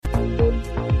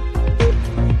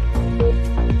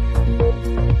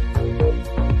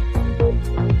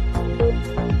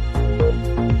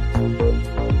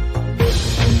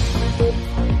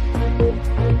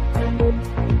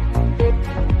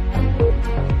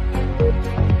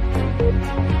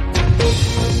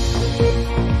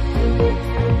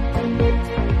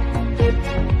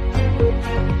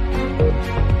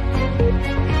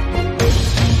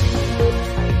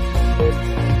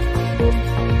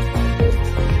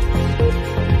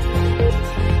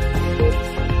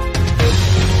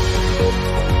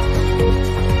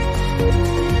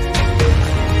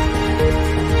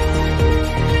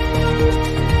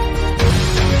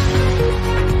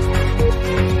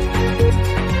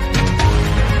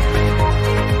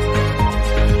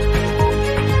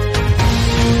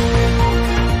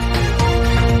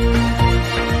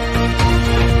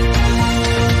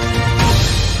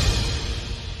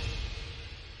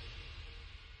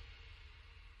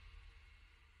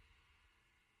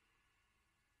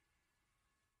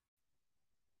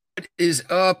Is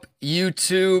up,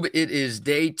 YouTube? It is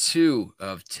day 2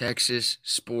 of Texas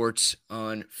Sports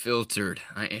Unfiltered.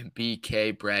 I am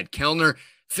BK Brad Kellner,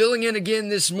 filling in again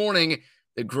this morning,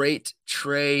 the great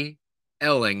Trey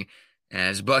Elling,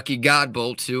 as Bucky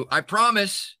Godbolt, who I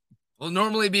promise will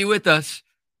normally be with us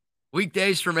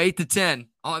weekdays from 8 to 10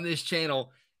 on this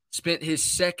channel, spent his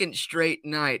second straight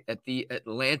night at the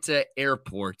Atlanta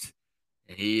airport.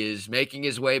 And he is making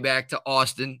his way back to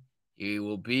Austin. He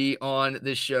will be on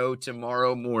the show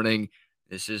tomorrow morning.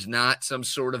 This is not some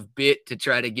sort of bit to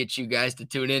try to get you guys to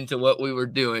tune into what we were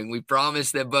doing. We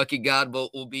promise that Bucky Godbolt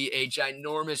will be a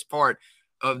ginormous part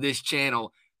of this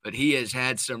channel, but he has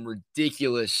had some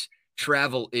ridiculous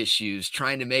travel issues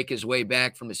trying to make his way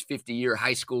back from his 50-year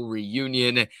high school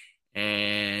reunion,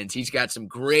 and he's got some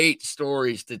great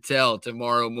stories to tell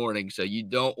tomorrow morning, so you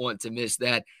don't want to miss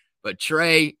that. But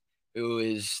Trey, who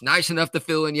is nice enough to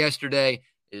fill in yesterday,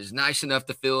 is nice enough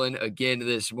to fill in again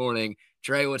this morning.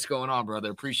 Trey, what's going on, brother?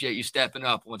 Appreciate you stepping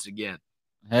up once again.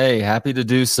 Hey, happy to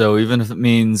do so, even if it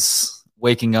means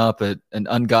waking up at an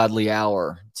ungodly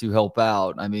hour to help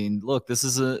out. I mean, look, this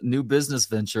is a new business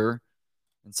venture,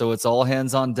 and so it's all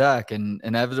hands on deck, and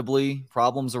inevitably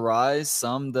problems arise,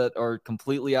 some that are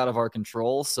completely out of our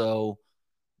control. So,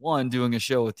 one, doing a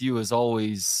show with you is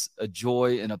always a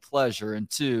joy and a pleasure, and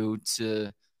two,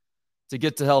 to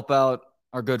get to help out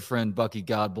our good friend Bucky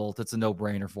Godbolt, it's a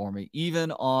no-brainer for me,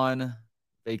 even on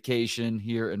vacation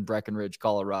here in Breckenridge,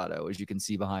 Colorado, as you can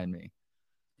see behind me.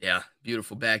 Yeah,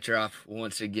 beautiful backdrop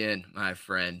once again, my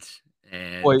friend.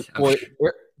 Boy, And boy,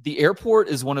 the airport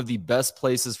is one of the best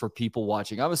places for people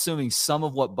watching. I'm assuming some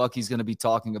of what Bucky's going to be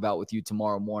talking about with you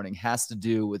tomorrow morning has to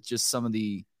do with just some of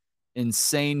the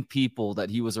insane people that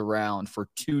he was around for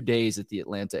 2 days at the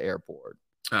Atlanta airport.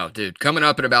 Oh, dude, coming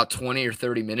up in about 20 or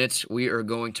 30 minutes, we are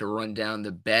going to run down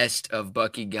the best of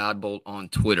Bucky Godbolt on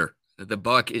Twitter. The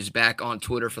Buck is back on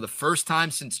Twitter for the first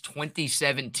time since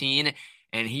 2017,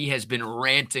 and he has been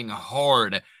ranting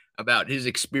hard about his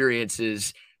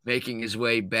experiences making his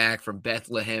way back from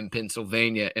Bethlehem,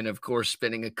 Pennsylvania, and of course,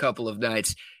 spending a couple of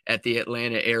nights at the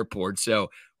Atlanta airport. So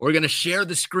we're going to share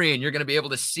the screen. You're going to be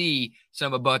able to see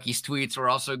some of Bucky's tweets. We're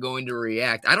also going to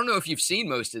react. I don't know if you've seen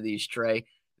most of these, Trey.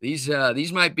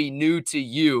 These might be new to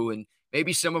you, and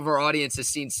maybe some of our audience has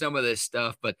seen some of this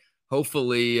stuff, but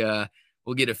hopefully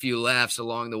we'll get a few laughs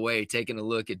along the way, taking a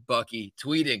look at Bucky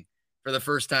tweeting for the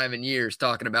first time in years,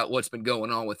 talking about what's been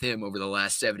going on with him over the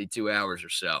last 72 hours or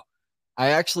so. I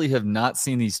actually have not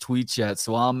seen these tweets yet,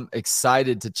 so I'm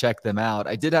excited to check them out.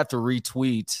 I did have to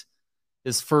retweet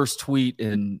his first tweet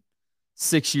in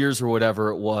 6 years or whatever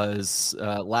it was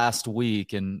last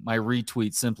week, and my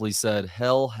retweet simply said,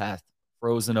 "Hell hath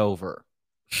frozen over."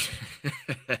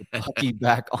 Bucky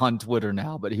back on Twitter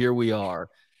now, but here we are.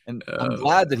 And I'm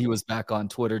glad that he was back on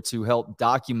Twitter to help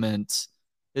document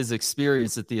his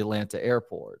experience at the Atlanta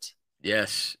airport.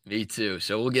 Yes, me too.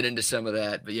 So we'll get into some of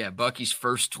that. But yeah, Bucky's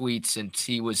first tweet since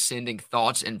he was sending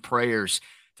thoughts and prayers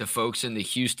to folks in the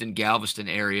Houston, Galveston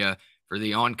area for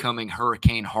the oncoming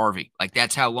Hurricane Harvey. Like,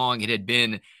 that's how long it had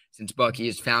been since Bucky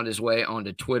has found his way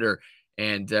onto Twitter.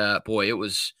 And boy, it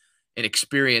was an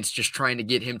experience just trying to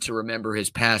get him to remember his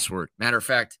password. Matter of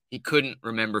fact, he couldn't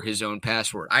remember his own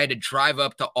password. I had to drive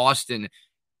up to Austin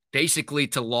basically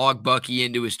to log Bucky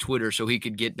into his Twitter so he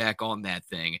could get back on that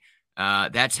thing.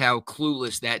 That's how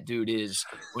clueless that dude is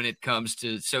when it comes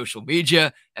to social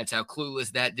media. That's how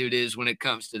clueless that dude is when it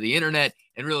comes to the internet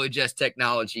and really just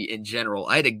technology in general.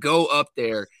 I had to go up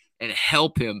there and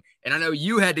help him. And I know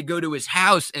you had to go to his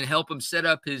house and help him set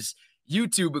up his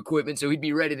YouTube equipment so he'd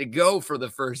be ready to go for the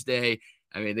first day.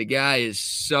 I mean, the guy is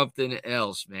something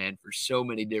else, man, for so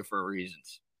many different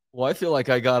reasons. Well, I feel like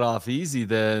I got off easy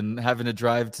then, having to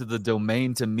drive to the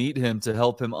domain to meet him to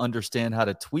help him understand how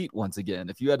to tweet once again.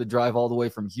 If you had to drive all the way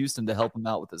from Houston to help him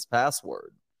out with his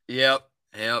password. Yep.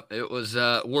 It was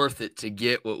worth it to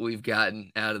get what we've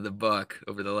gotten out of the Buck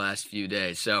over the last few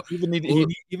days. So He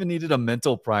even needed a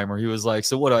mental primer. He was like,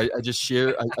 "So what? I just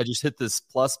share. I just hit this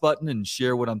plus button and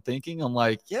share what I'm thinking." I'm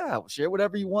like, "Yeah, share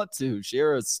whatever you want to.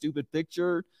 Share a stupid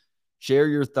picture, share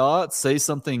your thoughts, say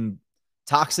something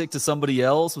toxic to somebody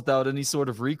else without any sort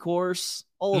of recourse.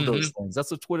 All of those things.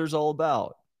 That's what Twitter's all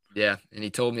about." Yeah, and he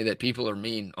told me that people are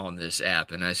mean on this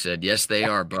app, and I said, "Yes, they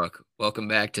are, Buck. Welcome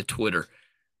back to Twitter."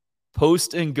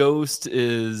 Post and ghost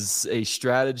is a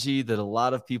strategy that a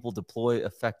lot of people deploy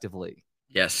effectively.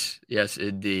 Yes,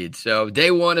 indeed. So day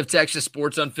 1 of Texas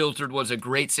Sports Unfiltered was a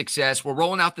great success. We're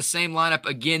rolling out the same lineup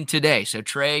again today. So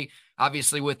Trey,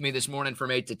 obviously with me this morning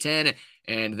from 8 to 10,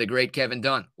 and the great Kevin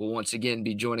Dunn will once again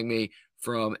be joining me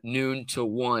from noon to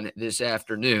 1 this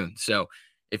afternoon. So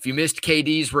if you missed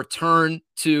KD's return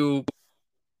to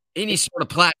any sort of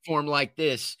platform like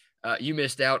this, you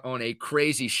missed out on a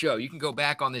crazy show. You can go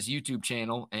back on this YouTube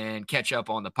channel and catch up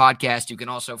on the podcast. You can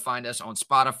also find us on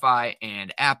Spotify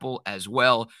and Apple as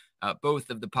well. Both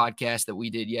of the podcasts that we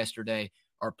did yesterday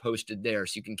are posted there.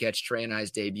 So you can catch Trey and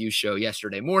I's debut show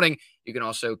yesterday morning. You can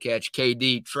also catch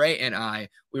KD, Trey, and I.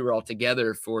 We were all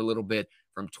together for a little bit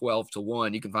from 12 to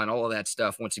 1. You can find all of that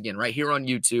stuff, once again, right here on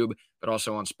YouTube, but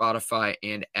also on Spotify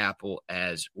and Apple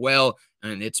as well.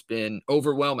 And it's been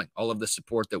overwhelming, all of the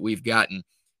support that we've gotten.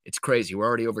 It's crazy. We're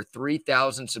already over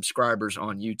 3,000 subscribers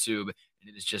on YouTube, and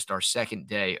it is just our second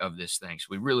day of this thing. So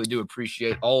we really do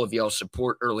appreciate all of y'all's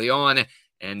support early on.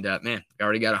 And, man, we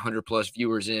already got 100-plus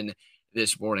viewers in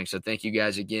this morning. So thank you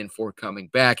guys again for coming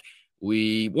back.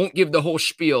 We won't give the whole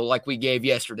spiel like we gave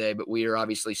yesterday, but we are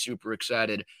obviously super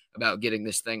excited about getting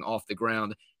this thing off the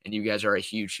ground, and you guys are a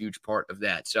huge, huge part of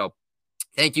that. So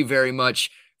thank you very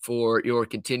much for your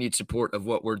continued support of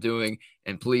what we're doing,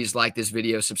 and please like this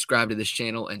video, subscribe to this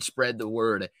channel, and spread the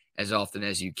word as often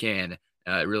as you can.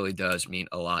 It really does mean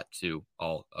a lot to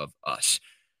all of us.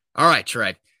 All right,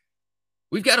 Trey,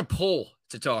 we've got a poll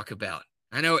to talk about.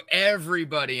 I know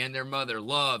everybody and their mother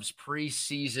loves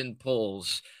preseason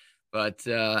polls, but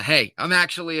hey, I'm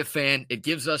actually a fan. It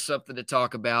gives us something to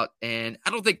talk about, and I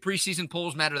don't think preseason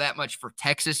polls matter that much for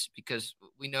Texas because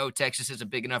we know Texas is a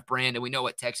big enough brand, and we know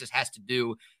what Texas has to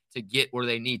do to get where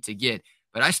they need to get.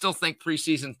 But I still think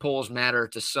preseason polls matter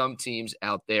to some teams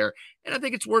out there, and I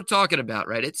think it's worth talking about,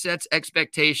 right? It sets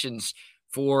expectations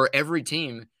for every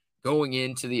team going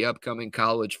into the upcoming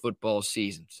college football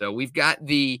season. So we've got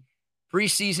the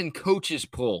preseason coaches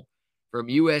poll from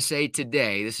USA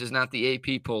Today. This is not the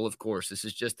AP poll, of course. This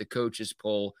is just the coaches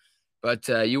poll. But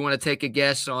you want to take a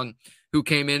guess on who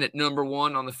came in at number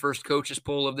one on the first coaches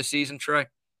poll of the season, Trey?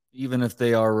 Even if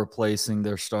they are replacing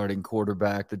their starting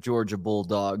quarterback, the Georgia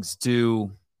Bulldogs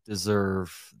do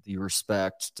deserve the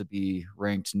respect to be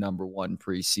ranked number one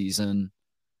preseason.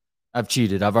 I've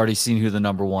cheated. I've already seen who the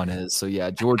number one is. So,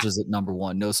 yeah, Georgia's at number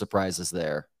one. No surprises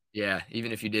there. Yeah,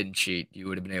 even if you didn't cheat, you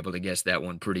would have been able to guess that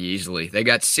one pretty easily. They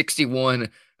got 61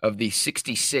 of the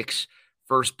 66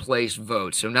 first place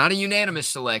votes. So not a unanimous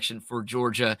selection for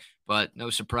Georgia, but no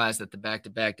surprise that the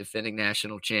back-to-back defending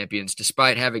national champions,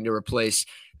 despite having to replace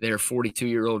their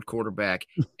 42-year-old quarterback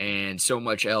and so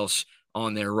much else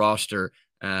on their roster,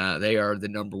 they are the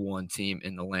number one team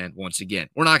in the land once again.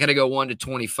 We're not going to go 1 to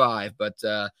 25, but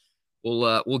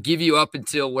we'll give you up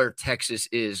until where Texas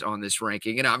is on this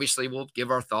ranking. And obviously we'll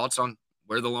give our thoughts on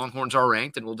where the Longhorns are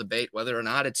ranked, and we'll debate whether or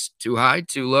not it's too high,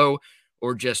 too low,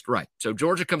 or just right. So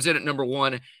Georgia comes in at number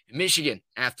one. Michigan,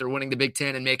 after winning the Big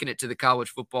Ten and making it to the college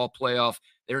football playoff,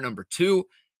 they're number two.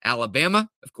 Alabama,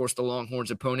 of course, the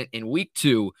Longhorns' opponent in week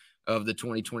 2 of the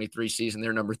 2023 season,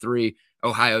 they're number 3.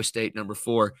 Ohio State, number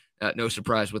 4. No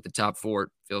surprise with the top 4. It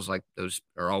feels like those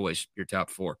are always your top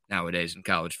 4 nowadays in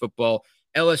college football.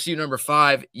 LSU, number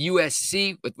 5.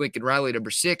 USC with Lincoln Riley,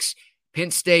 number 6. Penn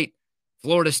State,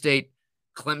 Florida State,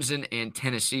 Clemson, and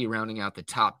Tennessee rounding out the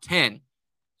top 10.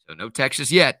 So no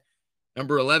Texas yet.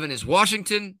 Number 11 is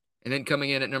Washington. And then coming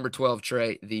in at number 12,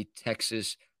 Trey, the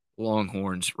Texas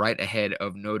Longhorns, right ahead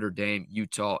of Notre Dame,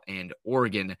 Utah, and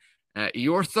Oregon.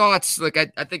 Your thoughts? Look,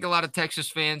 I think a lot of Texas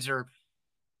fans are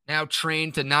now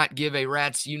trained to not give a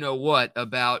rat's you-know-what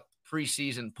about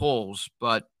preseason polls.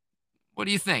 But what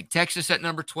do you think? Texas at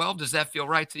number 12, does that feel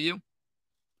right to you?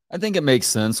 I think it makes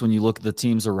sense when you look at the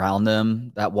teams around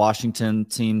them. That Washington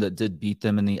team that did beat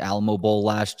them in the Alamo Bowl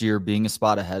last year being a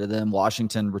spot ahead of them.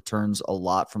 Washington returns a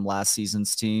lot from last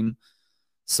season's team.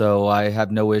 So I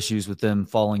have no issues with them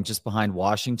falling just behind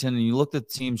Washington. And you look at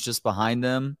the teams just behind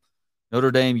them,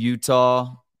 Notre Dame,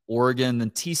 Utah, Oregon,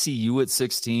 then TCU at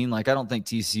 16. Like, I don't think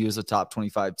TCU is a top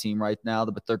 25 team right now,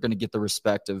 but they're going to get the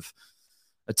respect of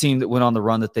a team that went on the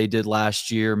run that they did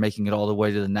last year, making it all the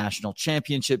way to the national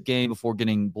championship game before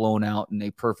getting blown out in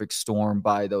a perfect storm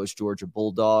by those Georgia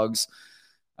Bulldogs.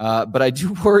 But I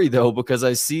do worry, though, because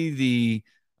I see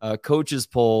the coaches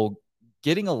poll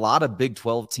getting a lot of Big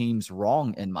 12 teams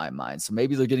wrong in my mind. So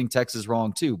maybe they're getting Texas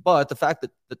wrong too. But the fact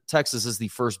that Texas is the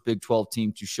first Big 12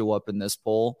 team to show up in this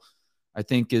poll, I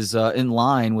think is in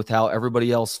line with how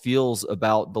everybody else feels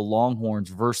about the Longhorns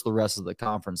versus the rest of the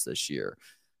conference this year.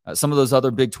 Some of those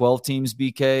other Big 12 teams,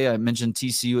 BK, I mentioned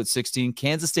TCU at 16,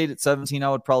 Kansas State at 17. I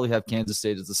would probably have Kansas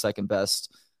State as the second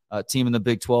best team in the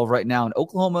Big 12 right now. And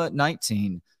Oklahoma at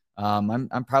 19.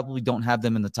 I'm probably don't have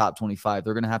them in the top 25.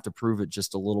 They're going to have to prove it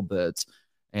just a little bit.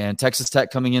 And Texas Tech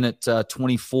coming in at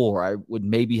 24. I would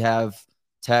maybe have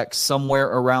Tech somewhere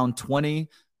around 20,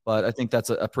 but I think that's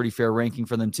a pretty fair ranking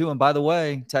for them too. And by the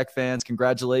way, Tech fans,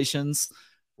 congratulations.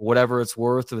 Whatever it's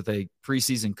worth with a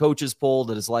preseason coaches poll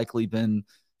that has likely been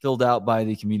filled out by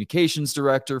the communications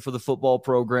director for the football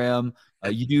program.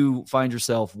 You do find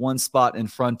yourself one spot in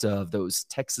front of those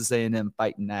Texas A&M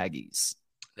Fighting Aggies.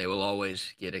 They will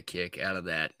always get a kick out of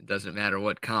that. It doesn't matter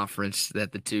what conference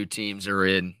that the two teams are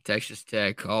in. Texas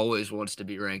Tech always wants to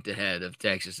be ranked ahead of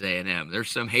Texas A&M.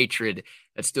 There's some hatred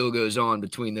that still goes on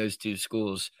between those two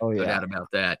schools. Oh, No yeah. doubt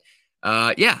about that.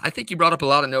 Yeah, I think you brought up a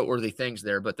lot of noteworthy things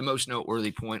there, but the most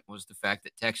noteworthy point was the fact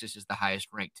that Texas is the highest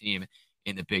ranked team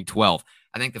in the Big 12.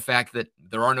 I think the fact that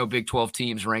there are no Big 12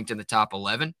 teams ranked in the top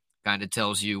 11 kind of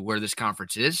tells you where this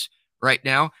conference is right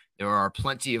now. There are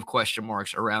plenty of question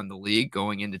marks around the league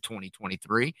going into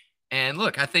 2023. And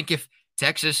look, I think if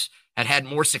Texas had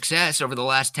more success over the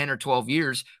last 10 or 12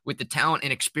 years with the talent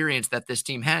and experience that this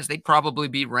team has, they'd probably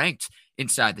be ranked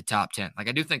inside the top 10. Like,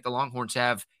 I do think the Longhorns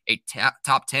have a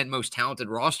top 10 most talented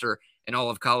roster in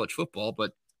all of college football,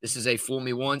 but this is a fool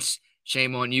me once,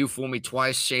 shame on you, fool me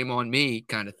twice, shame on me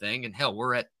kind of thing. And hell,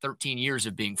 we're at 13 years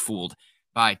of being fooled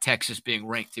by Texas being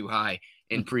ranked too high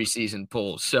in preseason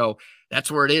polls. So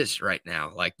that's where it is right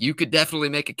now. Like, you could definitely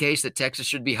make a case that Texas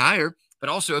should be higher, but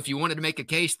also if you wanted to make a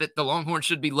case that the Longhorns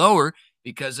should be lower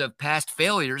because of past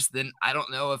failures, then I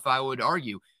don't know if I would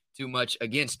argue too much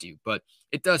against you. But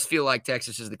it does feel like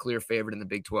Texas is the clear favorite in the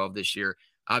Big 12 this year.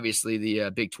 Obviously, the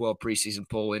Big 12 preseason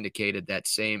poll indicated that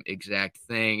same exact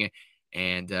thing.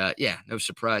 And yeah, no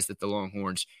surprise that the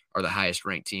Longhorns are the highest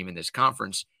ranked team in this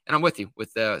conference. And I'm with you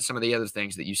with some of the other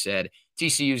things that you said.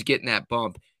 TCU's getting that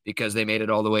bump because they made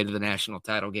it all the way to the national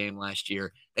title game last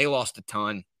year. They lost a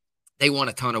ton. They won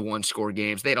a ton of one-score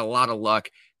games. They had a lot of luck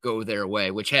go their way,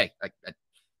 which, hey,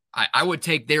 I would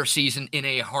take their season in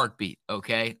a heartbeat,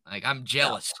 okay? Like, I'm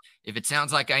jealous. If it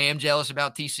sounds like I am jealous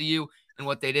about TCU and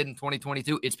what they did in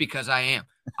 2022, it's because I am.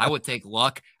 I would take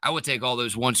luck. I would take all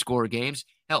those one-score games.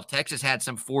 Hell, Texas had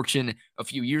some fortune a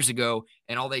few years ago,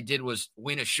 and all they did was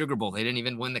win a Sugar Bowl. They didn't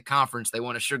even win the conference. They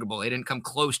won a Sugar Bowl. They didn't come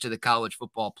close to the college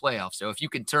football playoff. So if you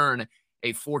can turn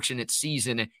a fortunate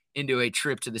season into a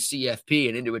trip to the CFP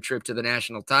and into a trip to the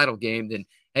national title game, then,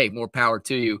 hey, more power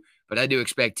to you. But I do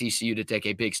expect TCU to take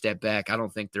a big step back. I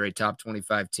don't think they're a top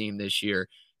 25 team this year.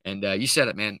 And you said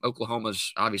it, man.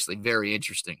 Oklahoma's obviously very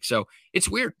interesting. So it's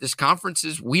weird. This conference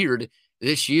is weird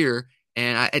this year.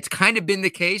 And it's kind of been the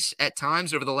case at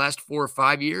times over the last 4 or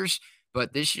 5 years.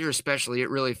 But this year especially, it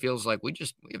really feels like we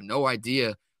have no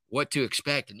idea what to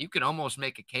expect. And you could almost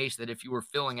make a case that if you were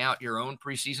filling out your own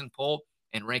preseason poll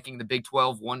and ranking the Big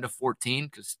 12 1 to 14,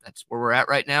 because that's where we're at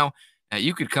right now,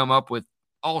 you could come up with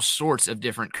all sorts of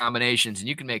different combinations, and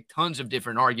you can make tons of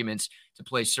different arguments to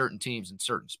place certain teams in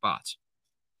certain spots.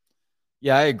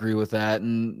 Yeah, I agree with that.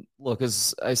 And look,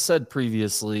 as I said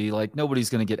previously, like, nobody's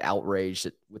going to get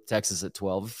outraged with Texas at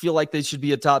 12. If you feel like they should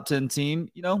be a top 10 team,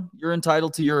 you're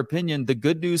entitled to your opinion. The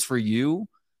good news for you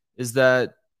is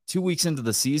that 2 weeks into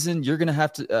the season, you're going to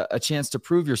have a chance to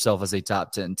prove yourself as a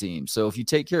top 10 team. So if you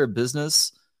take care of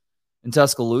business in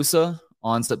Tuscaloosa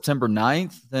on September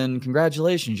 9th, then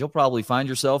congratulations. You'll probably find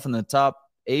yourself in the top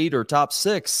 8 or top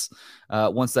 6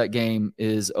 once that game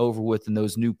is over with and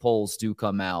those new polls do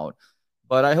come out.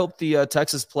 But I hope the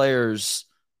Texas players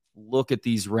look at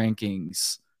these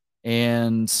rankings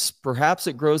and perhaps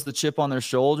it grows the chip on their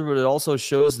shoulder, but it also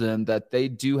shows them that they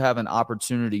do have an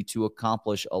opportunity to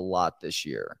accomplish a lot this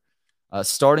year.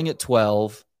 Starting at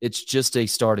 12, it's just a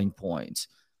starting point.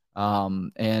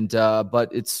 But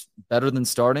it's better than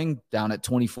starting down at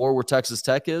 24 where Texas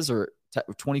Tech is, or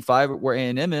 25 where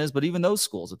A&M is. But even those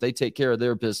schools, if they take care of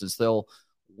their business, they'll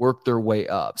work their way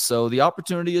up. So the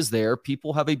opportunity is there.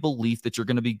 People have a belief that you're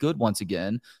going to be good once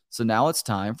again. So now it's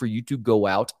time for you to go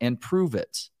out and prove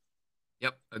it.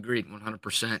 Yep, agreed,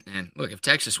 100%. And look, if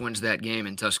Texas wins that game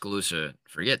in Tuscaloosa,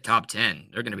 forget top 10.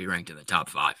 They're going to be ranked in the top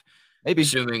 5. Maybe.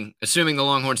 Assuming the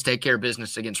Longhorns take care of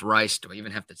business against Rice. Do I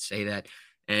even have to say that?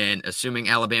 And assuming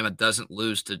Alabama doesn't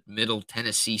lose to Middle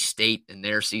Tennessee State in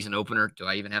their season opener, do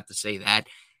I even have to say that?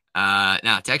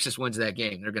 Now, Texas wins that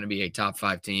game. They're going to be a top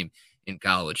 5 team in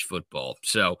college football.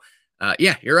 So,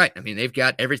 yeah, you're right. I mean, they've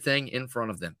got everything in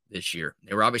front of them this year.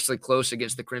 They were obviously close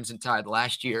against the Crimson Tide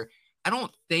last year. I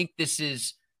don't think this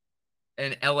is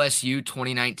an LSU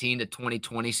 2019 to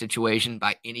 2020 situation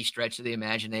by any stretch of the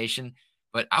imagination.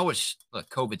 But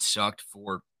COVID sucked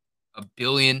for a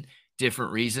billion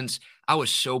different reasons. I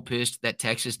was so pissed that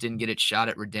Texas didn't get its shot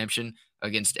at redemption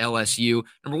against LSU.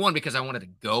 Number one, because I wanted to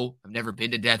go. I've never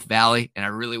been to Death Valley, and I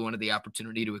really wanted the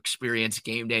opportunity to experience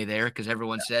game day there because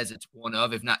everyone says it's one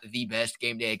of, if not the best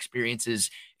game day experiences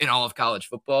in all of college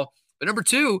football. But number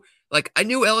two, I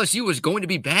knew LSU was going to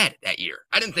be bad that year.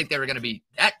 I didn't think they were going to be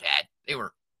that bad. They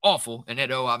were awful, and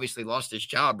Ed O obviously lost his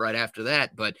job right after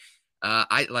that. But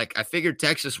I figured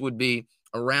Texas would be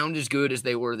around as good as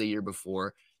they were the year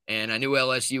before. And I knew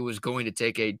LSU was going to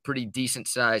take a pretty decent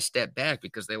sized step back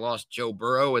because they lost Joe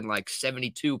Burrow and like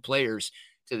 72 players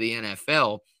to the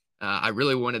NFL. I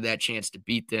really wanted that chance to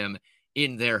beat them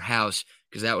in their house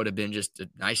because that would have been just a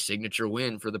nice signature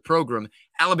win for the program.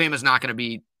 Alabama's not going to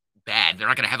be bad. They're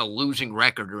not going to have a losing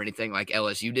record or anything like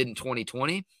LSU did in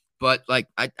 2020. But like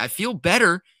I feel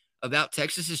better about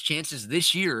Texas's chances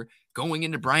this year going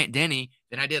into Bryant Denny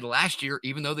than I did last year,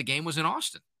 even though the game was in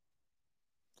Austin.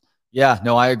 Yeah,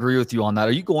 no, I agree with you on that.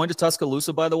 Are you going to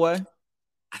Tuscaloosa, by the way?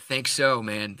 I think so,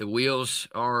 man. The wheels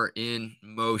are in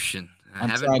motion. I I'm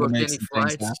haven't trying to booked make any some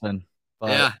things flights. happen,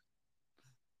 but Yeah,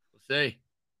 we'll see.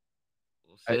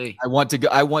 We'll see. I want to go.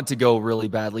 I want to go really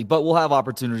badly, but we'll have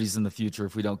opportunities in the future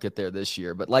if we don't get there this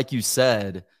year. But like you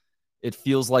said, it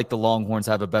feels like the Longhorns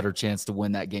have a better chance to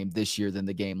win that game this year than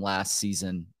the game last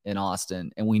season in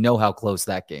Austin, and we know how close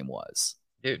that game was.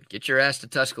 Dude, get your ass to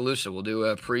Tuscaloosa. We'll do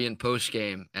a pre and post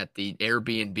game at the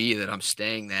Airbnb that I'm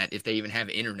staying at, if they even have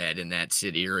internet in that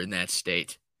city or in that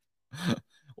state.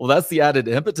 Well, that's the added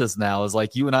impetus now is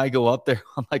like you and I go up there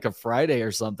on like a Friday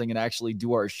or something and actually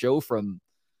do our show from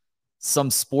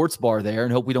some sports bar there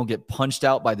and hope we don't get punched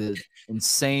out by the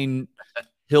insane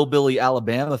hillbilly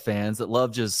Alabama fans that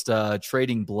love just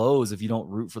trading blows if you don't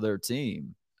root for their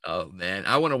team. Oh, man.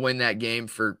 I want to win that game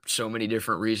for so many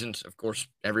different reasons. Of course,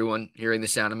 everyone hearing the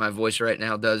sound of my voice right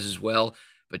now does as well.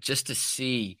 But just to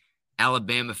see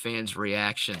Alabama fans'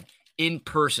 reaction in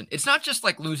person, it's not just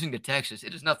like losing to Texas.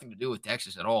 It has nothing to do with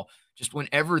Texas at all. Just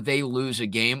whenever they lose a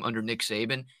game under Nick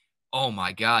Saban, oh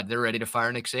my God, they're ready to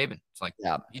fire Nick Saban. It's like,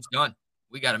 Yeah. he's done.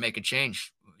 We got to make a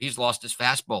change. He's lost his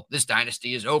fastball. This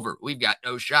dynasty is over. We've got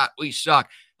no shot. We suck.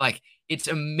 Like, it's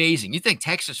amazing. You think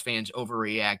Texas fans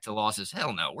overreact to losses?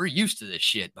 Hell no. We're used to this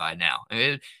shit by now.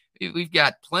 We've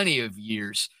got plenty of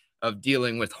years of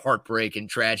dealing with heartbreak and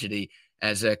tragedy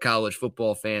as college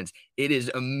football fans. It is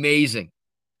amazing.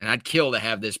 And I'd kill to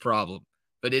have this problem,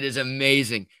 but it is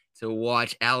amazing to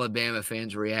watch Alabama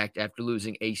fans react after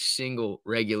losing a single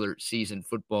regular season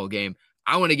football game.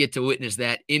 I want to get to witness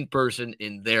that in person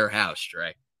in their house,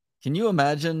 Trey. Can you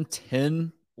imagine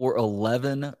 10 or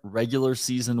 11 regular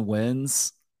season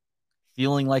wins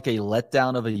feeling like a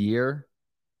letdown of a year?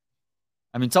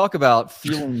 I mean, talk about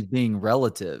feelings being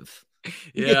relative.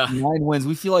 We get 9 wins.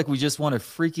 We feel like we just won a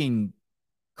freaking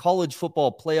college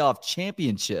football playoff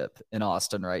championship in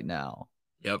Austin right now.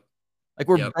 Yep. Like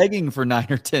we're begging for 9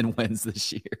 or 10 wins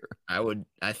this year.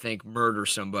 I think, murder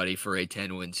somebody for a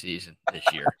 10-win season this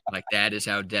year. Like that is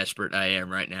how desperate I am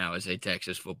right now as a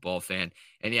Texas football fan.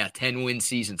 And yeah, 10-win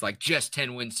seasons, like just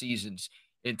 10-win seasons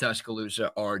in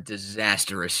Tuscaloosa are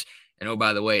disastrous. And oh,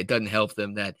 by the way, it doesn't help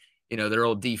them that, their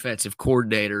old defensive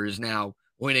coordinator is now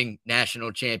winning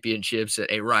national championships at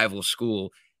a rival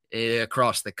school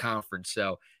across the conference.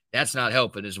 So that's not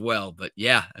helping as well. But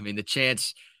yeah, I mean, the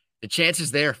chance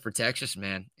is there for Texas,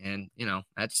 man. And,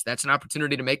 that's an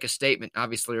opportunity to make a statement,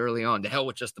 obviously, early on. To hell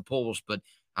with just the polls, but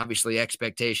obviously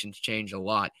expectations change a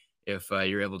lot if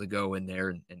you're able to go in there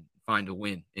and find a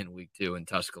win in week 2 in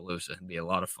Tuscaloosa. It'd be a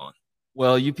lot of fun.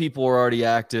 Well, you people are already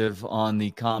active on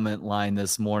the comment line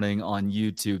this morning on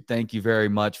YouTube. Thank you very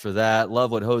much for that.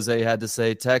 Love what Jose had to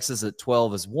say. Texas at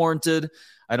 12 is warranted.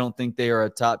 I don't think they are a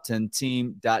top 10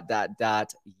 team, ...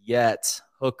 yet.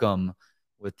 Hook 'em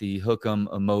with the hook 'em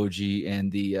emoji and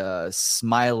the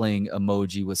smiling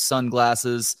emoji with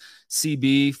sunglasses.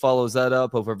 CB follows that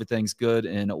up. Hope everything's good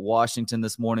in Washington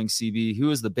this morning. CB, who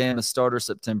is the Bama starter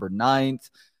September 9th?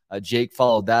 Jake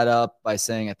followed that up by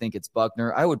saying, I think it's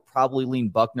Buckner. I would probably lean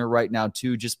Buckner right now,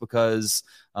 too, just because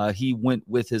he went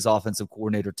with his offensive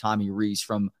coordinator, Tommy Rees,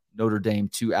 from Notre Dame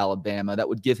to Alabama. That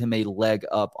would give him a leg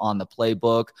up on the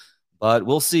playbook. But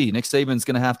we'll see. Nick Saban's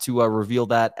going to have to reveal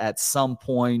that at some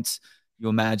point. You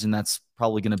imagine that's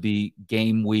probably going to be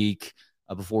game week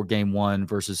before game 1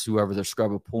 versus whoever their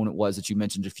scrub opponent was that you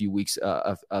mentioned a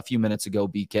few minutes ago,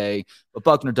 BK. But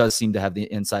Buckner does seem to have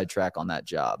the inside track on that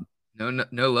job.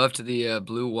 No love to the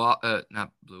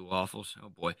not Blue Waffles. Oh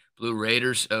boy, Blue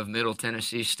Raiders of Middle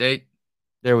Tennessee State.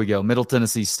 There we go, Middle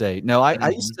Tennessee State. No,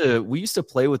 we used to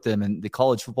play with them in the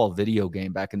college football video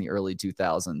game back in the early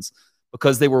 2000s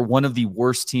because they were one of the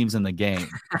worst teams in the game.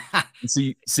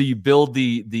 So you build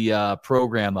the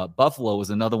program up. Buffalo was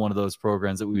another one of those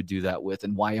programs that we would do that with,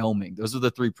 in Wyoming. Those are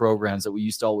the 3 programs that we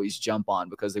used to always jump on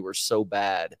because they were so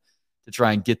bad to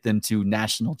try and get them to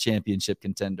national championship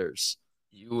contenders.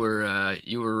 You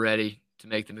were ready to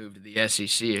make the move to the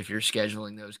SEC if you're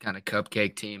scheduling those kind of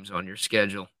cupcake teams on your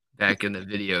schedule back in the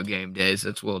video game days.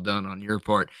 That's well done on your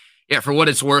part. Yeah, for what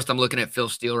it's worth, I'm looking at Phil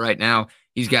Steele right now.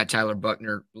 He's got Tyler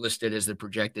Buckner listed as the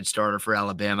projected starter for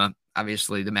Alabama.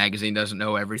 Obviously, the magazine doesn't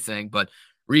know everything, but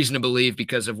reason to believe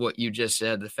because of what you just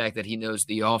said, the fact that he knows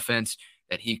the offense,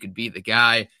 that he could be the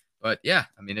guy. But yeah,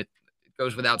 I mean, it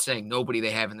goes without saying, nobody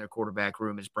they have in their quarterback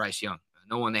room is Bryce Young.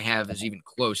 No one they have is even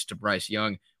close to Bryce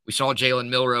Young. We saw Jalen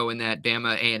Milroe in that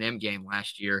Bama A&M game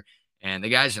last year, and the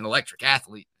guy's an electric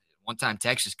athlete. One-time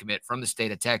Texas commit from the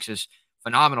state of Texas.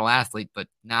 Phenomenal athlete, but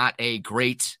not a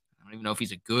great, I don't even know if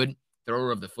he's a good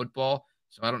thrower of the football.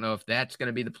 So I don't know if that's going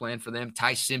to be the plan for them.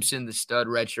 Ty Simpson, the stud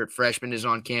redshirt freshman, is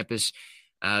on campus.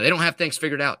 They don't have things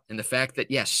figured out. And the fact that,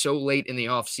 yes, so late in the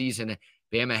offseason,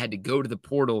 Bama had to go to the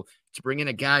portal to bring in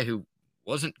a guy who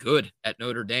wasn't good at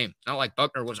Notre Dame. It's not like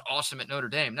Buckner was awesome at Notre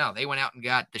Dame. No, they went out and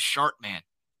got the Sharp Man,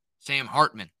 Sam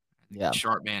Hartman. Yeah.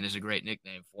 Sharp Man is a great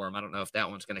nickname for him. I don't know if that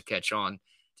one's going to catch on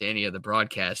to any of the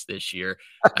broadcasts this year.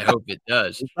 I hope it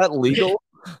does. Is that legal?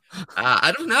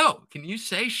 I don't know. Can you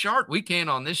say sharp? We can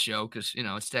on this show because,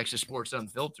 it's Texas Sports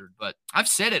Unfiltered. But I've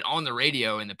said it on the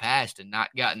radio in the past and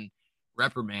not gotten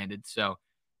reprimanded. So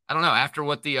I don't know. After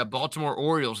what the Baltimore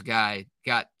Orioles guy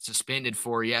got suspended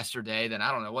for yesterday, then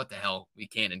I don't know what the hell we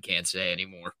can and can't say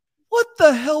anymore. What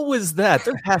the hell was that?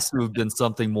 There has to have been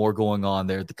something more going on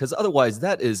there because otherwise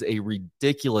that is a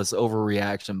ridiculous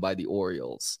overreaction by the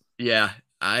Orioles. Yeah,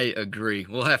 I agree.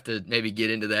 We'll have to maybe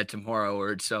get into that tomorrow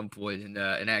or at some point and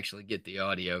actually get the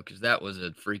audio because that was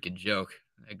a freaking joke.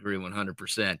 I agree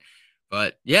 100%.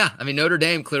 But yeah, I mean, Notre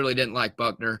Dame clearly didn't like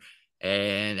Buckner,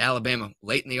 and Alabama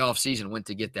late in the offseason went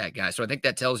to get that guy. So I think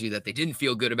that tells you that they didn't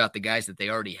feel good about the guys that they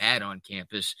already had on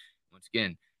campus. Once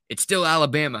again, it's still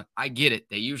Alabama. I get it.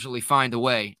 They usually find a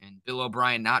way, and Bill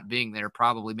O'Brien not being there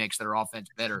probably makes their offense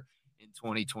better in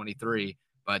 2023.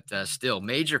 But still,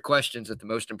 major questions at the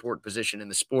most important position in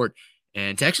the sport.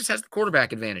 And Texas has the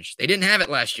quarterback advantage. They didn't have it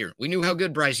last year. We knew how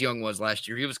good Bryce Young was last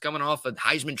year. He was coming off a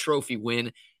Heisman Trophy win.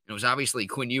 And it was obviously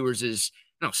Quinn Ewers'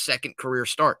 second career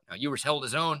start. Now, Ewers held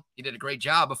his own. He did a great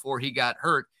job before he got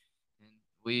hurt. And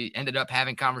we ended up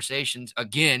having conversations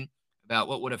again about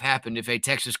what would have happened if a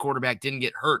Texas quarterback didn't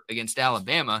get hurt against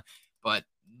Alabama. But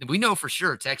we know for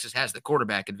sure Texas has the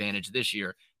quarterback advantage this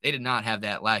year. They did not have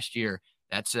that last year.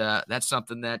 That's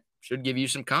something that should give you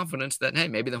some confidence that, hey,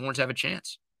 maybe the Horns have a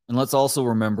chance. And let's also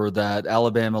remember that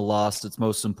Alabama lost its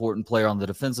most important player on the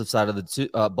defensive side of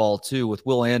the ball, too, with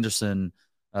Will Anderson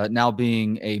now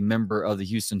being a member of the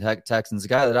Houston Texans. The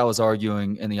guy that I was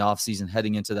arguing in the offseason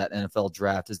heading into that NFL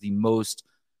draft is the most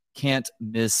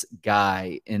can't-miss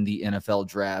guy in the NFL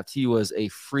draft. He was a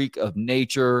freak of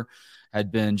nature,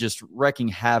 had been just wrecking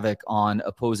havoc on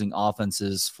opposing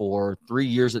offenses for 3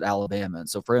 years at Alabama. And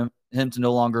so for him to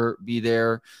no longer be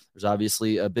there, there's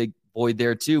obviously a big void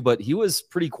there too, but he was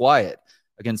pretty quiet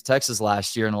against Texas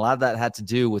last year. And a lot of that had to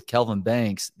do with Kelvin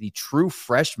Banks, the true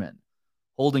freshman,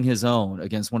 holding his own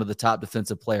against one of the top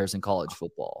defensive players in college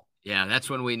football. Yeah, that's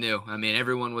when we knew. I mean,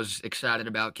 everyone was excited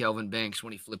about Kelvin Banks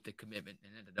when he flipped the commitment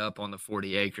and ended up on the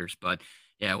 40 acres. But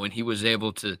yeah, when he was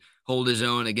able to hold his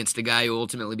own against the guy who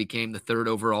ultimately became the third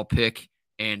overall pick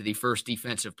and the first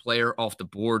defensive player off the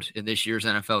board in this year's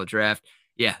NFL draft,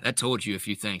 yeah, that told you a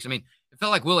few things. I mean, it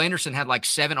felt like Will Anderson had like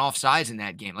 7 offsides in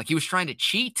that game. Like he was trying to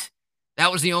cheat.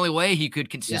 That was the only way he could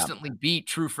consistently beat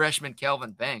true freshman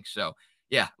Kelvin Banks. So,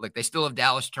 yeah, look, they still have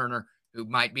Dallas Turner, who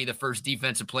might be the first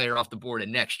defensive player off the board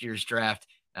in next year's draft.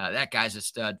 That guy's a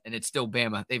stud, and it's still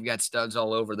Bama. They've got studs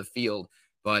all over the field.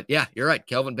 But, yeah, you're right.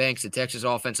 Kelvin Banks, the Texas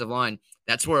offensive line,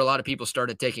 that's where a lot of people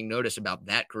started taking notice about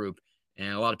that group.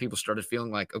 And a lot of people started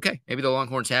feeling like, okay, maybe the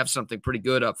Longhorns have something pretty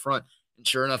good up front. And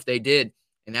sure enough, they did.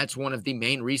 And that's one of the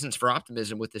main reasons for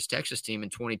optimism with this Texas team in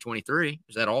 2023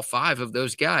 is that all 5 of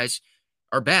those guys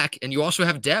are back. And you also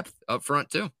have depth up front,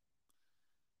 too.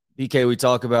 BK, we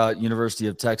talk about University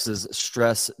of Texas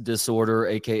stress disorder,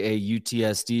 a.k.a.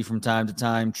 UTSD from time to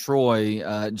time. Troy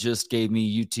just gave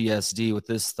me UTSD with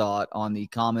this thought on the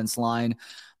comments line.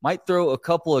 Might throw a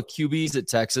couple of QBs at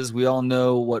Texas. We all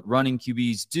know what running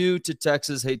QBs do to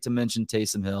Texas. Hate to mention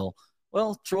Taysom Hill.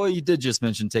 Well, Troy, you did just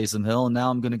mention Taysom Hill, and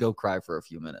now I'm going to go cry for a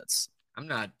few minutes. I'm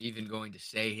not even going to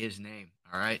say his name,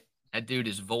 all right? That dude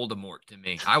is Voldemort to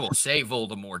me. I will say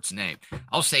Voldemort's name.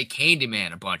 I'll say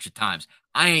Candyman a bunch of times.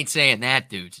 I ain't saying that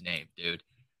dude's name, dude.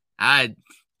 God,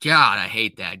 I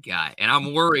hate that guy. And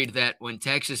I'm worried that when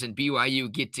Texas and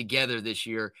BYU get together this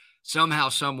year, somehow,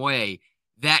 some way,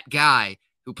 that guy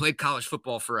who played college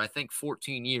football for, I think,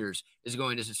 14 years is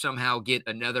going to somehow get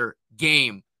another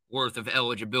game worth of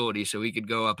eligibility so he could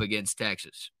go up against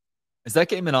Texas. Is that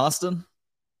game in Austin?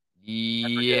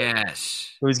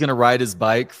 Yes. So he's going to ride his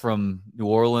bike from New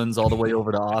Orleans all the way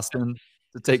over to Austin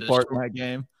to take part in that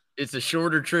game? It's a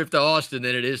shorter trip to Austin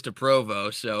than it is to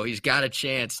Provo, so he's got a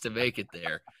chance to make it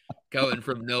there coming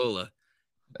from NOLA.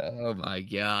 Oh, my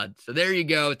God. So there you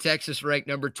go. Texas ranked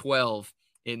number 12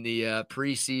 in the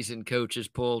preseason coaches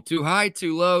poll. Too high,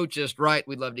 too low, just right.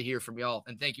 We'd love to hear from y'all.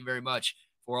 And thank you very much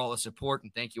for all the support.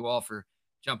 And thank you all for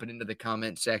jumping into the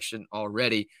comment section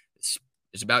already.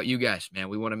 It's about you guys, man.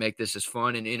 We want to make this as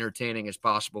fun and entertaining as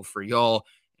possible for y'all.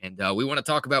 And we want to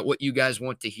talk about what you guys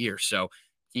want to hear. So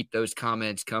keep those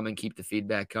comments coming. Keep the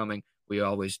feedback coming. We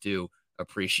always do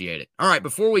appreciate it. All right,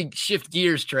 before we shift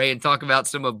gears, Trey, and talk about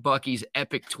some of Bucky's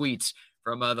epic tweets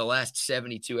from the last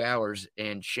 72 hours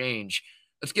and change,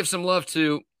 let's give some love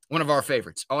to one of our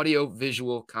favorites, Audio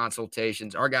Visual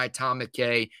Consultations. Our guy, Tom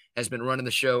McKay, has been running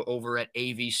the show over at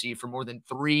AVC for more than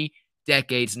 3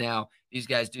 decades now. These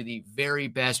guys do the very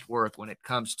best work when it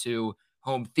comes to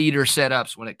home theater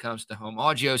setups, when it comes to home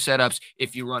audio setups.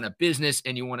 If you run a business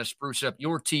and you want to spruce up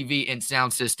your TV and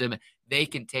sound system, they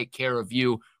can take care of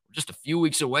you. We're just a few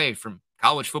weeks away from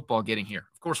college football getting here.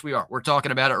 Of course we are. We're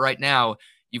talking about it right now.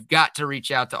 You've got to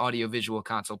reach out to Audio Visual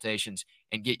Consultations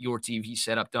and get your TV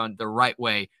setup done the right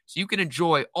way so you can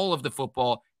enjoy all of the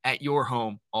football at your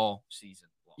home all season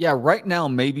long. Yeah, right now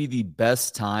may be the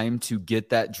best time to get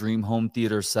that dream home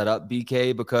theater set up,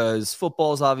 BK, because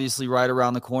football is obviously right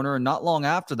around the corner. And not long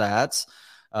after that,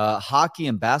 hockey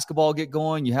and basketball get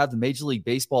going. You have the Major League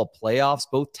Baseball playoffs,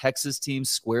 both Texas teams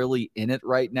squarely in it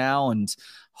right now and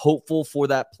hopeful for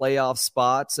that playoff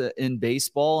spot in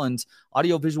baseball. And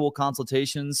Audiovisual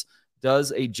Consultations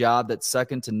does a job that's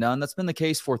second to none. That's been the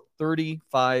case for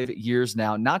 35 years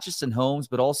now, not just in homes,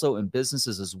 but also in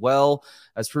businesses as well,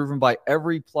 as proven by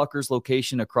every Pluckers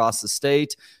location across the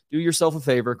state. Do yourself a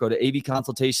favor, go to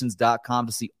avconsultations.com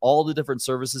to see all the different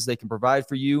services they can provide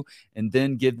for you, and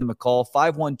then give them a call,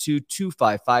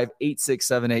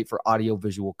 512-255-8678 for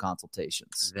audio-visual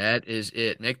consultations. That is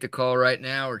it. Make the call right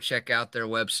now or check out their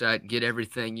website. Get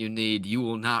everything you need. You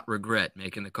will not regret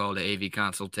making the call to AV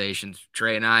Consultations.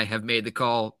 Trey and I have made the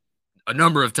call a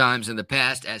number of times in the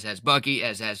past, as has Bucky,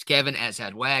 as has Kevin, as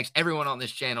had Wags. Everyone on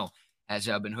this channel has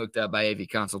been hooked up by AV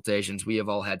Consultations. We have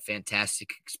all had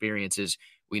fantastic experiences.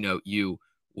 We know you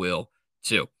will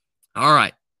too. All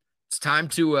right. It's time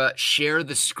to share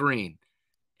the screen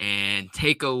and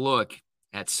take a look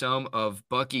at some of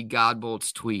Bucky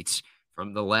Godbolt's tweets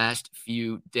from the last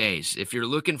few days. If you're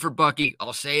looking for Bucky,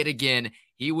 I'll say it again.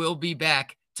 He will be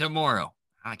back tomorrow.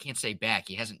 I can't say back.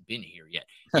 He hasn't been here yet.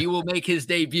 He will make his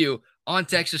debut on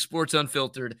Texas Sports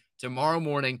Unfiltered tomorrow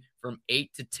morning from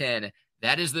 8 to 10.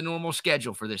 That is the normal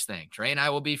schedule for this thing. Trey and I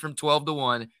will be from 12 to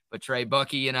 1, but Trey,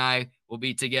 Bucky, and I will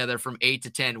be together from 8 to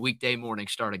 10 weekday morning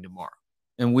starting tomorrow.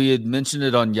 And we had mentioned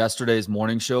it on yesterday's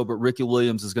morning show, but Ricky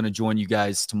Williams is going to join you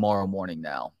guys tomorrow morning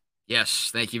now. Yes,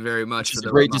 thank you very much. It's a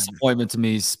great disappointment to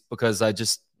me because I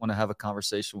just want to have a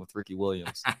conversation with Ricky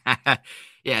Williams.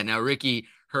 Yeah, now Ricky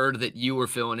heard that you were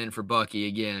filling in for Bucky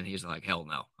again, and he's like, hell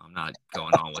no, I'm not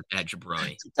going on with that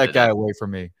jabroni. Keep that guy away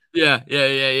from me.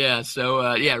 Yeah.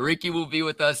 So, Ricky will be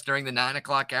with us during the 9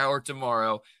 o'clock hour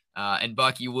tomorrow, and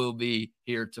Bucky will be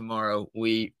here tomorrow,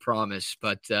 we promise.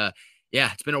 But,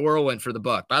 it's been a whirlwind for the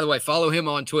Buck. By the way, follow him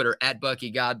on Twitter, at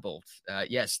Bucky Godbolt.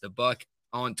 Yes, the Buck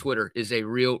on Twitter is a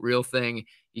real thing.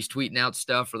 He's tweeting out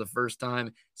stuff for the first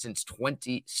time since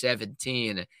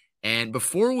 2017. And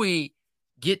before we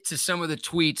get to some of the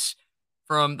tweets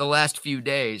from the last few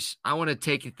days, I want to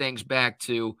take things back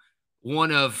to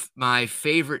one of my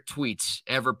favorite tweets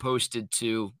ever posted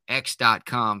to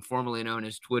x.com, formerly known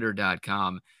as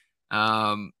twitter.com.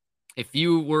 If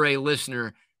you were a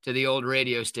listener to the old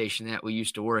radio station that we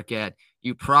used to work at,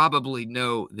 you probably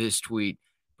know this tweet,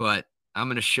 but I'm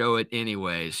going to show it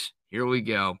anyways. Here we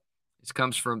go. This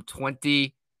comes from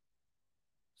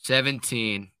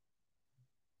 2017.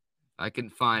 I can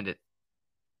find it.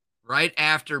 Right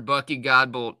after Bucky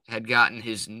Godbolt had gotten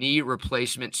his knee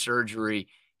replacement surgery,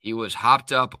 he was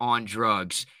hopped up on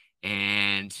drugs.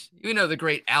 And you know the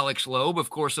great Alex Loeb,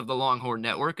 of course, of the Longhorn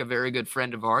Network, a very good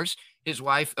friend of ours. His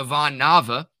wife, Yvonne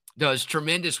Nava, does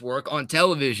tremendous work on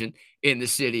television in the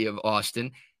city of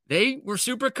Austin. They were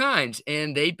super kind,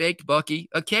 and they baked Bucky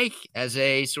a cake as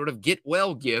a sort of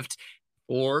get-well gift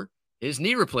for his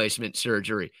knee replacement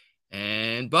surgery.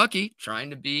 And Bucky, trying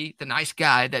to be the nice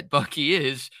guy that Bucky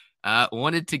is,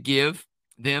 wanted to give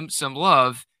them some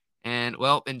love. And,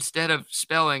 well, instead of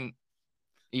spelling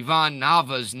Yvonne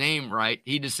Nava's name right,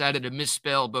 he decided to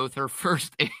misspell both her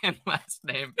first and last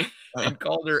name and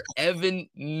called her Evan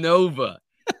Nova.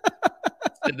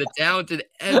 The talented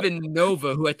Evan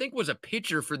Nova, who I think was a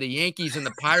pitcher for the Yankees and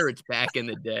the Pirates back in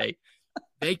the day,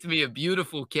 baked me a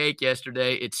beautiful cake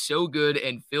yesterday. It's so good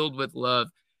and filled with love.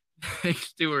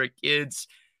 Thanks to her kids.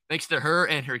 Thanks to her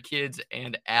and her kids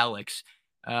and Alex.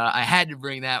 I had to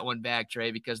bring that one back,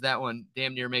 Trey, because that one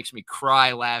damn near makes me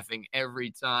cry laughing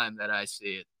every time that I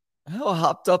see it. How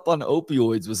hopped up on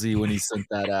opioids was he when he sent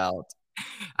that out?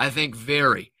 I think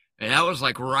very. And that was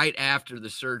like right after the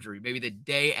surgery, maybe the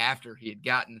day after he had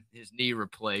gotten his knee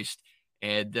replaced.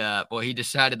 And he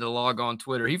decided to log on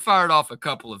Twitter. He fired off a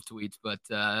couple of tweets, but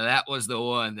that was the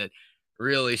one that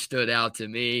really stood out to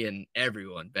me and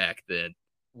everyone back then.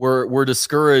 We're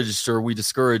discouraged, or we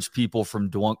discourage people from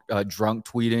drunk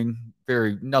tweeting.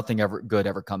 Nothing ever good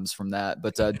ever comes from that.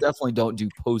 But definitely don't do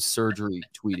post-surgery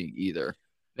tweeting either.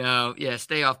 No, yeah,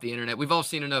 stay off the internet. We've all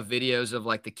seen enough videos of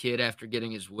like the kid after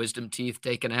getting his wisdom teeth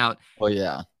taken out. Oh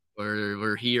yeah,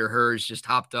 where he or her is just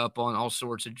hopped up on all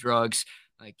sorts of drugs.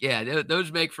 Like, yeah,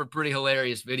 those make for pretty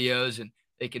hilarious videos, and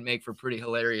they can make for pretty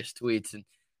hilarious tweets. And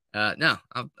no,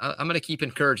 I'm going to keep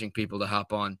encouraging people to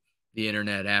hop on the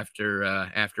internet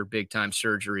after big time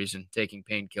surgeries and taking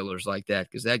painkillers like that,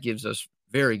 because that gives us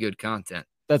very good content.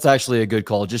 That's actually a good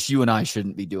call. Just you and I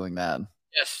shouldn't be doing that.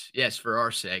 Yes, for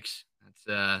our sakes.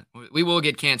 We will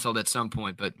get canceled at some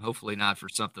point, but hopefully not for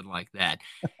something like that.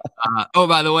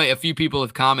 By the way, a few people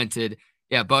have commented,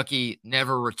 yeah, Bucky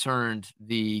never returned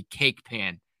the cake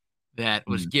pan that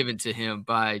was given to him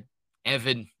by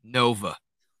Evan Nova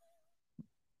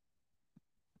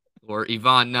or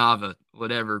Ivan Nava,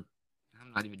 whatever.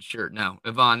 I'm not even sure. No,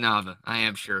 Ivan Nava. I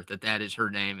am sure that is her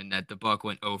name and that the Buck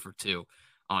went over 2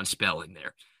 on spelling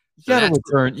there.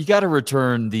 You got to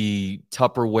return the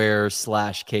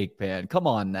Tupperware / cake pan. Come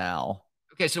on now.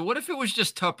 Okay, so what if it was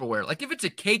just Tupperware? Like if it's a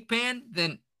cake pan,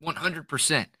 then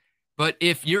 100%. But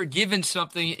if you're given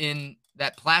something in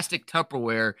that plastic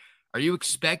Tupperware, are you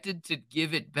expected to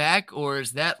give it back, or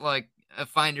is that like a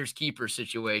finder's keeper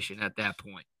situation at that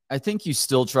point? I think you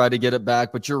still try to get it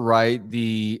back, but you're right.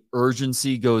 The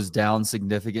urgency goes down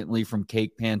significantly from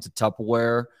cake pan to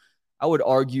Tupperware. I would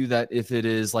argue that if it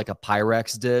is like a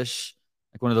Pyrex dish,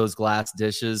 like one of those glass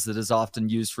dishes that is often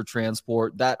used for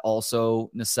transport, that also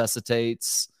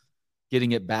necessitates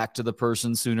getting it back to the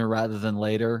person sooner rather than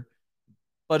later.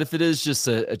 But if it is just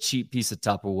a cheap piece of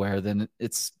Tupperware, then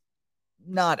it's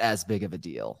not as big of a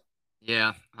deal.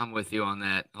 Yeah, I'm with you on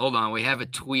that. Hold on. We have a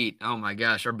tweet. Oh my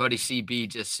gosh. Our buddy CB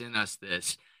just sent us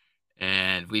this.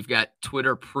 And we've got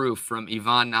Twitter proof from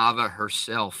Ivan Nava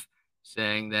herself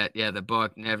saying that, yeah, the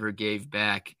Buck never gave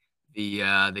back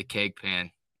the cake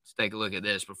pan. Let's take a look at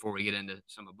this before we get into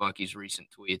some of Bucky's recent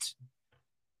tweets.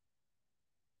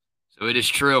 So it is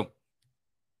true.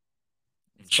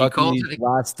 And she called it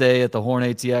last day at the Horn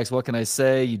ATX. What can I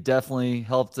say? You definitely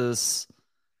helped us,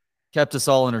 kept us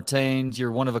all entertained.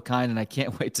 You're one of a kind, and I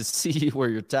can't wait to see where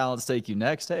your talents take you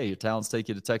next. Hey, your talents take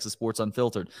you to Texas Sports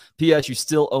Unfiltered. P.S. You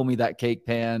still owe me that cake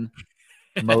pan.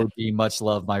 Emoji, much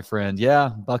love, my friend. Yeah,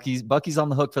 Bucky's on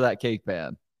the hook for that cake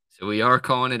pan. So we are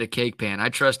calling it a cake pan. I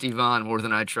trust Yvonne more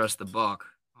than I trust the Buck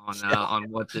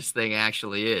on what this thing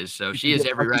actually is. So she has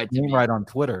every right to be right on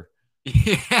Twitter.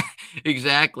 Yeah,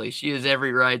 exactly. She has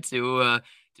every right to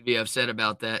be upset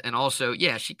about that. And also,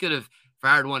 yeah, she could have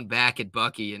fired one back at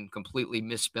Bucky and completely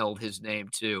misspelled his name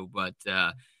too. But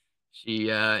she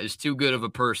is too good of a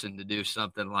person to do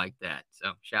something like that.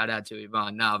 So shout out to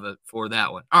Ivan Nava for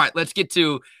that one. All right, let's get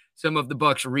to some of the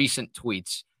Bucks' recent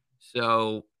tweets.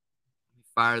 So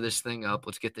fire this thing up.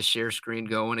 Let's get the share screen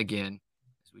going again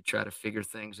as we try to figure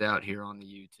things out here on the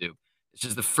YouTube. This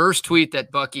is the first tweet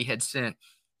that Bucky had sent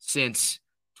since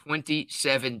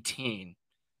 2017.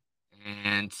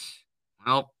 And,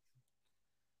 well,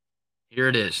 here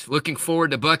it is. Looking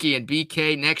forward to Bucky and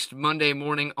BK next Monday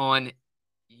morning on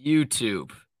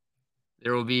YouTube.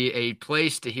 There will be a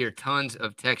place to hear tons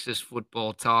of Texas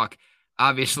football talk.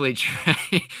 Obviously,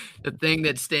 Trey, the thing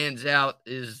that stands out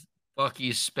is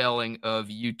Bucky's spelling of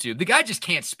YouTube. The guy just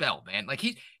can't spell, man. Like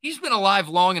he's been alive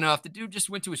long enough. The dude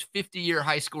just went to his 50-year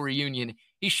high school reunion.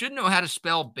 He should know how to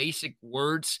spell basic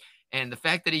words. And the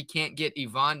fact that he can't get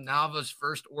Ivan Nava's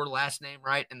first or last name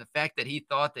right, and the fact that he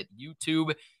thought that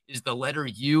YouTube is the letter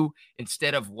U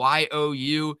instead of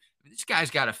Y-O-U, this guy's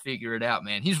got to figure it out,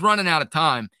 man. He's running out of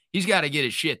time. He's got to get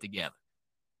his shit together.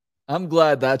 I'm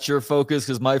glad that's your focus,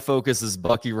 because my focus is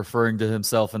Bucky referring to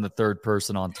himself in the third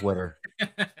person on Twitter.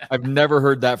 I've never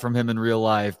heard that from him in real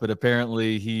life, but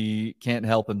apparently he can't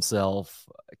help himself.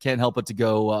 Can't help but to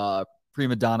go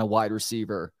prima donna wide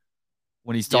receiver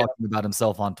when he's talking about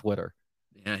himself on Twitter.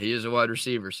 Yeah, he is a wide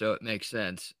receiver, so it makes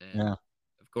sense. And yeah.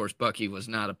 Of course, Bucky was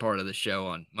not a part of the show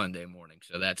on Monday morning,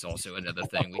 so that's also another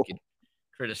thing we could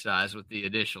criticize with the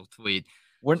initial tweet.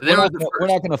 We're not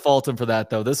going to fault him for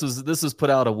that, though. This was put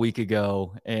out a week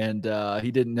ago, and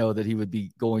he didn't know that he would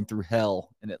be going through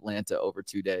hell in Atlanta over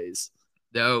 2 days.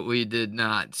 No, we did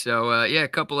not. So, yeah, a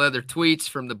couple other tweets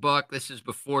from the Buck. This is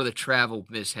before the travel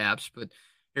mishaps, but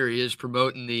here he is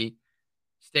promoting the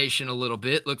station a little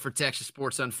bit. Look for Texas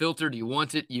Sports Unfiltered. You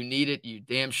want it, you need it, you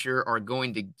damn sure are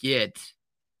going to get.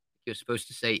 You're supposed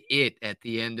to say it at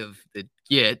the end of the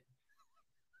get,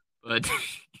 but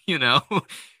you know,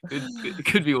 it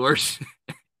could be worse.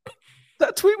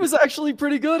 That tweet was actually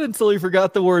pretty good until he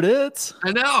forgot the word it.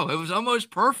 I know it was almost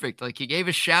perfect. Like he gave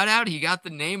a shout out. He got the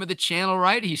name of the channel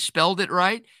right. He spelled it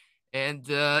right. And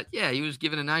yeah, he was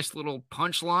given a nice little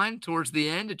punchline towards the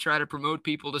end to try to promote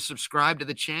people to subscribe to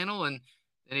the channel. And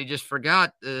then he just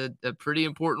forgot a pretty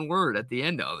important word at the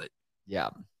end of it. Yeah.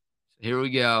 So here we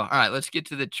go. All right, let's get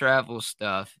to the travel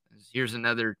stuff. Here's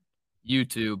another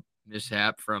YouTube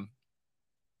mishap from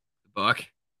the Buck.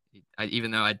 Even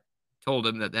though I told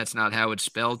him that that's not how it's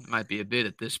spelled, might be a bit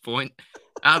at this point.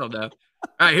 I don't know. All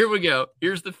right, here we go.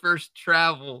 Here's the first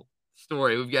travel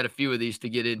story. We've got a few of these to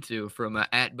get into from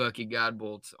at Bucky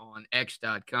Godbolts on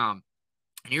X.com.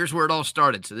 And here's where it all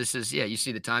started. So this is, yeah, you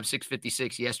see the time,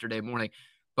 6:56 yesterday morning.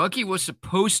 Bucky was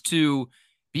supposed to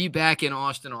be back in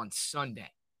Austin on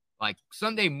Sunday, like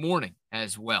Sunday morning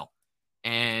as well.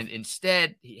 And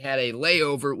instead, he had a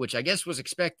layover, which I guess was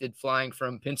expected, flying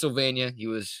from Pennsylvania. He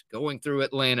was going through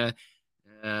Atlanta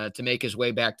to make his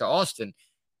way back to Austin.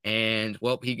 And,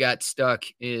 well, he got stuck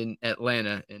in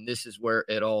Atlanta, and this is where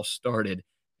it all started.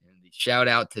 And the shout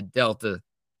out to Delta,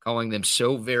 calling them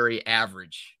so very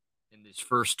average in this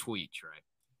first tweet, right?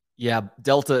 Yeah,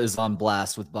 Delta is on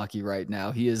blast with Bucky right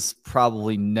now. He is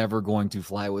probably never going to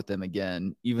fly with them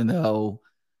again, even though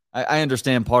I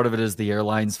understand part of it is the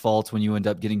airline's fault when you end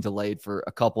up getting delayed for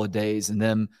a couple of days and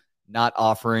them not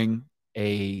offering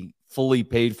a fully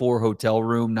paid for hotel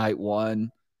room night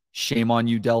one. Shame on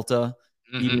you, Delta.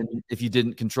 Mm-hmm. Even if you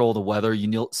didn't control the weather,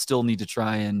 you still need to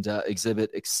try and exhibit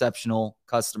exceptional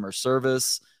customer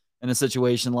service in a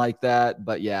situation like that.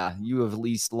 But yeah, you have at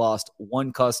least lost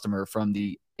one customer from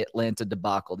the Atlanta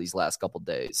debacle these last couple of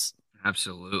days.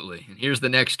 Absolutely. And here's the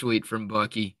next tweet from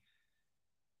Bucky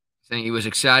saying he was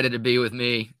excited to be with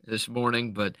me this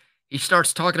morning, but he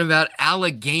starts talking about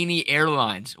Allegheny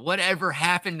Airlines. Whatever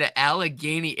happened to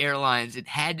Allegheny Airlines? It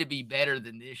had to be better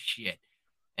than this shit.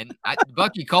 And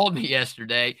Bucky called me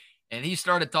yesterday, and he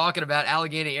started talking about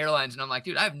Allegheny Airlines, and I'm like,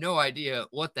 dude, I have no idea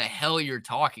what the hell you're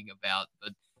talking about.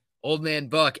 But old man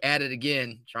Buck at it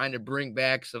again, trying to bring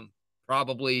back some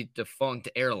probably defunct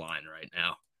airline right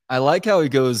now. I like how he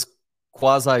goes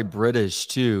quasi-British,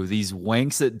 too. These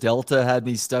wanks at Delta had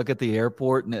me stuck at the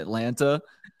airport in Atlanta.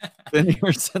 Been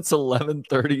here since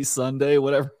 11:30 Sunday.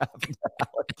 Whatever happened to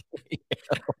Allegheny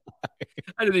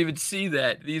Airlines? I didn't even see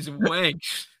that. These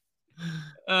wanks.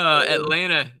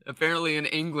 Atlanta, apparently in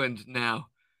England now,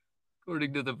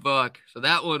 according to the Buck. So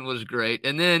that one was great.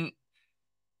 And then,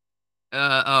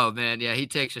 oh man, yeah, he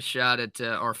takes a shot at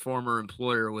our former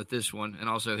employer with this one, and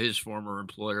also his former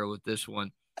employer with this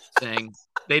one, saying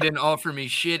they didn't offer me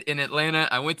shit in Atlanta.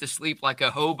 I went to sleep like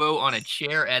a hobo on a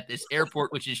chair at this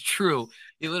airport, which is true.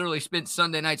 He literally spent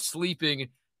Sunday night sleeping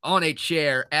on a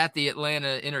chair at the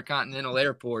Atlanta Intercontinental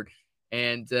Airport,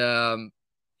 and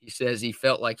he says he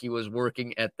felt like he was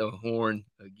working at the Horn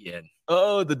again.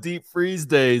 Oh, the deep freeze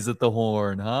days at the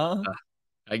Horn, huh?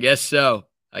 I guess so.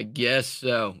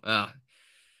 I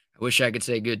wish I could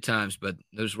say good times, but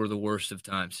those were the worst of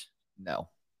times. No.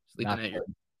 Sleeping at your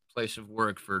place of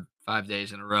work for 5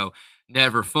 days in a row.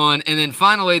 Never fun. And then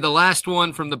finally, the last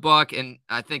one from the Buck, and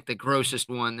I think the grossest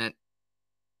one that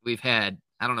we've had.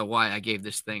 I don't know why I gave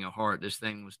this thing a heart. This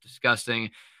thing was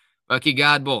disgusting. Bucky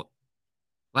Godbolt.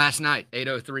 Last night,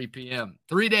 8:03 p.m.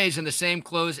 3 days in the same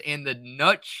clothes, and the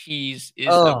nut cheese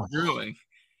is brewing.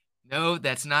 No,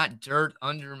 that's not dirt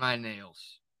under my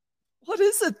nails. What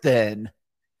is it then?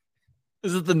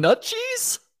 Is it the nut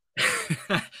cheese?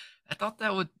 I thought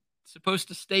that was supposed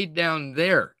to stay down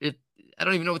there. I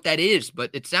don't even know what that is, but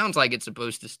it sounds like it's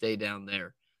supposed to stay down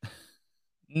there.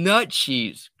 Nut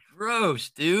cheese. Gross,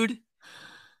 dude.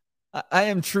 I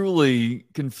am truly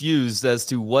confused as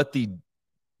to what the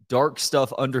dark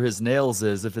stuff under his nails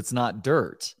is if it's not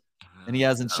dirt. And he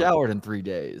hasn't showered in 3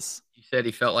 days. He said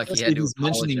he felt like he had to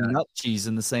apologize. Mentioning nut cheese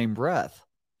in the same breath.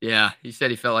 Yeah, he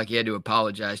said he felt like he had to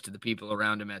apologize to the people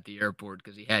around him at the airport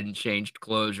because he hadn't changed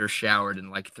clothes or showered in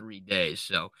like 3 days.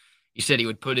 So he said he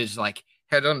would put his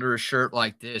head under a shirt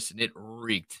like this, and it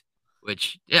reeked,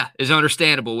 which is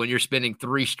understandable when you're spending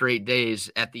 3 straight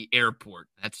days at the airport.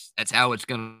 That's how it's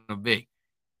gonna be.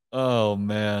 Oh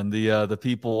man, the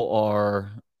people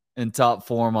are in top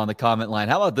form on the comment line.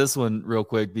 How about this one real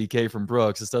quick, BK from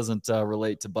Brooks? This doesn't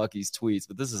relate to Bucky's tweets,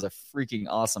 but this is a freaking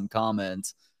awesome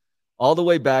comment. All the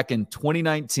way back in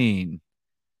 2019,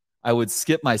 I would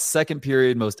skip my second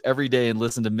period most every day and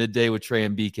listen to Midday with Trey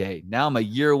and BK. Now I'm a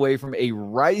year away from a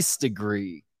Rice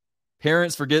degree.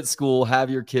 Parents, forget school. Have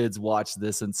your kids watch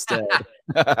this instead.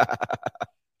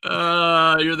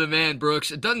 You're the man,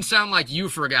 Brooks. It doesn't sound like you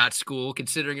forgot school,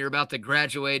 considering you're about to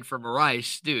graduate from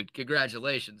Rice. Dude,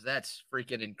 congratulations. That's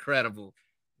freaking incredible.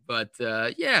 But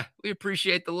yeah, we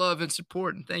appreciate the love and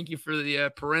support, and thank you for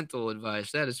the parental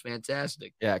advice. That is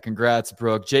fantastic. Yeah, congrats,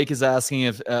 Brooke. Jake is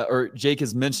asking or Jake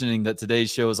is mentioning that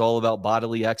today's show is all about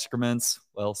bodily excrements.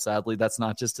 Well, sadly, that's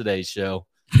not just today's show.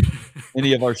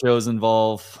 Any of our shows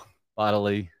involve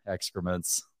bodily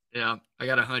excrements. Yeah, I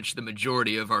got a hunch the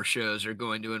majority of our shows are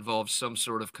going to involve some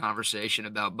sort of conversation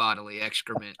about bodily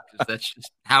excrement because that's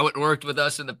just how it worked with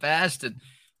us in the past. And,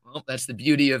 well, that's the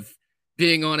beauty of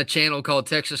being on a channel called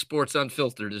Texas Sports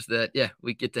Unfiltered is that, yeah,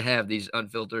 we get to have these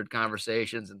unfiltered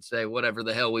conversations and say whatever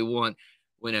the hell we want,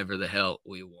 whenever the hell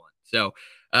we want. So,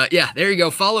 yeah, there you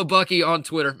go. Follow Bucky on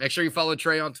Twitter. Make sure you follow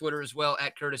Trey on Twitter as well,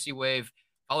 at Courtesy Wave.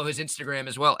 Follow his Instagram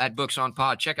as well, at Books on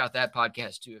Pod. Check out that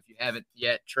podcast, too, if you haven't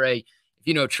yet. Trey, if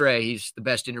you know Trey, he's the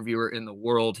best interviewer in the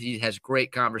world. He has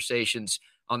great conversations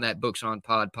on that Books on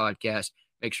Pod podcast.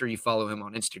 Make sure you follow him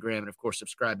on Instagram and, of course,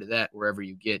 subscribe to that wherever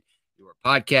you get your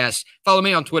podcasts. Follow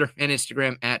me on Twitter and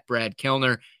Instagram at Brad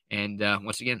Kellner. And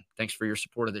once again, thanks for your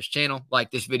support of this channel.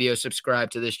 Like this video, subscribe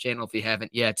to this channel if you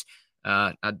haven't yet.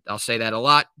 I'll say that a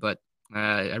lot, but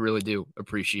I really do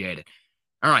appreciate it.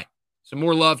 All right. Some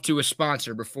more love to a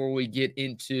sponsor before we get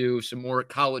into some more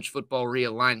college football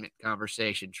realignment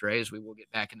conversation, Trey, as we will get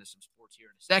back into some sports here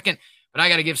in a second. But I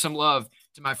got to give some love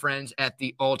to my friends at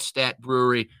the Altstadt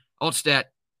Brewery. Altstadt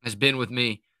has been with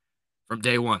me from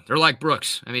day one. They're like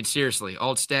Brooks. I mean, seriously,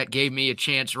 Altstadt gave me a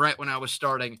chance right when I was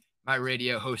starting my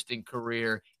radio hosting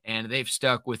career, and they've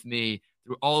stuck with me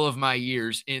through all of my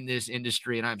years in this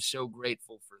industry, and I'm so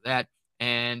grateful for that.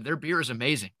 And their beer is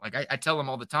amazing. Like I tell them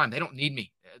all the time, they don't need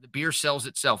me. The beer sells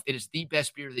itself. It is the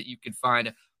best beer that you can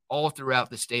find all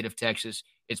throughout the state of Texas.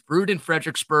 It's brewed in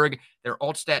Fredericksburg. Their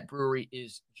Altstadt Brewery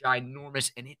is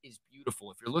ginormous, and it is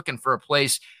beautiful. If you're looking for a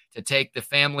place to take the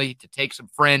family, to take some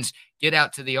friends, get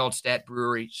out to the Altstadt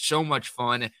Brewery. So much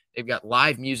fun. They've got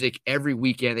live music every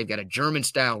weekend. They've got a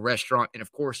German-style restaurant, and,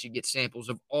 of course, you get samples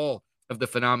of all of the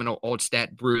phenomenal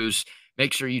Altstadt brews.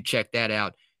 Make sure you check that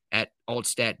out at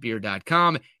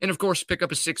altstadtbeer.com. And, of course, pick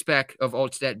up a six-pack of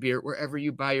Altstadt beer wherever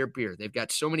you buy your beer. They've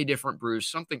got so many different brews,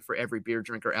 something for every beer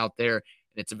drinker out there,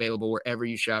 and it's available wherever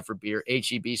you shop for beer.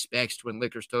 H-E-B, Specs, Twin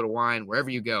Liquors, Total Wine, wherever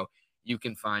you go, you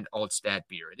can find Altstadt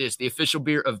beer. It is the official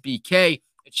beer of BK.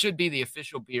 It should be the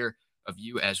official beer of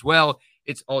you as well.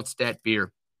 It's Altstadt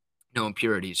beer. No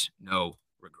impurities, no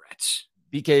regrets.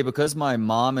 BK, because my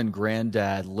mom and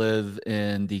granddad live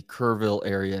in the Kerrville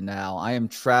area now, I am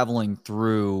traveling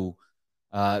through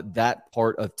that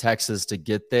part of Texas to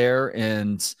get there.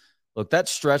 And look, that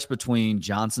stretch between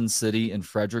Johnson City and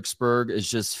Fredericksburg is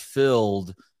just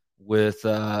filled with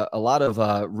a lot of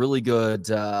really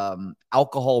good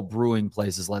alcohol brewing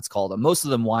places, let's call them. Most of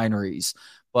them wineries.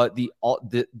 But the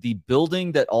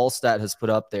building that Altstadt has put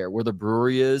up there, where the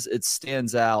brewery is, it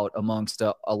stands out amongst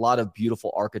a lot of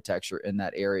beautiful architecture in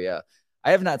that area.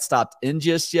 I have not stopped in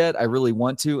just yet. I really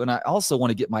want to, and I also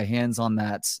want to get my hands on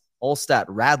that Altstadt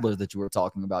Radler that you were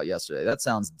talking about yesterday. That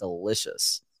sounds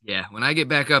delicious. Yeah, when I get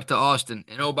back up to Austin,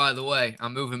 and oh, by the way,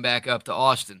 I'm moving back up to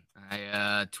Austin.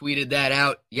 I tweeted that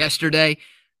out yesterday.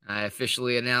 I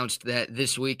officially announced that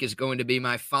this week is going to be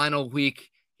my final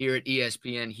week here at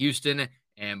ESPN Houston.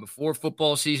 And before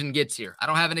football season gets here, I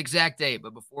don't have an exact date,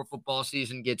 but before football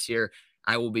season gets here,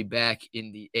 I will be back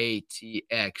in the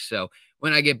ATX. So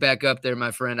when I get back up there, my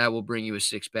friend, I will bring you a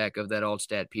six-pack of that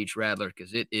Altstadt Peach Radler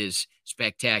because it is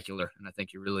spectacular, and I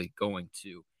think you're really going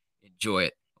to enjoy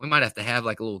it. We might have to have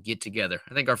like a little get-together.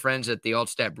 I think our friends at the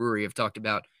Altstadt Brewery have talked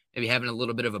about maybe having a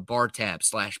little bit of a bar tab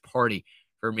 / party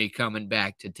for me coming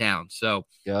back to town. So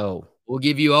we'll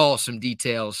give you all some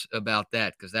details about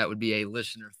that because that would be a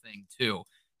listener thing too.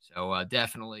 So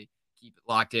definitely keep it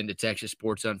locked into Texas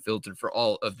Sports Unfiltered for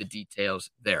all of the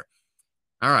details there.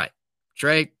 All right,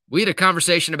 Trey, we had a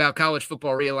conversation about college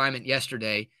football realignment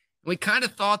yesterday. We kind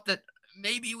of thought that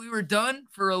maybe we were done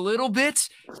for a little bit,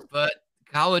 but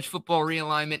college football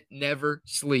realignment never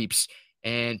sleeps.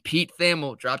 And Pete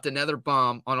Thamel dropped another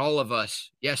bomb on all of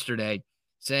us yesterday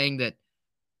saying that,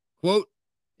 quote,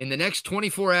 in the next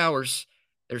 24 hours,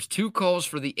 there's 2 calls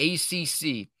for the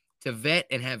ACC to vet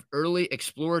and have early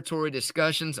exploratory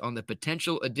discussions on the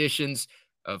potential additions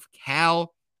of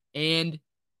Cal and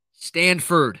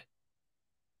Stanford.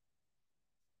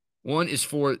 One is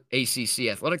for ACC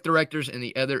athletic directors, and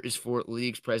the other is for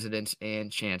leagues, presidents,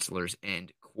 and chancellors,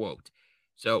 end quote.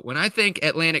 So when I think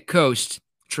Atlantic Coast,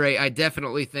 Trey, I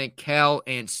definitely think Cal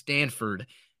and Stanford.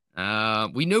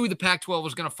 We knew the Pac-12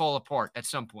 was going to fall apart at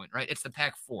some point, right? It's the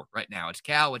Pac-4 right now. It's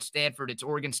Cal, it's Stanford, it's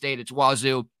Oregon State, it's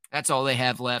Wazoo. That's all they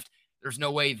have left. There's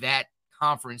no way that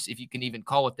conference, if you can even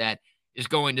call it that, is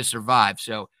going to survive.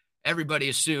 So everybody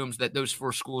assumes that those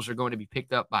four schools are going to be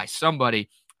picked up by somebody.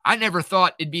 I never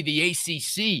thought it'd be the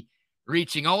ACC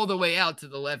reaching all the way out to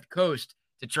the left coast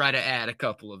to try to add a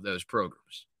couple of those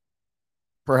programs.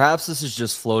 Perhaps this is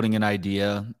just floating an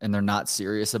idea and they're not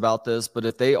serious about this. But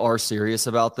if they are serious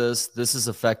about this, this is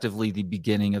effectively the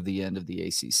beginning of the end of the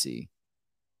ACC.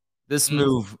 This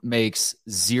move makes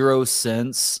zero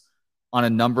sense on a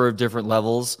number of different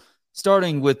levels,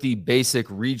 starting with the basic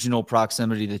regional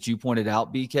proximity that you pointed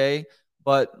out, BK.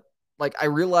 But like, I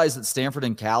realize that Stanford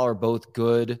and Cal are both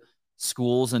good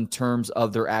schools in terms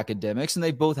of their academics, and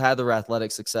they both had their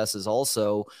athletic successes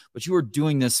also. But you are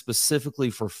doing this specifically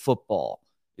for football.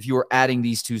 If you were adding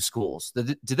these two schools,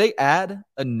 do they add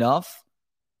enough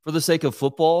for the sake of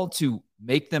football to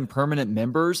make them permanent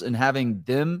members and having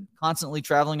them constantly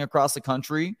traveling across the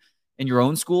country and your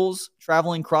own schools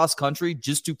traveling cross country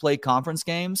just to play conference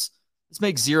games? This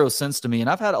makes zero sense to me. And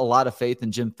I've had a lot of faith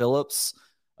in Jim Phillips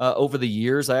over the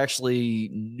years. I actually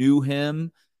knew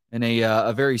him in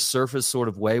a very surface sort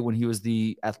of way when he was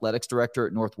the athletics director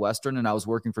at Northwestern, and I was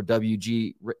working for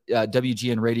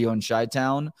WGN Radio in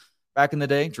Chi-Town back in the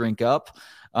day. Drink up.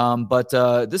 But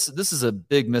this is a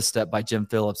big misstep by Jim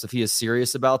Phillips if he is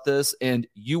serious about this. And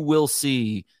you will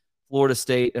see Florida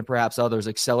State and perhaps others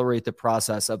accelerate the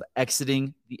process of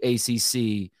exiting the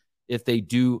ACC if they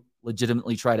do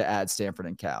legitimately try to add Stanford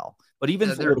and Cal. But even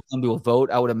if it were to come to a vote,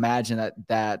 I would imagine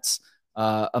that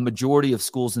a majority of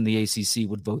schools in the ACC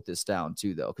would vote this down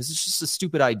too, though, because it's just a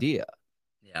stupid idea.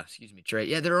 Yeah, excuse me, Trey.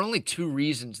 Yeah, there are only two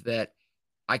reasons that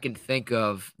I can think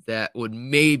of that would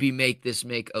maybe make this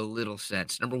make a little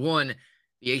sense. Number one,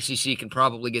 the ACC can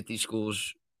probably get these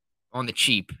schools on the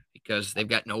cheap because they've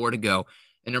got nowhere to go.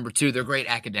 And number two, they're great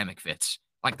academic fits.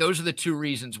 Like, those are the two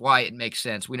reasons why it makes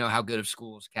sense. We know how good of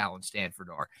schools Cal and Stanford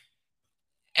are.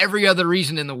 Every other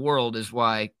reason in the world is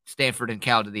why Stanford and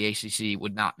Cal to the ACC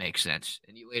would not make sense.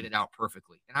 And you laid it out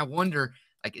perfectly. And I wonder,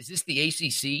 like, is this the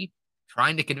ACC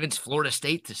trying to convince Florida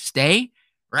State to stay?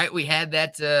 Right? We had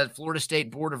that Florida State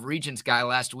Board of Regents guy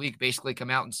last week basically come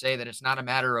out and say that it's not a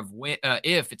matter of when,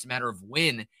 if, it's a matter of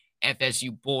when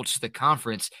FSU bolts the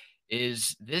conference.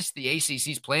 Is this the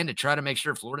ACC's plan to try to make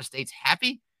sure Florida State's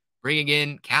happy, bringing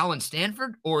in Cal and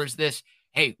Stanford? Or is this,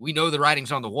 hey, we know the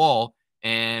writing's on the wall,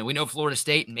 and we know Florida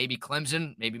State and maybe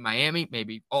Clemson, maybe Miami,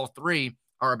 maybe all three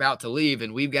are about to leave,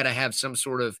 and we've got to have some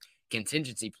sort of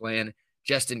contingency plan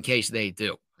just in case they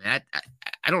do? I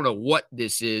don't know what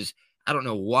this is. I don't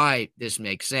know why this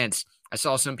makes sense. I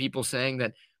saw some people saying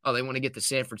that, oh, they want to get the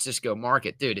San Francisco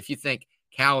market. Dude, if you think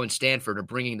Cal and Stanford are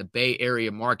bringing the Bay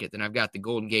Area market, then I've got the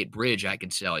Golden Gate Bridge I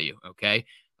can sell you, okay?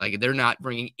 Like, they're not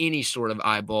bringing any sort of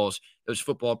eyeballs. Those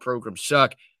football programs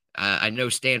suck. I know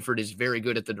Stanford is very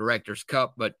good at the Director's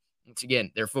Cup, but once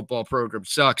again, their football program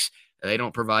sucks. They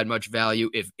don't provide much value,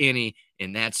 if any,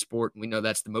 in that sport. We know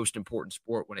that's the most important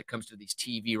sport when it comes to these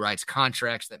TV rights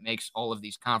contracts that makes all of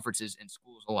these conferences and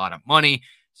schools a lot of money.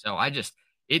 So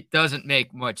it doesn't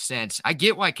make much sense. I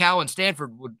get why Cal and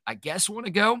Stanford would, I guess, want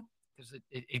to go because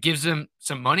it gives them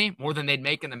some money, more than they'd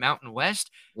make in the Mountain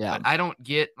West. Yeah. But I don't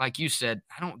get, like you said,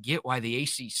 I don't get why the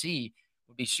ACC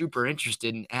would be super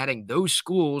interested in adding those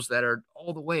schools that are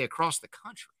all the way across the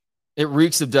country. It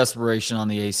reeks of desperation on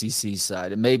the ACC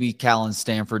side. And maybe Cal and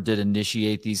Stanford did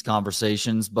initiate these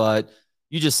conversations, but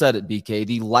you just said it, BK.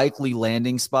 The likely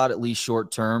landing spot, at least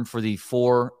short term, for the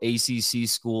four ACC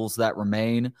schools that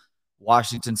remain,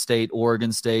 Washington State,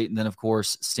 Oregon State, and then, of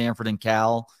course, Stanford and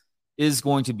Cal, is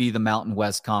going to be the Mountain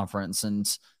West Conference. And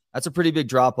that's a pretty big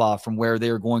drop-off from where they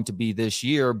are going to be this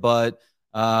year, but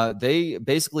they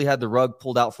basically had the rug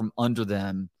pulled out from under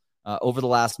them over the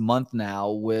last month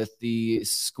now, with the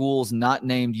schools not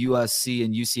named USC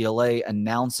and UCLA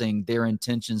announcing their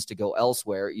intentions to go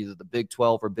elsewhere, either the Big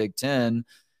 12 or Big 10.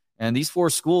 And these four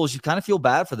schools, you kind of feel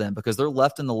bad for them because they're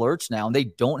left in the lurch now, and they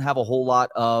don't have a whole lot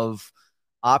of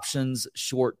options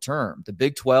short term. The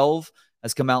Big 12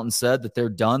 has come out and said that they're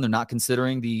done. They're not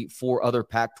considering the four other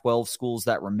Pac-12 schools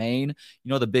that remain. You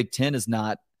know, the Big 10 is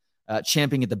not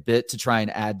champing at the bit to try and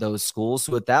add those schools.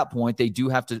 So at that point, they do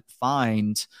have to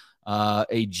find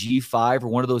a G5 or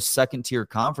one of those second-tier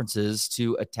conferences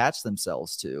to attach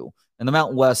themselves to. And the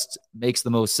Mountain West makes the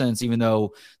most sense, even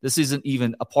though this isn't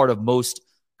even a part of most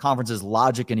conferences'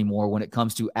 logic anymore when it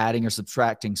comes to adding or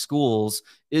subtracting schools,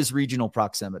 is regional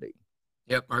proximity.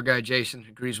 Yep, our guy Jason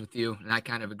agrees with you, and I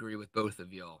kind of agree with both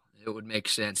of y'all. It would make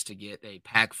sense to get a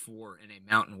Pac-4 and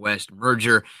a Mountain West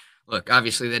merger. Look,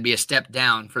 obviously that'd be a step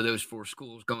down for those four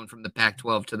schools going from the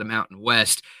Pac-12 to the Mountain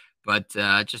West, but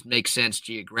it just makes sense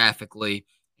geographically.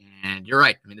 And you're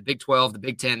right. I mean, the Big 12, the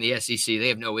Big 10, the SEC, they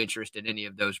have no interest in any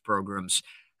of those programs.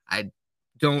 I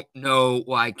don't know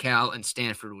why Cal and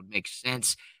Stanford would make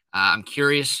sense. I'm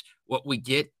curious what we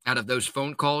get out of those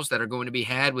phone calls that are going to be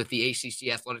had with the ACC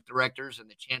athletic directors and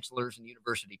the chancellors and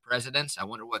university presidents. I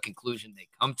wonder what conclusion they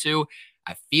come to.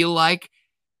 I feel like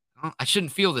I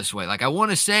shouldn't feel this way. Like, I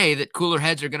want to say that cooler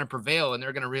heads are going to prevail and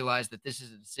they're going to realize that this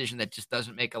is a decision that just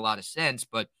doesn't make a lot of sense,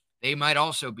 but they might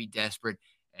also be desperate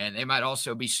and they might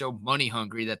also be so money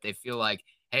hungry that they feel like,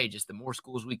 hey, just the more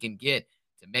schools we can get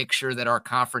to make sure that our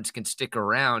conference can stick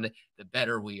around, the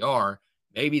better we are.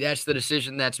 Maybe that's the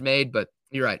decision that's made, but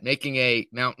you're right. Making a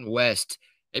Mountain West,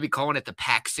 maybe calling it the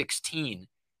Pac 16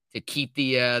 to keep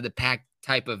the Pac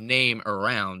type of name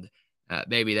around.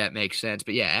 Maybe that makes sense.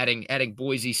 But yeah, adding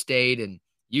Boise State and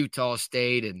Utah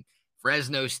State and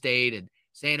Fresno State and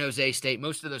San Jose State.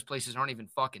 Most of those places aren't even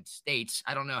fucking states.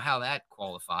 I don't know how that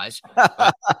qualifies,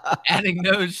 but adding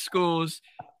those schools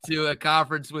to a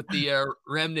conference with the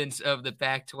remnants of the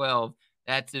Pac-12,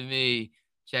 that to me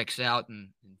checks out and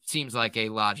seems like a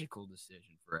logical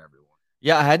decision for everyone.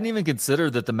 Yeah, I hadn't even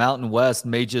considered that the Mountain West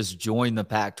may just join the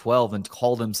Pac-12 and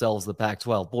call themselves the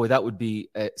Pac-12. Boy, that would be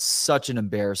such an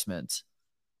embarrassment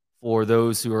for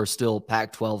those who are still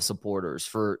Pac-12 supporters,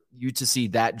 for you to see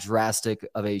that drastic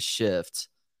of a shift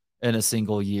in a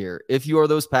single year. If you are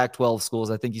those Pac-12 schools,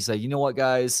 I think you say, you know what,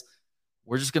 guys,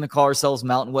 we're just going to call ourselves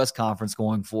Mountain West Conference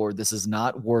going forward. This is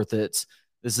not worth it.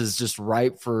 This is just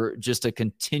ripe for just a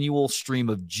continual stream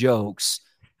of jokes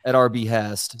at our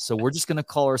behest. So we're just going to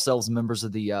call ourselves members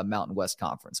of the Mountain West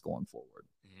Conference going forward.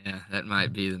 Yeah, that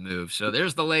might be the move. So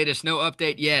there's the latest. No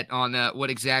update yet on what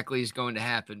exactly is going to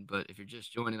happen. But if you're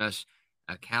just joining us,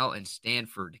 Cal and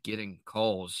Stanford getting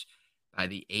calls by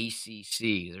the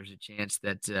ACC, there's a chance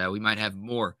that we might have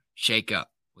more shakeup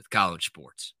with college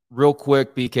sports. Real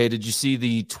quick, BK, did you see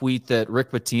the tweet that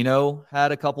Rick Pitino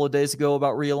had a couple of days ago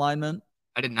about realignment?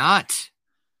 I did not.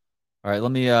 All right,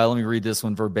 let me read this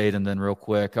one verbatim then real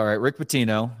quick. All right, Rick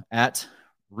Pitino at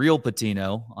Real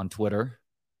Pitino on Twitter,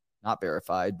 not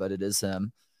verified, but it is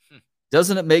him.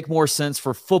 Doesn't it make more sense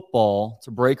for football to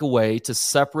break away to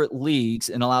separate leagues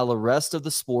and allow the rest of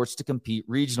the sports to compete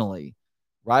regionally?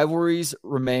 Rivalries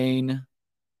remain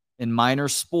in minor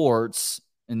sports,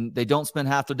 and they don't spend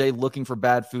half their day looking for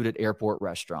bad food at airport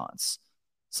restaurants.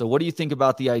 So what do you think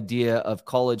about the idea of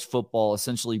college football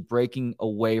essentially breaking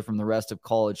away from the rest of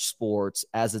college sports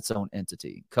as its own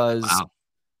entity? Because, wow.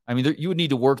 I mean, you would need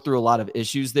to work through a lot of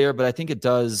issues there, but I think it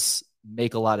does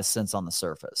make a lot of sense on the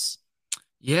surface.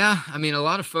 Yeah, I mean, a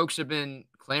lot of folks have been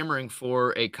clamoring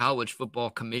for a college football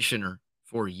commissioner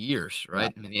for years,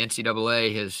 right? Yeah. I mean, the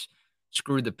NCAA has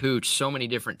screwed the pooch so many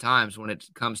different times when it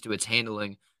comes to its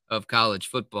handling of college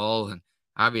football. And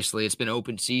obviously, it's been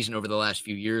open season over the last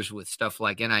few years with stuff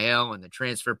like NIL and the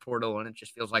transfer portal, and it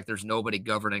just feels like there's nobody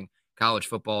governing college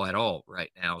football at all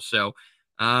right now. So,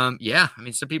 yeah, I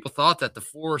mean, some people thought that the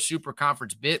 4 super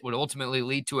conference bit would ultimately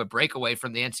lead to a breakaway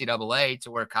from the NCAA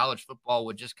to where college football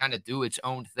would just kind of do its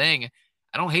own thing.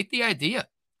 I don't hate the idea.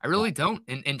 I really don't.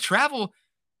 And travel,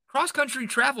 cross-country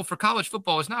travel for college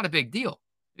football is not a big deal.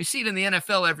 We see it in the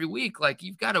NFL every week. Like,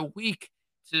 you've got a week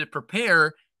to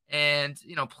prepare and,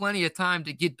 you know, plenty of time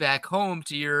to get back home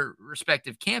to your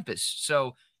respective campus.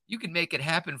 So you can make it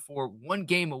happen for 1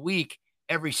 game a week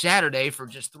every Saturday for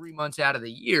just 3 months out of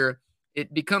the year.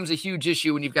 It becomes a huge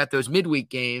issue when you've got those midweek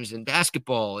games and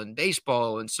basketball and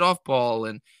baseball and softball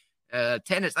and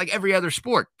tennis, like every other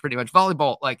sport, pretty much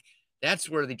volleyball. Like, that's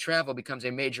where the travel becomes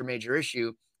a major, major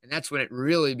issue. And that's when it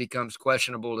really becomes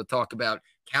questionable to talk about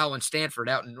Cal and Stanford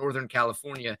out in Northern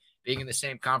California being in the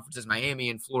same conference as Miami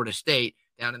and Florida State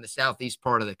down in the southeast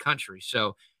part of the country.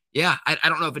 So, yeah, I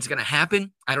don't know if it's going to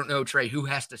happen. I don't know, Trey, who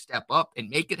has to step up and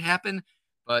make it happen.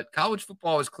 But college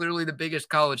football is clearly the biggest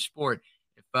college sport.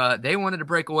 If they wanted to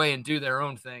break away and do their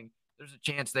own thing, there's a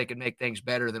chance they could make things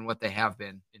better than what they have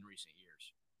been in recent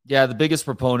years. Yeah, the biggest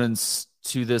proponents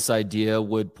to this idea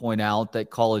would point out that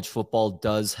college football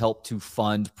does help to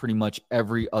fund pretty much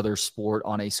every other sport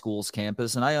on a school's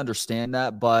campus. And I understand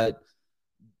that, but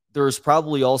there's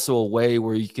probably also a way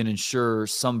where you can ensure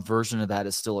some version of that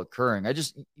is still occurring.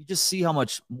 You just see how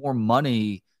much more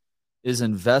money is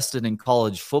invested in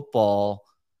college football,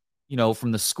 you know,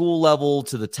 from the school level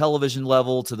to the television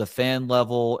level to the fan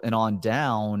level and on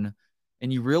down.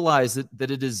 and you realize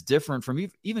that it is different from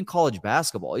even college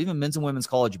basketball, even men's and women's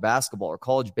college basketball or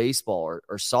college baseball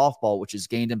or softball, which has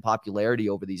gained in popularity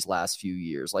over these last few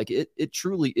years. Like it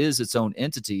truly is its own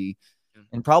entity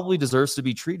and probably deserves to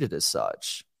be treated as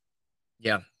such.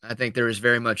 Yeah, I think there is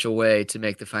very much a way to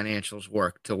make the financials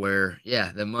work to where,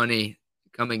 yeah, the money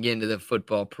coming into the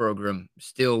football program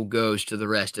still goes to the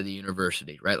rest of the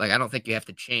university, right? Like, I don't think you have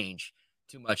to change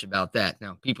too much about that.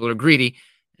 Now, people are greedy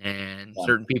and Yeah.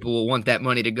 certain people will want that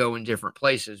money to go in different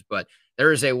places, but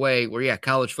there is a way where, yeah,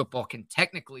 college football can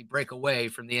technically break away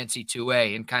from the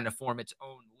NC2A and kind of form its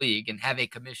own league and have a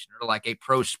commissioner like a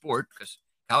pro sport, because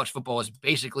college football is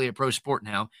basically a pro sport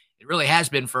now. It really has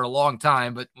been for a long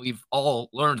time, but we've all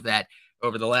learned that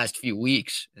over the last few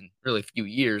weeks and really few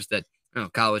years that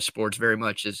college sports very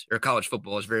much is, or college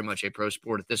football is very much a pro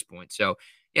sport at this point. So,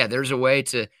 yeah, there's a way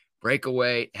to break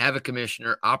away, have a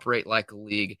commissioner, operate like a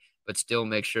league, but still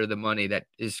make sure the money that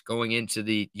is going into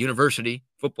the university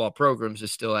football programs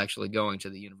is still actually going to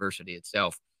the university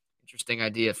itself. Interesting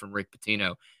idea from Rick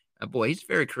Pitino. Boy, he's a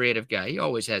very creative guy. He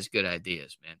always has good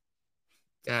ideas, man.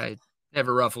 Guy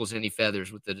never ruffles any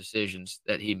feathers with the decisions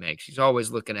that he makes. He's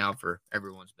always looking out for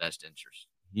everyone's best interest.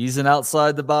 He's an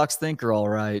outside the box thinker, all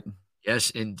right.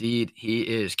 Yes, indeed, he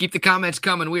is. Keep the comments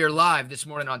coming. We are live this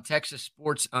morning on Texas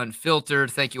Sports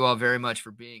Unfiltered. Thank you all very much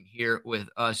for being here with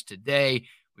us today.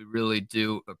 We really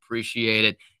do appreciate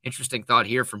it. Interesting thought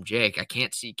here from Jake. I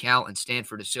can't see Cal and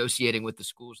Stanford associating with the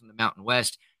schools in the Mountain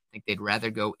West. I think they'd rather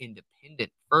go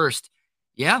independent first.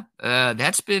 Yeah,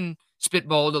 that's been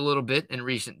spitballed a little bit in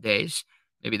recent days.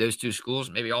 Maybe those two schools,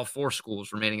 maybe all four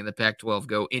schools remaining in the Pac-12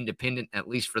 go independent, at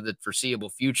least for the foreseeable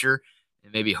future,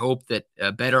 and maybe hope that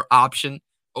a better option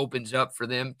opens up for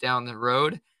them down the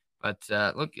road. But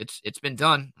look, it's been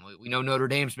done. We know Notre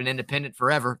Dame's been independent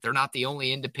forever. They're not the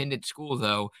only independent school,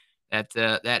 though, that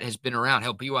has been around.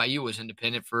 Hell, BYU was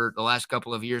independent for the last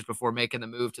couple of years before making the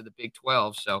move to the Big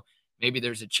 12. So maybe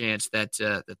there's a chance that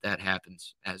that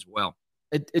happens as well.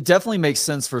 It definitely makes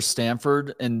sense for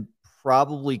Stanford and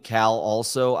probably Cal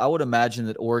also. I would imagine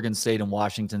that Oregon State and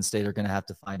Washington State are going to have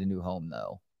to find a new home,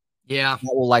 though. Yeah.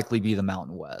 That will likely be the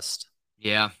Mountain West.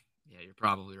 Yeah. Yeah, you're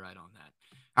probably right on that.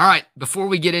 All right. Before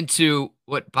we get into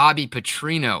what Bobby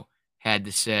Petrino had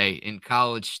to say in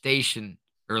College Station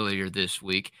earlier this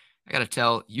week, I got to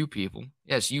tell you people,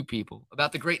 yes, you people,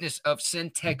 about the greatness of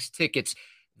Centex tickets.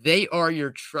 They are your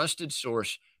trusted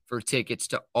source for tickets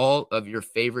to all of your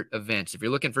favorite events. If you're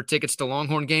looking for tickets to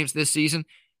Longhorn games this season,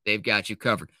 they've got you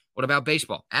covered. What about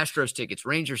baseball? Astros tickets,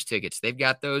 Rangers tickets, they've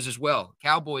got those as well.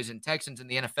 Cowboys and Texans in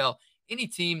the NFL, any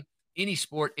team, any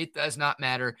sport, it does not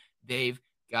matter. They've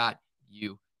got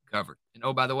you covered. And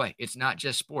oh, by the way, it's not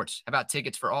just sports. How about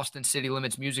tickets for Austin City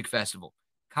Limits Music Festival,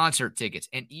 concert tickets,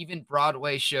 and even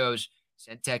Broadway shows?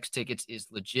 Centex Tickets is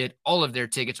legit. All of their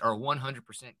tickets are 100%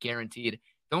 guaranteed.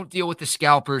 Don't deal with the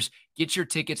scalpers. Get your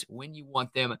tickets when you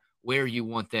want them, where you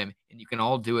want them, and you can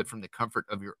all do it from the comfort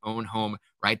of your own home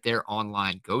right there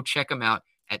online. Go check them out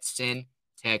at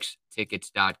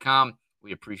centextickets.com.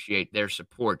 We appreciate their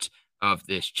support of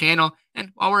this channel.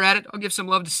 And while we're at it, I'll give some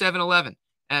love to 7-Eleven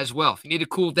as well. If you need to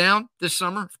cool down this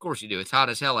summer, of course you do. It's hot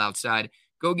as hell outside.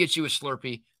 Go get you a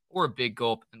Slurpee or a Big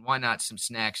Gulp, and why not some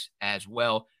snacks as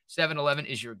well. 7-Eleven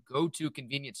is your go-to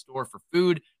convenience store for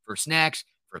food, for snacks,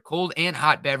 for cold and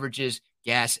hot beverages,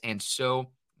 gas, and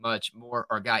so much more.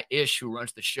 Our guy Ish, who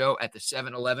runs the show at the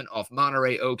 7-Eleven off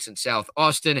Monterey Oaks in South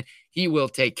Austin, he will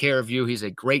take care of you. He's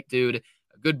a great dude,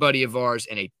 a good buddy of ours,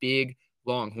 and a big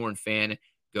Longhorn fan.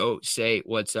 Go say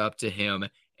what's up to him,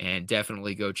 and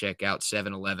definitely go check out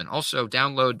 7-Eleven. Also,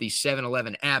 download the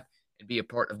 7-Eleven app and be a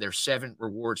part of their 7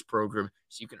 Rewards program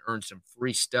so you can earn some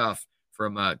free stuff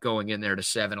from going in there to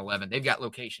 7-Eleven. They've got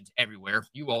locations everywhere.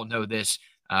 You all know this.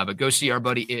 But go see our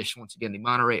buddy Ish, once again, the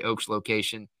Monterey Oaks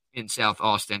location in South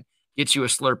Austin. Get you a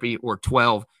Slurpee or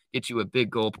 12. Get you a Big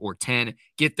Gulp or 10.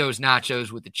 Get those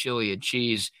nachos with the chili and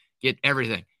cheese. Get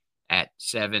everything at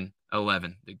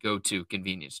 7-Eleven, the go-to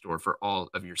convenience store for all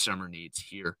of your summer needs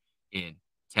here in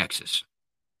Texas.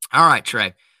 All right,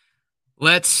 Trey,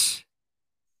 let's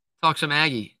talk some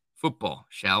Aggie football,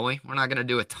 shall we? We're not going to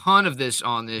do a ton of this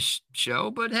on this show,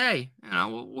 but hey,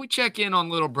 we check in on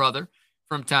little brother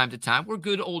from time to time. We're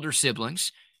good older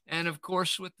siblings. And, of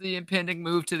course, with the impending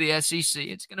move to the SEC,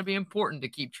 it's going to be important to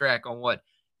keep track on what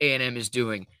A&M is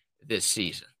doing this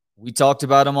season. We talked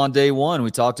about him on day one.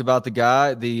 We talked about the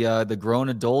guy, the grown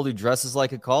adult who dresses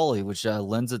like a collie, which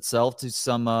lends itself to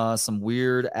some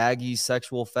weird Aggie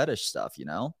sexual fetish stuff, you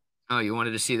know? Oh, you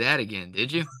wanted to see that again,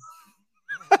 did you?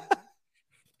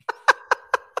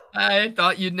 I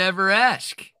thought you'd never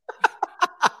ask.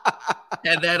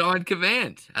 Had that on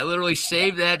command. I literally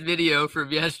saved that video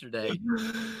from yesterday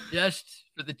just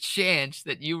for the chance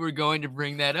that you were going to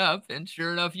bring that up, and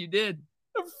sure enough, you did.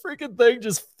 The freaking thing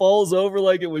just falls over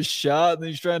like it was shot, and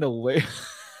he's trying to wait.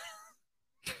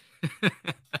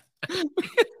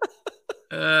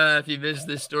 If you missed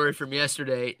this story from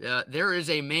yesterday, there is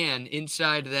a man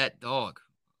inside that dog.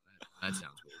 That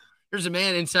sounds weird. There's a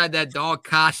man inside that dog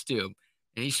costume,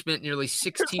 and he spent nearly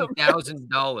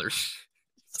 $16,000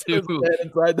 to.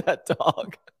 Inside that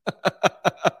dog.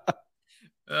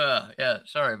 Yeah,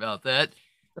 sorry about that.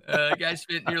 Guy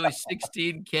spent nearly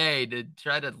 16K to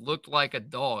try to look like a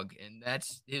dog, and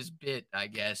that's his bit, I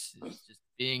guess, is just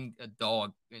being a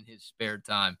dog in his spare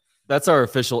time. That's our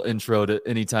official intro to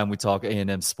anytime we talk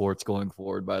A&M sports going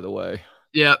forward, by the way.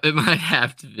 Yeah, it might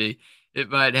have to be. It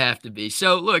might have to be.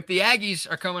 So, look, the Aggies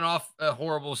are coming off a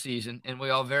horrible season, and we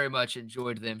all very much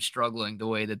enjoyed them struggling the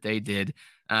way that they did.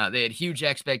 They had huge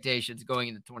expectations going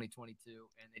into 2022,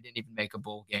 and they didn't even make a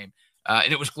bowl game.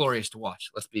 And it was glorious to watch.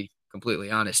 Let's be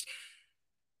completely honest.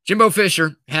 Jimbo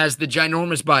Fisher has the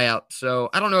ginormous buyout. So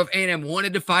I don't know if A&M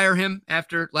wanted to fire him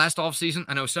after last offseason.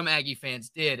 I know some Aggie fans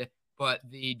did, but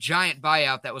the giant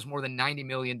buyout that was more than $90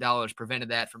 million prevented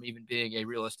that from even being a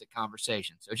realistic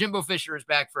conversation. So Jimbo Fisher is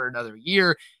back for another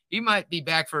year. He might be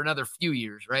back for another few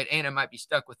years, right? A&M might be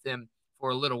stuck with him for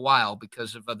a little while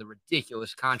because of the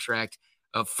ridiculous contract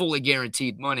of fully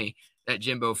guaranteed money that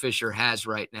Jimbo Fisher has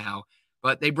right now.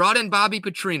 But they brought in Bobby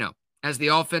Petrino as the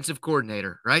offensive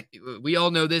coordinator, right? We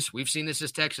all know this. We've seen this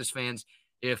as Texas fans.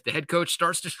 If the head coach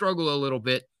starts to struggle a little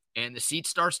bit and the seat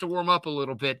starts to warm up a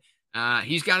little bit,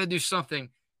 he's got to do something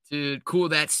to cool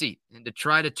that seat and to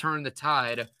try to turn the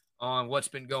tide on what's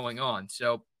been going on.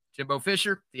 So Jimbo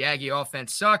Fisher, the Aggie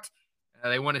offense sucked.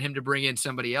 They wanted him to bring in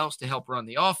somebody else to help run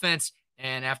the offense.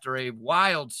 And after a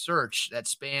wild search that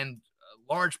spanned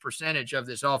a large percentage of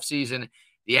this offseason,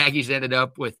 the Aggies ended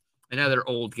up with another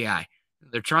old guy.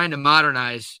 They're trying to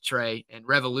modernize Trey and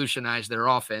revolutionize their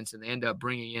offense, and they end up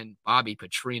bringing in Bobby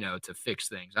Petrino to fix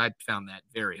things. I found that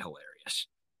very hilarious.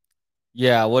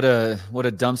 Yeah, what a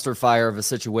dumpster fire of a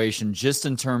situation just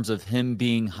in terms of him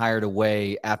being hired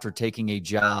away after taking a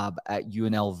job at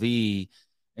UNLV.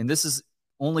 And this has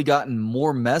only gotten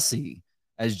more messy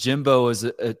as Jimbo has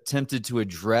attempted to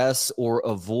address or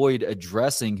avoid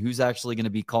addressing who's actually going to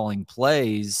be calling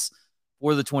plays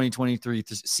for the 2023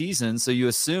 season. So you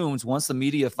assumed once the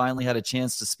media finally had a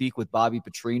chance to speak with Bobby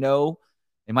Petrino,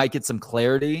 they might get some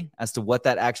clarity as to what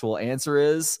that actual answer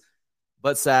is.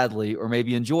 But sadly, or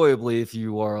maybe enjoyably, if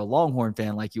you are a Longhorn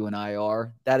fan like you and I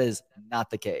are, that is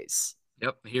not the case.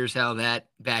 Yep. Here's how that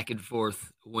back and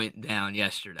forth went down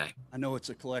yesterday. I know it's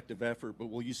a collective effort,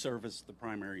 but will you serve as the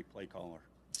primary play caller?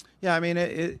 Yeah, I mean,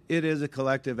 it is a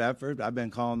collective effort. I've been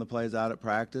calling the plays out at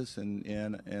practice,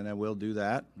 and I will do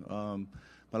that.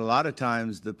 But a lot of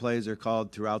times the plays are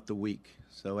called throughout the week.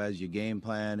 So as you game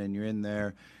plan and you're in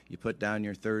there, you put down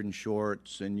your third and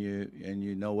shorts, and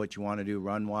you know what you want to do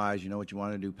run-wise, you know what you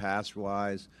want to do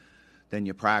pass-wise. Then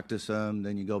you practice them.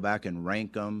 Then you go back and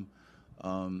rank them.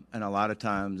 And a lot of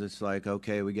times it's like,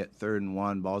 okay, we get 3rd and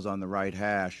 1, ball's on the right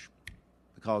hash.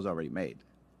 The call's already made.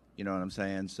 You know what I'm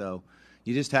saying? So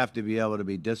you just have to be able to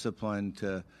be disciplined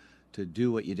to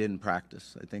do what you didn't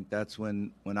practice. I think that's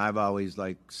when I've always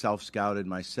like self-scouted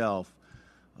myself.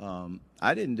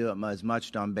 I didn't do it as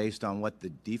much based on what the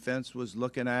defense was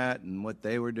looking at and what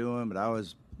they were doing, but I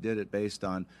always did it based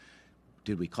on,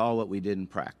 did we call what we did in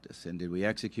practice, and did we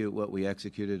execute what we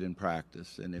executed in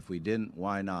practice? And if we didn't,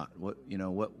 why not?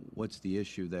 What's the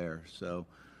issue there? So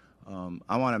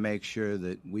I want to make sure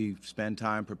that we spend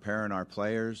time preparing our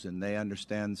players and they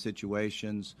understand the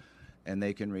situations, and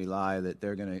they can rely that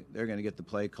they're gonna get the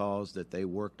play calls that they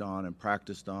worked on and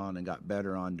practiced on and got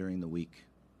better on during the week.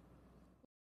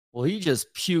 Well, he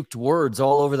just puked words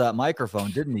all over that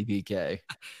microphone, didn't he, BK?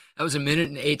 That was 1 minute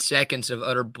and 8 seconds of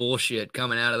utter bullshit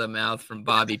coming out of the mouth from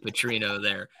Bobby Petrino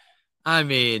there. I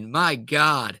mean, my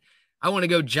God. I want to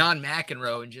go John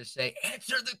McEnroe and just say,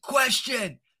 answer the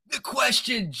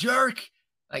question, jerk.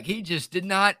 Like, he just did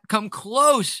not come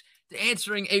close to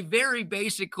answering a very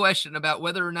basic question about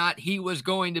whether or not he was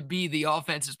going to be the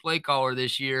offensive play caller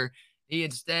this year. He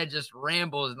instead just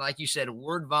rambled and, like you said,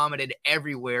 word vomited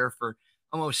everywhere for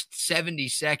almost 70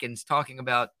 seconds talking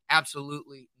about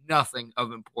absolutely nothing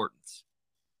of importance.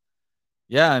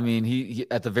 Yeah, I mean, he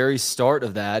at the very start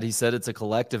of that, he said it's a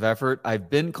collective effort. I've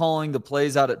been calling the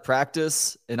plays out at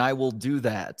practice, and I will do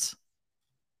that.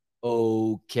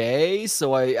 Okay,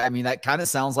 so I mean, that kind of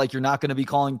sounds like you're not going to be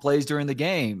calling plays during the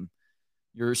game.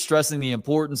 You're stressing the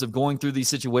importance of going through these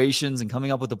situations and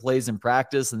coming up with the plays in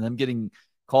practice and them getting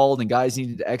called and guys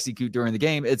needed to execute during the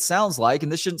game, it sounds like,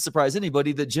 and this shouldn't surprise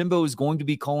anybody, that Jimbo is going to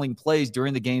be calling plays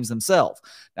during the games themselves.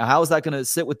 Now, how is that going to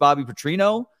sit with Bobby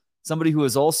Petrino? Somebody who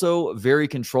is also very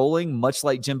controlling, much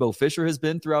like Jimbo Fisher has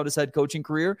been throughout his head coaching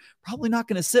career, probably not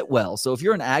going to sit well. So if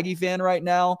you're an Aggie fan right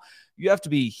now, you have to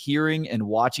be hearing and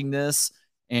watching this.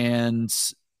 And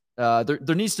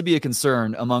there needs to be a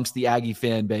concern amongst the Aggie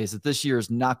fan base that this year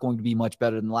is not going to be much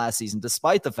better than last season,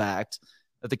 despite the fact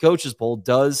that the coaches poll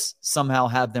does somehow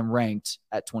have them ranked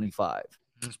at 25.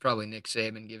 It's probably Nick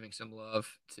Saban giving some love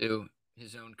to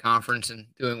his own conference and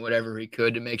doing whatever he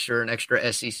could to make sure an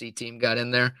extra SEC team got in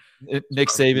there. Nick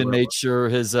Saban made sure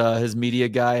his media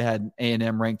guy had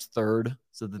A&M ranked third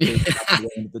so that they could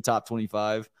into the top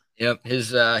 25. Yep,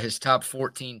 his top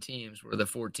 14 teams were the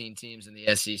 14 teams in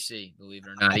the SEC, believe it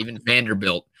or not. Even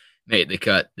Vanderbilt made the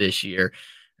cut this year.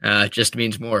 It just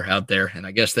means more out there, and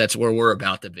I guess that's where we're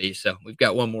about to be. So we've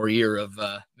got one more year of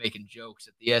making jokes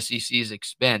at the SEC's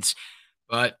expense.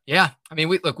 But, yeah, I mean,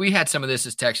 we had some of this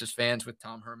as Texas fans with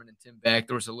Tom Herman and Tim Beck.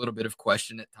 There was a little bit of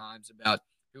question at times about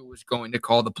who was going to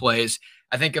call the plays.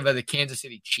 I think of the Kansas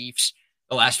City Chiefs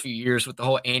the last few years with the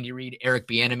whole Andy Reid, Eric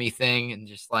Bieniemy thing, and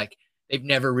just like they've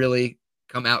never really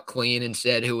come out clean and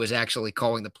said who was actually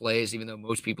calling the plays, even though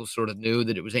most people sort of knew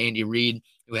that it was Andy Reid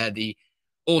who had the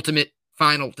ultimate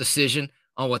final decision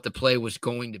on what the play was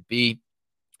going to be.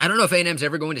 I don't know if A&M's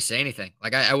ever going to say anything.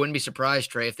 Like, I wouldn't be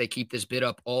surprised, Trey, if they keep this bid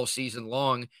up all season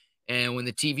long. And when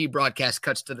the TV broadcast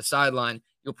cuts to the sideline,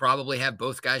 you'll probably have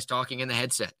both guys talking in the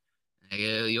headset.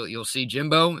 You'll see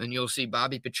Jimbo and you'll see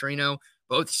Bobby Petrino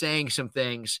both saying some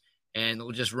things, and they'll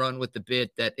just run with the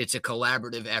bit that it's a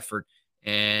collaborative effort.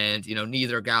 And,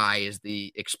 neither guy is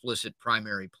the explicit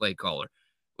primary play caller,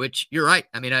 which you're right.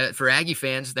 I mean, for Aggie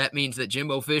fans, that means that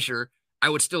Jimbo Fisher, I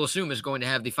would still assume, is going to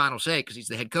have the final say because he's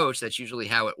the head coach. That's usually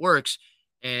how it works.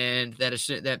 And that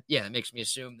makes me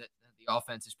assume that the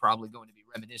offense is probably going to be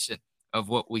reminiscent of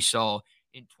what we saw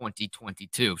in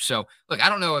 2022. So, look, I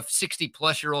don't know if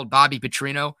 60-plus-year-old Bobby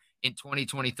Petrino in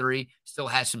 2023 still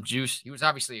has some juice. He was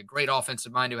obviously a great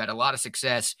offensive mind who had a lot of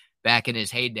success back in his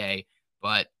heyday,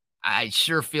 but I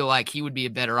sure feel like he would be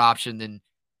a better option than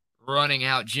running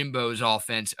out Jimbo's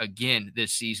offense again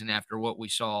this season after what we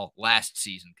saw last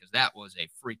season, because that was a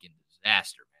freaking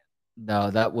disaster, man.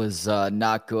 No, that was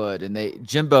not good. And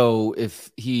Jimbo,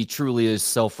 if he truly is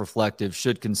self-reflective,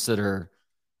 should consider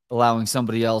allowing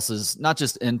somebody else's, not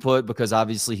just input, because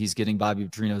obviously he's getting Bobby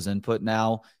Petrino's input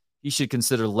now. He should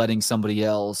consider letting somebody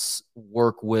else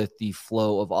work with the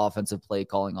flow of offensive play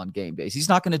calling on game days. He's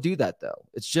not going to do that, though.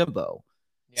 It's Jimbo.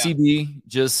 Yeah. CB,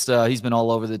 just he's been all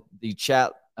over the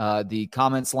chat, the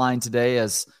comments line today,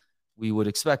 as we would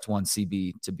expect one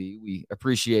CB to be. We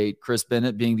appreciate Chris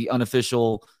Bennett being the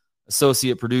unofficial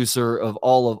associate producer of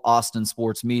all of Austin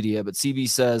sports media. But CB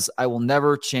says, I will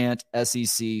never chant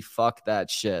SEC. Fuck that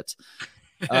shit.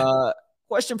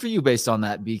 Question for you based on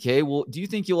that, BK. Well, do you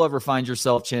think you'll ever find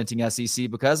yourself chanting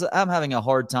SEC? Because I'm having a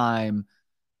hard time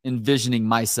envisioning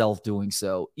myself doing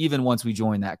so, even once we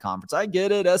join that conference. I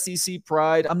get it, SEC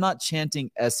pride. I'm not chanting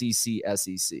SEC.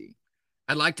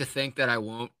 I'd like to think that I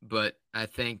won't, but I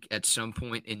think at some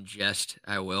point in jest,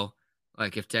 I will.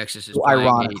 Like if Texas is playing,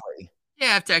 ironically.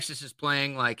 If Texas is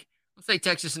playing, like, let's say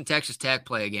Texas and Texas Tech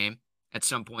play a game at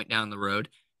some point down the road,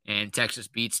 and Texas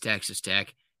beats Texas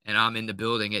Tech, and I'm in the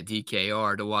building at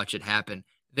DKR to watch it happen,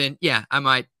 then, yeah, I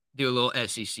might do a little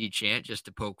SEC chant just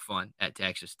to poke fun at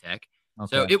Texas Tech.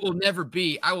 Okay. So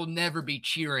I will never be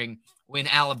cheering when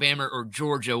Alabama or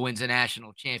Georgia wins a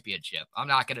national championship. I'm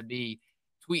not going to be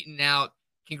tweeting out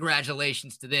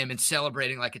congratulations to them and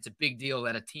celebrating like it's a big deal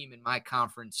that a team in my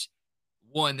conference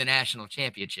won the national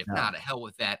championship. No. Not to hell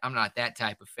with that. I'm not that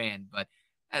type of fan, but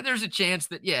there's a chance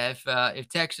that, if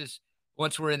Texas,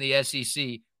 once we're in the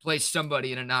SEC, plays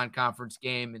somebody in a non-conference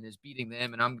game and is beating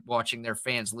them, and I'm watching their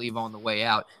fans leave on the way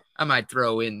out, I might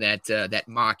throw in that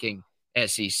mocking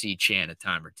SEC chant a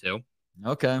time or two.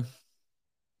 Okay.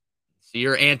 So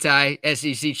you're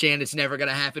anti-SEC chant. It's never going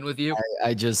to happen with you.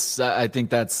 I think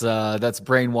that's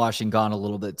brainwashing gone a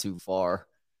little bit too far.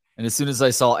 And as soon as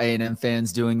I saw A&M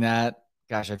fans doing that,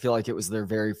 gosh, I feel like it was their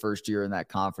very first year in that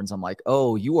conference. I'm like,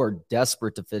 oh, you are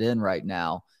desperate to fit in right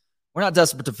now. We're not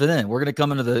desperate to fit in. We're going to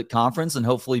come into the conference and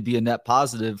hopefully be a net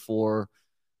positive for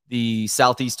the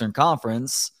Southeastern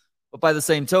Conference. But by the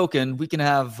same token, we can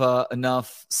have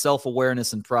enough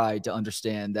self-awareness and pride to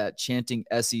understand that chanting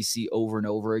SEC over and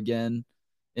over again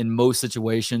in most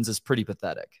situations is pretty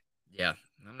pathetic. Yeah,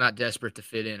 I'm not desperate to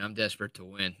fit in. I'm desperate to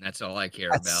win. That's all I care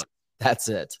about. That's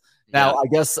it. Now,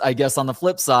 yeah. I guess on the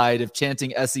flip side, if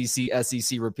chanting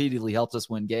SEC repeatedly helps us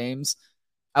win games,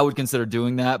 I would consider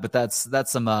doing that. But that's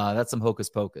some hocus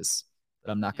pocus.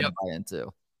 that I'm not going to buy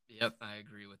into. Yep, I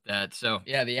agree with that. So,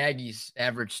 yeah, the Aggies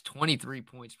averaged 23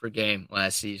 points per game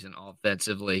last season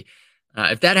offensively.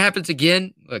 If that happens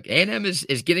again, look, A&M is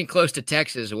getting close to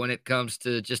Texas when it comes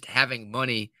to just having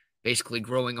money basically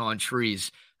growing on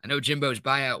trees. I know Jimbo's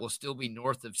buyout will still be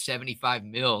north of 75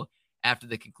 mil after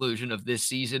the conclusion of this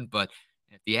season, but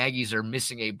if the Aggies are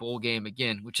missing a bowl game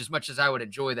again, which as much as I would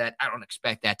enjoy that, I don't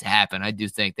expect that to happen. I do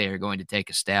think they are going to take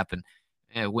a step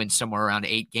and win somewhere around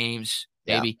 8 games,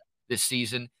 maybe, this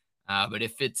season. But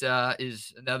if it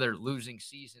is another losing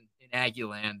season in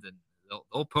Aggieland, then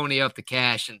they'll pony up the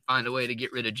cash and find a way to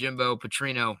get rid of Jimbo,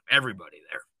 Petrino, everybody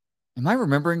there. Am I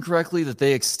remembering correctly that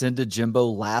they extended Jimbo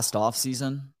last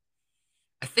offseason?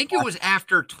 I think it was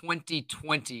after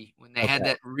 2020 when they had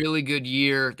that really good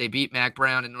year. They beat Mac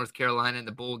Brown in North Carolina in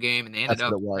the bowl game, and they ended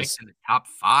up ranked in the top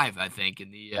 5, I think, in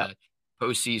the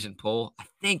postseason poll. I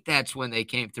think that's when they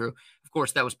came through. Of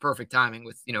course, that was perfect timing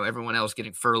with, everyone else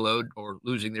getting furloughed or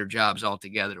losing their jobs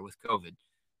altogether with COVID.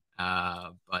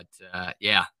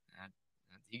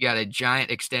 He got a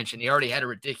giant extension. He already had a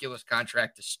ridiculous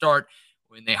contract to start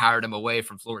when they hired him away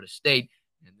from Florida State.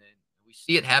 And then we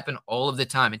see it happen all of the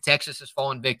time. And Texas has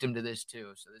fallen victim to this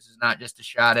too. So this is not just a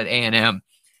shot at A&M.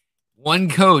 One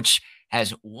coach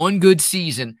has one good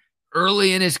season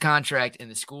early in his contract,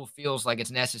 and the school feels like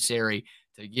it's necessary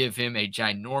to give him a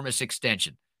ginormous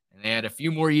extension. And they had a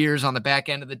few more years on the back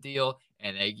end of the deal,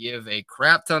 and they give a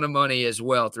crap ton of money as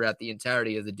well throughout the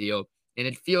entirety of the deal. And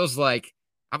it feels like,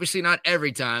 obviously not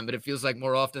every time, but it feels like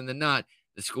more often than not,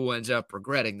 the school ends up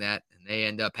regretting that, and they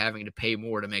end up having to pay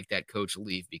more to make that coach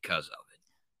leave because of it.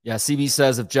 Yeah, CB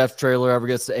says if Jeff Traylor ever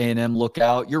gets to A&M, look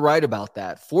out. You're right about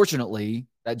that. Fortunately,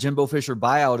 that Jimbo Fisher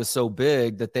buyout is so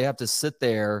big that they have to sit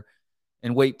there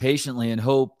and wait patiently and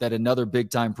hope that another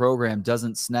big-time program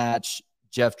doesn't snatch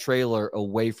Jeff Traylor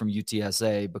away from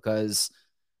UTSA, because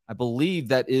I believe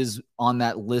that is on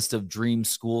that list of dream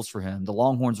schools for him. The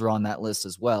Longhorns are on that list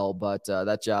as well, but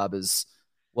that job is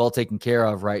well taken care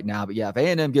of right now. But yeah, if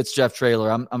A&M gets Jeff Traylor,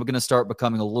 I'm going to start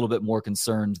becoming a little bit more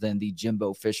concerned than the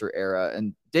Jimbo Fisher era.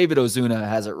 And David Ozuna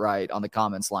has it right on the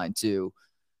comments line too.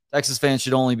 Texas fans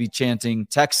should only be chanting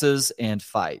Texas and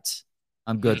fight.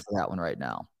 I'm good for that one right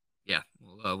now. Yeah,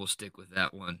 we'll stick with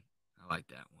that one. I like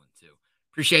that one too.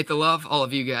 Appreciate the love, all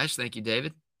of you guys. Thank you,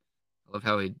 David. I love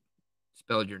how he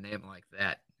spelled your name like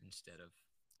that instead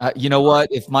of. You know what?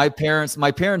 If my parents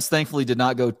thankfully did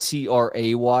not go Tray,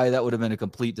 that would have been a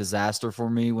complete disaster for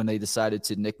me when they decided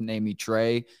to nickname me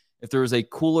Trey. If there was a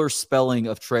cooler spelling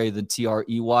of Trey than Trey,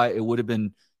 it would have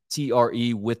been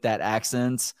Tre with that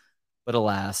accent. But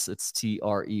alas, it's Trey.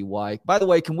 By the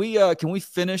way, can we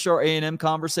finish our A&M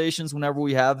conversations whenever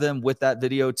we have them with that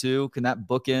video too? Can that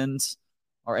bookend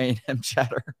our A&M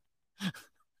chatter?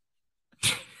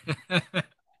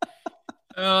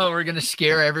 Oh, we're going to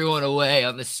scare everyone away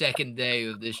on the second day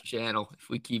of this channel if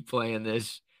we keep playing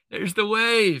this. There's the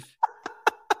wave.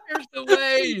 There's the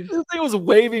wave. This thing was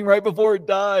waving right before it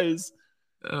dies.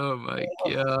 Oh, my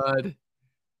God.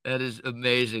 That is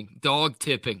amazing. Dog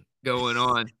tipping going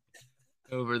on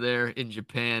over there in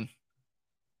Japan.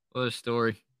 What a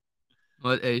story.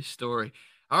 What a story.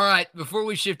 All right, before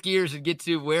we shift gears and get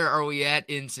to where are we at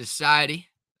in society,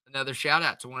 another shout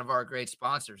out to one of our great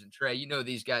sponsors. And Trey, you know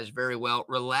these guys very well.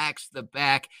 Relax the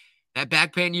Back. That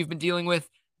back pain you've been dealing with,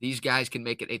 these guys can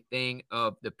make it a thing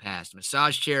of the past.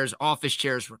 Massage chairs, office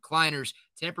chairs, recliners,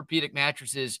 Tempur-Pedic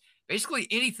mattresses, basically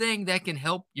anything that can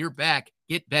help your back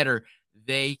get better,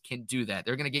 they can do that.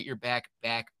 They're going to get your back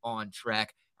on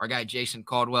track. Our guy, Jason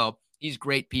Caldwell, he's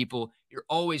great people. You're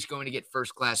always going to get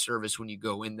first-class service when you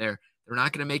go in there. They're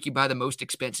not going to make you buy the most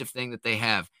expensive thing that they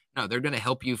have. No, they're going to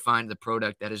help you find the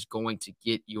product that is going to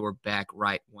get your back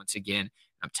right once again.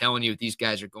 I'm telling you, these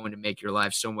guys are going to make your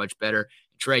life so much better.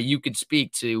 Trey, you can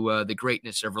speak to the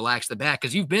greatness of Relax the Back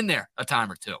because you've been there a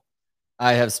time or two.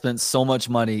 I have spent so much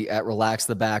money at Relax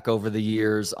the Back over the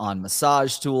years on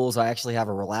massage tools. I actually have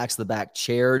a Relax the Back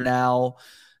chair now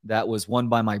that was won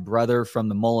by my brother from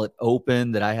the Mullet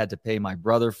Open that I had to pay my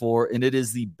brother for, and it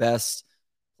is the best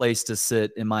place to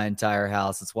sit in my entire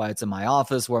house. That's why it's in my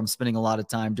office where I'm spending a lot of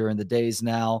time during the days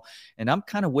now. And I'm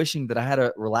kind of wishing that I had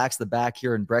to Relax the Back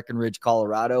here in Breckenridge,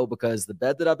 Colorado, because the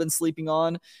bed that I've been sleeping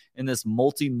on in this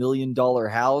multi-million-dollar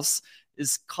house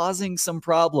is causing some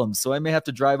problems. So I may have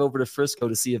to drive over to Frisco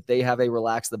to see if they have a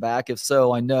Relax the Back. If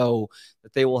so, I know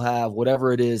that they will have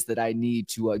whatever it is that I need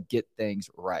to get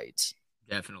things right.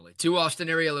 Definitely. 2 Austin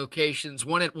area locations,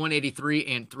 one at 183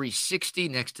 and 360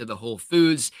 next to the Whole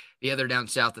Foods, the other down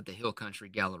south at the Hill Country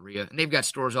Galleria. And they've got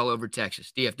stores all over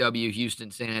Texas, DFW,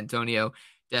 Houston, San Antonio.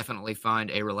 Definitely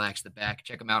find a Relax the Back.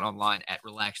 Check them out online at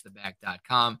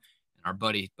relaxtheback.com. And our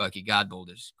buddy Bucky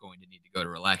Godbold is going to need to go to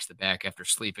relax the back after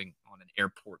sleeping on an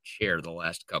airport chair the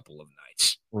last couple of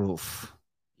nights. Oof.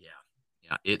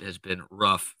 Yeah, it has been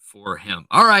rough for him.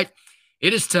 All right,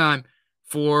 it is time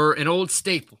for an old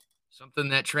staple, something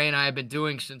that Trey and I have been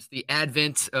doing since the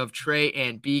advent of Trey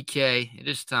and BK. It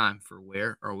is time for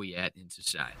Where Are We At in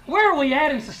Society? Where are we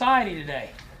at in society today?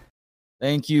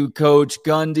 Thank you, Coach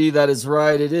Gundy. That is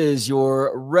right. It is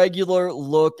your regular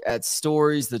look at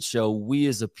stories that show we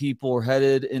as a people are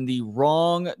headed in the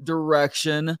wrong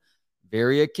direction.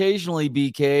 Very occasionally,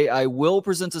 BK, I will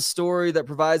present a story that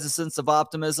provides a sense of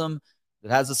optimism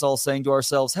that has us all saying to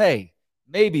ourselves, hey,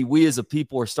 maybe we as a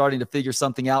people are starting to figure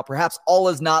something out. Perhaps all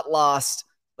is not lost.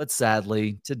 But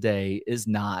sadly, today is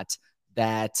not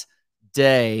that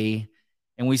day.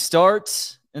 And we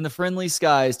start in the friendly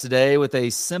skies today with a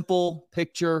simple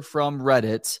picture from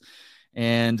Reddit.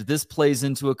 And this plays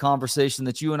into a conversation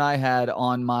that you and I had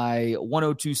on my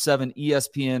 1027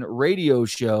 ESPN radio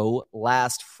show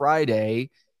last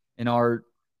Friday in our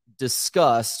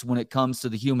disgust when it comes to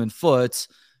the human foot.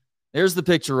 There's the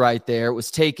picture right there. It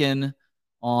was taken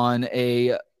on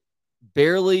a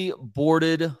barely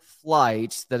boarded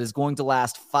flight that is going to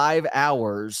last 5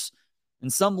 hours.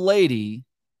 And some lady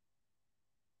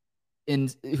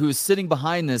who is sitting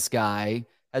behind this guy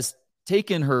has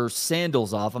taken her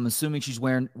sandals off. I'm assuming she's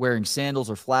wearing sandals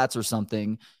or flats or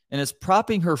something, and is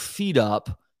propping her feet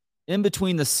up in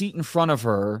between the seat in front of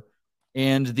her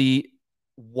and the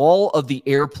wall of the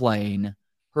airplane.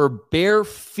 Her bare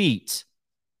feet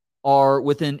are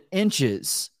within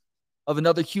inches of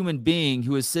another human being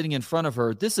who is sitting in front of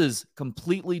her. This is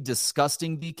completely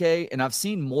disgusting, BK, and I've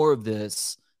seen more of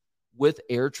this with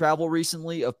air travel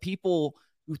recently, of people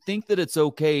who think that it's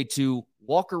okay to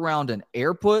walk around an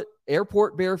airport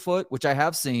barefoot, which I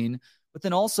have seen, but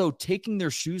then also taking their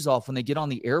shoes off when they get on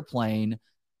the airplane,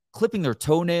 clipping their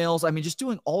toenails. I mean, just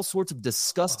doing all sorts of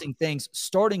disgusting things,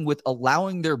 starting with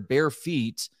allowing their bare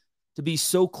feet to be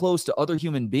so close to other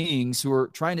human beings who are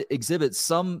trying to exhibit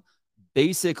some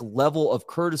basic level of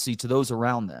courtesy to those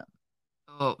around them.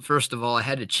 Oh, first of all, I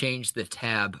had to change the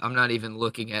tab. I'm not even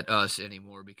looking at us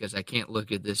anymore because I can't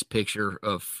look at this picture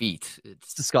of feet.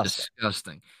 It's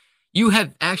disgusting. You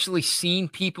have actually seen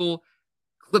people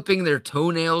clipping their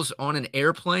toenails on an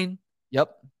airplane?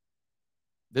 Yep.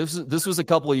 This was a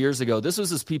couple of years ago. This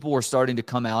was as people were starting to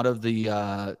come out of the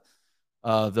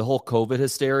whole COVID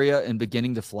hysteria and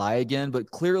beginning to fly again. But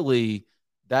clearly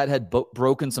that had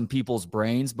broken some people's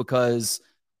brains, because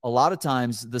a lot of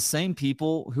times the same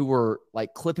people who were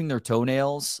like clipping their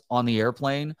toenails on the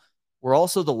airplane were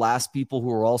also the last people who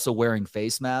were also wearing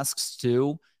face masks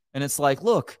too. And it's like,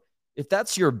 look, if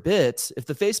that's your bit, if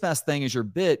the face mask thing is your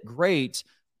bit, great,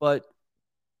 but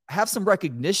have some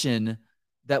recognition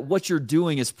that what you're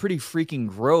doing is pretty freaking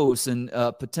gross and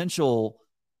potential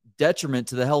detriment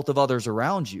to the health of others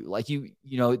around you. Like you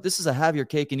know, this is a have your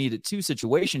cake and eat it too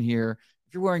situation here.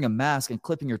 If you're wearing a mask and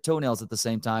clipping your toenails at the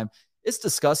same time, it's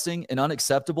disgusting and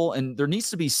unacceptable. And there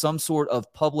needs to be some sort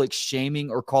of public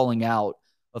shaming or calling out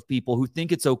of people who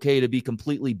think it's okay to be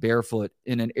completely barefoot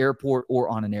in an airport or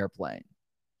on an airplane.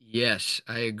 Yes,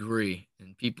 I agree.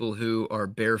 And people who are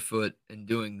barefoot and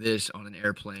doing this on an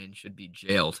airplane should be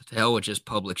jailed. To hell with just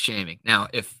public shaming. Now,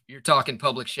 if you're talking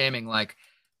public shaming like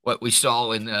what we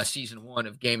saw in season 1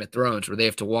 of Game of Thrones, where they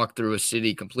have to walk through a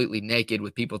city completely naked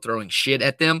with people throwing shit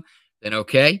at them, then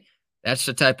okay. That's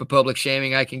the type of public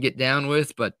shaming I can get down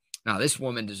with. But no, this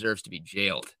woman deserves to be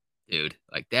jailed, dude.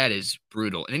 Like, that is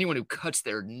brutal. And anyone who cuts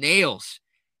their nails,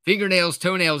 fingernails,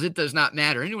 toenails, it does not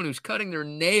matter. Anyone who's cutting their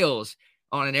nails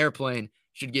on an airplane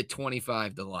should get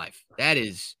 25 to life. That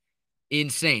is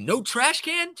insane. No trash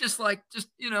can, just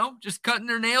cutting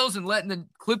their nails and letting the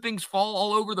clippings fall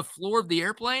all over the floor of the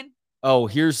airplane. Oh,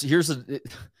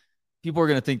 people are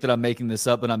going to think that I'm making this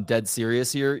up, but I'm dead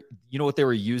serious here. You know what they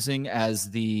were using as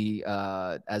the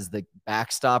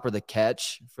backstop or the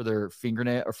catch for their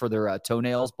fingernail or for their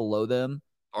toenails below them?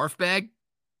 Barf bag?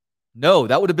 No,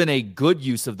 that would have been a good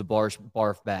use of the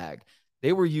barf bag.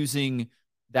 They were using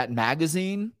that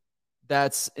magazine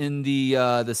that's in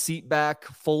the seat back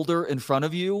folder in front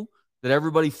of you that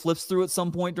everybody flips through at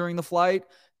some point during the flight.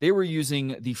 They were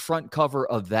using the front cover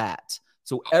of that.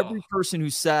 So every person who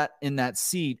sat in that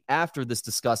seat after this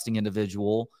disgusting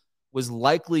individual was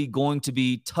likely going to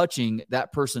be touching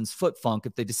that person's foot funk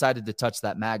if they decided to touch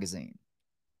that magazine.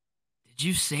 Did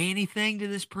you say anything to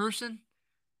this person?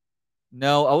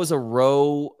 No, I was a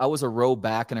row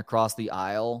back and across the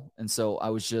aisle. And so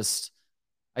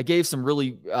I gave some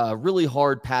really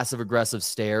hard passive aggressive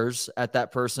stares at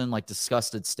that person, like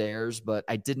disgusted stares, but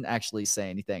I didn't actually say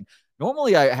anything.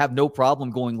 Normally, I have no problem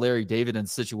going Larry David in a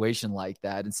situation like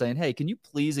that and saying, hey, can you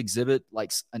please exhibit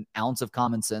like an ounce of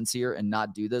common sense here and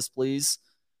not do this, please?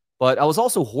 But I was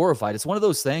also horrified. It's one of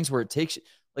those things where it takes,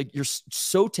 like, you're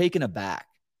so taken aback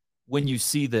when you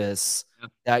see this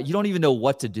that you don't even know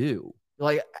what to do.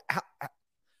 Like,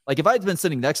 like if I had been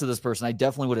sitting next to this person, I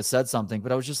definitely would have said something,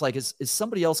 but I was just like, is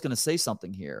somebody else going to say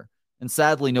something here? And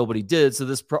sadly, nobody did. So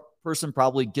this person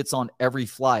probably gets on every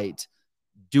flight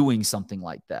doing something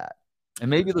like that. And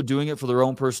maybe they're doing it for their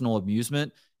own personal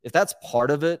amusement. If that's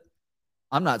part of it,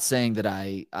 I'm not saying that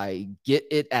I get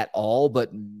it at all,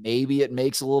 but maybe it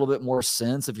makes a little bit more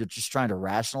sense if you're just trying to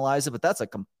rationalize it. But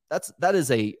that is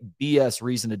a BS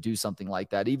reason to do something like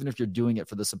that, even if you're doing it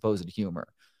for the supposed humor.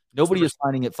 Nobody is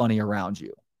finding it funny around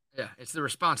you. Yeah, it's the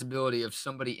responsibility of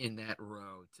somebody in that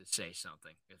row to say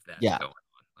something if that's going on.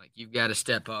 Like, you've got to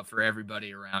step up for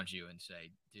everybody around you and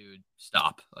say, dude,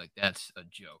 stop. Like, that's a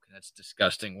joke. That's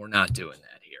disgusting. We're not doing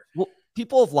that here. Well,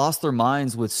 people have lost their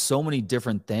minds with so many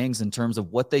different things in terms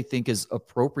of what they think is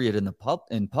appropriate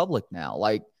in public now.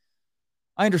 Like,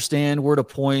 I understand we're at a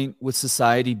point with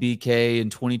society, BK, in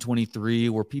 2023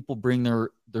 where people bring their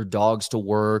dogs to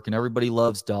work and everybody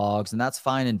loves dogs, and that's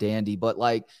fine and dandy. But,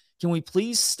 like, can we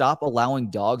please stop allowing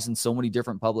dogs in so many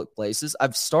different public places?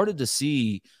 I've started to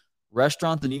see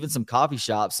restaurants and even some coffee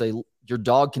shops say your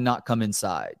dog cannot come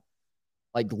inside.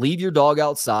 Like, leave your dog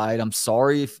outside. I'm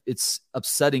sorry if it's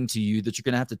upsetting to you that you're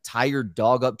going to have to tie your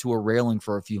dog up to a railing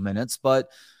for a few minutes, but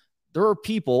there are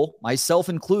people, myself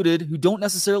included, who don't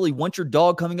necessarily want your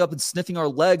dog coming up and sniffing our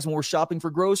legs when we're shopping for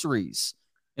groceries.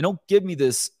 And don't give me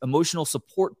this emotional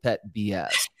support pet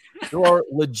BS. There are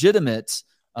legitimate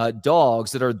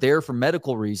dogs that are there for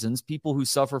medical reasons, people who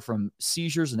suffer from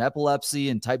seizures and epilepsy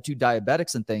and type 2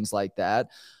 diabetics and things like that.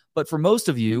 But for most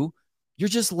of you, you're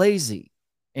just lazy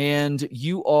and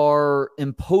you are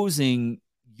imposing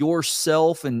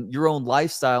yourself and your own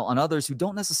lifestyle on others who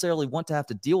don't necessarily want to have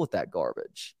to deal with that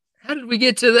garbage. How did we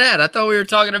get to that? I thought we were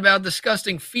talking about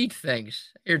disgusting feet things.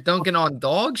 You're dunking on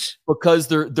dogs? Because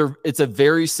it's a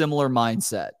very similar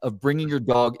mindset of bringing your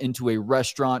dog into a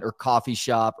restaurant or coffee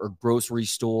shop or grocery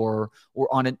store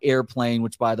or on an airplane,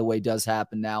 which, by the way, does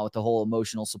happen now with the whole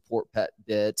emotional support pet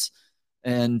bit.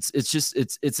 And it's just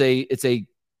it's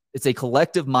a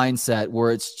collective mindset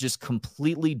where it's just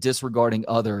completely disregarding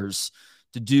others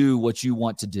to do what you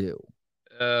want to do.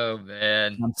 Oh,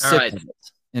 man. I'm sick of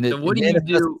it. And so what do you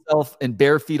do? In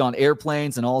bare feet on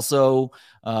airplanes and also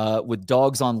with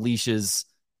dogs on leashes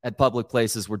at public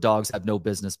places where dogs have no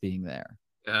business being there.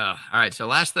 All right. So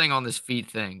last thing on this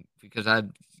feet thing, because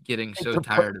I'm getting so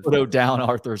tired of it. Down,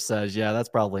 Arthur says, yeah, that's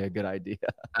probably a good idea.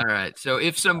 All right. So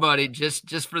if somebody,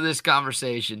 just for this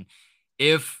conversation,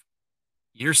 if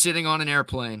you're sitting on an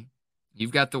airplane,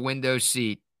 you've got the window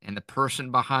seat, and the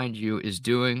person behind you is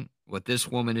doing what this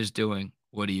woman is doing,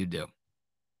 what do you do?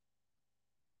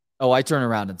 Oh, I turn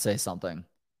around and say something.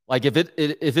 Like if it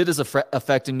is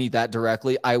affecting me that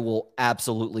directly, I will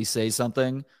absolutely say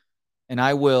something. And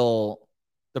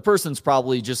the person's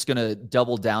probably just going to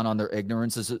double down on their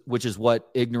ignorance, which is what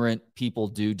ignorant people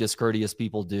do, discourteous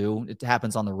people do. It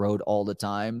happens on the road all the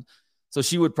time. So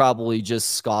she would probably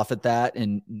just scoff at that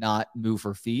and not move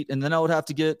her feet. And then I would have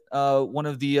to get one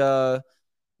of the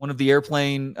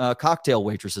airplane cocktail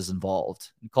waitresses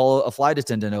involved and call a flight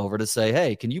attendant over to say,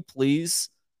 hey, can you please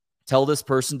tell this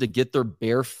person to get their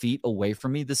bare feet away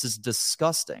from me? This is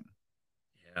disgusting.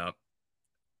 Yeah.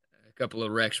 A couple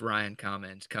of Rex Ryan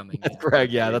comments coming. That's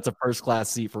correct. Yeah, that's a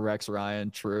first-class seat for Rex Ryan.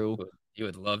 True. You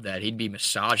would love that. He'd be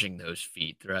massaging those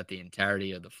feet throughout the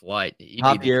entirety of the flight.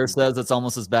 Javier says it's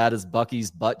almost as bad as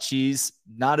Bucky's butt cheese.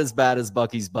 Not as bad as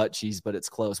Bucky's butt cheese, but it's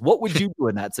close. What would you do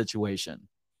in that situation?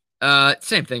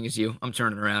 Same thing as you. I'm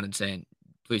turning around and saying,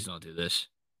 please don't do this.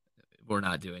 We're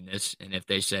not doing this. And if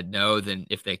they said no, then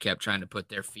if they kept trying to put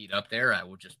their feet up there, I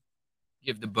will just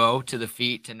give the bow to the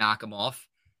feet to knock them off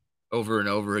over and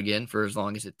over again for as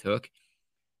long as it took.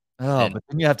 Oh, but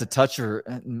then you have to touch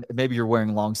maybe you're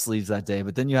wearing long sleeves that day,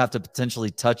 but then you have to potentially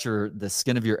touch the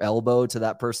skin of your elbow to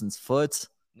that person's foot.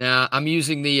 Nah, I'm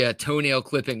using the toenail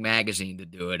clipping magazine to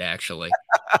do it, actually.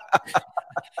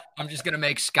 I'm just going to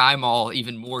make Sky Mall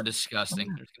even more disgusting.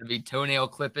 There's going to be toenail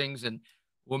clippings and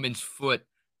woman's foot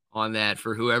on that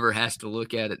for whoever has to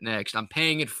look at it next. I'm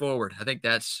paying it forward. I think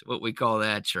that's what we call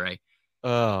that, Trey.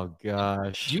 Oh,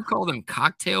 gosh. Do you call them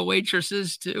cocktail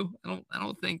waitresses, too? I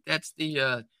don't think that's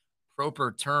the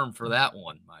proper term for that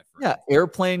one, my friend. Yeah,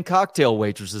 airplane cocktail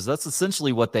waitresses. That's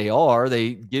essentially what they are.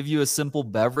 They give you a simple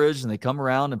beverage and they come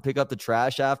around and pick up the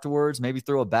trash afterwards, maybe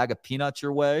throw a bag of peanuts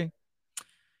your way.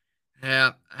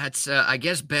 Yeah, that's I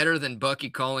guess better than Bucky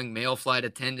calling male flight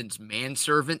attendants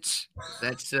manservants, because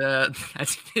that's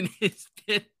that's been his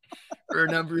bit for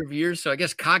a number of years. So I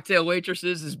guess cocktail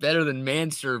waitresses is better than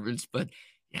manservants, but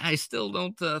yeah, I still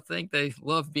don't think they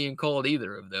love being called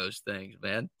either of those things,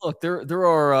 man. Look, there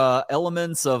are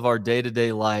elements of our day to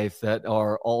day life that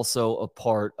are also a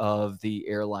part of the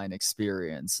airline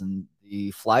experience, and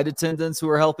the flight attendants who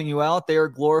are helping you out, they are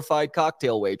glorified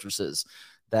cocktail waitresses.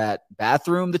 That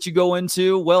bathroom that you go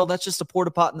into, well, that's just a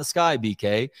porta pot in the sky,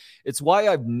 BK. It's why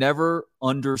I've never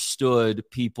understood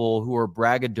people who are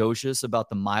braggadocious about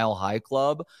the Mile High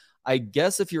Club. I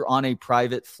guess if you're on a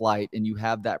private flight and you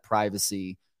have that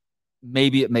privacy,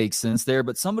 maybe it makes sense there.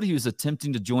 But somebody who's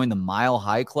attempting to join the Mile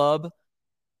High Club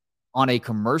on a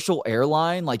commercial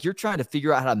airline, like you're trying to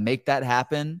figure out how to make that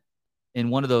happen in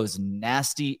one of those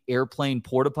nasty airplane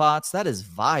porta pots, that is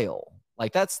vile.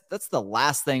 Like that's the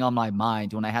last thing on my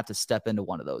mind when I have to step into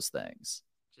one of those things.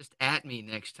 Just at me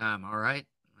next time, all right?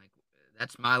 Like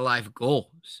that's my life goal.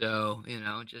 So,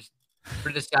 just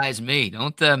criticize me.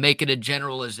 Don't make it a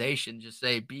generalization. Just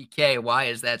say, BK, why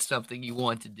is that something you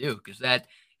want to do? Because that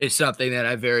is something that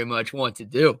I very much want to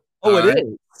do. Oh, All it right.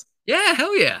 is. Yeah,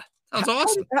 hell yeah. Sounds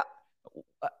awesome.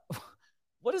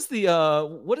 What is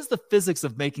the physics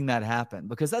of making that happen?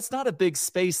 Because that's not a big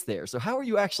space there. So how are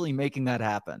you actually making that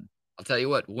happen? I'll tell you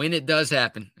what, when it does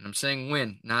happen, and I'm saying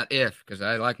when, not if, because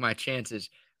I like my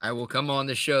chances, I will come on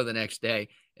the show the next day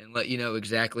and let you know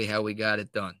exactly how we got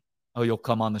it done. Oh, you'll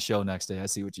come on the show next day. I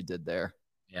see what you did there.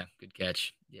 Yeah, good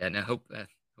catch. Yeah, now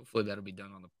hopefully that'll be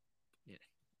done on the,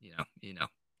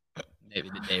 maybe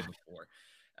the day before.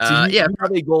 So you Yeah,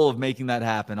 have a goal of making that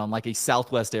happen on like a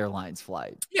Southwest Airlines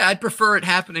flight. yeah, I'd prefer it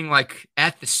happening like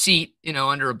at the seat,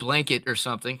 under a blanket or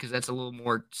something, because that's a little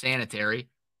more sanitary.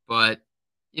 But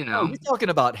Oh, you're talking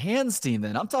about hand steam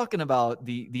then. I'm talking about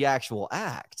the actual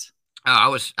act. I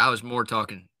was more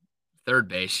talking third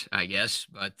base, I guess.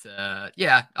 But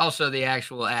yeah, also the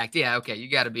actual act. Yeah, okay, you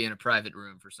got to be in a private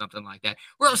room for something like that.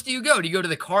 Where else do you go? Do you go to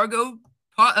the cargo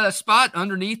spot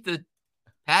underneath the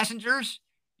passengers?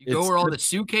 You go where all the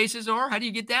suitcases are? How do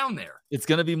you get down there? It's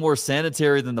going to be more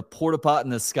sanitary than the porta pot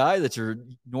in the sky that you're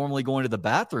normally going to the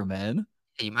bathroom in.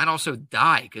 You might also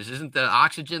die because isn't the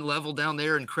oxygen level down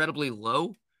there incredibly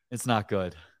low? It's not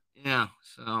good. Yeah,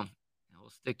 so we'll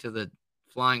stick to the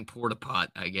flying porta pot,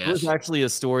 I guess. There was actually a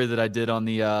story that I did on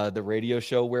the radio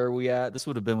show where we at. This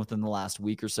would have been within the last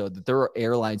week or so. That there are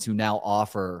airlines who now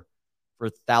offer for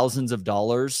thousands of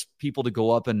dollars people to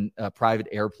go up in a private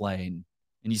airplane,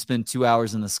 and you spend 2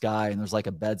 hours in the sky, and there's like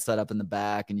a bed set up in the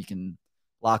back, and you can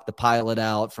lock the pilot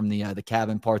out from the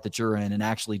cabin part that you're in, and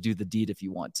actually do the deed if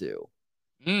you want to.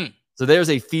 So there's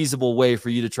a feasible way for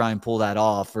you to try and pull that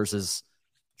off versus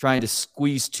trying to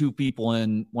squeeze two people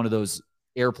in one of those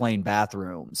airplane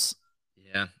bathrooms.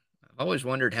 Yeah. I've always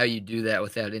wondered how you do that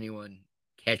without anyone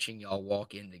catching y'all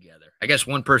walk in together. I guess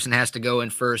one person has to go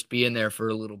in first, be in there for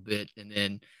a little bit, and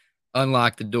then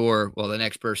unlock the door while the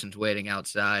next person's waiting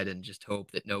outside and just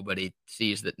hope that nobody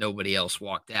sees that nobody else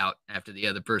walked out after the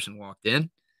other person walked in.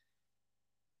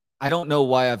 I don't know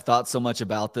why I've thought so much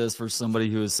about this for somebody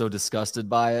who is so disgusted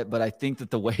by it, but I think that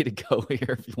the way to go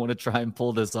here, if you want to try and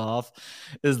pull this off,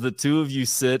 is the two of you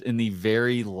sit in the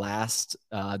very last,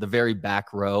 the very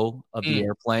back row of the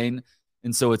airplane.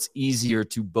 And so it's easier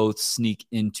to both sneak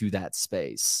into that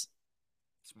space.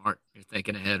 Smart. You're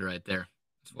thinking ahead right there.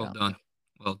 It's well done.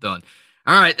 Well done.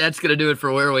 All right. That's going to do it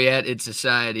for Where We At in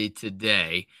Society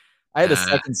today. I had a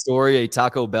second story, a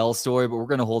Taco Bell story, but we're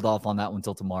going to hold off on that one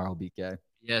until tomorrow, BK.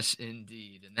 Yes,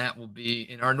 indeed. And that will be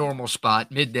in our normal spot,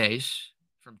 middays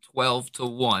from 12 to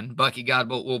 1. Bucky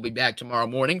Godbolt will be back tomorrow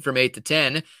morning from 8 to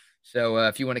 10. So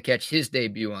if you want to catch his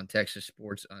debut on Texas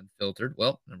Sports Unfiltered,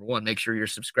 well, number one, make sure you're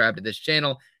subscribed to this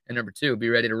channel. And number two, be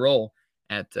ready to roll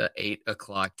at 8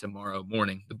 o'clock tomorrow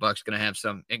morning. The Buck's going to have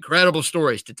some incredible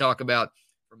stories to talk about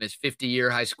from his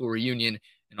 50-year high school reunion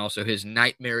and also his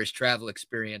nightmarish travel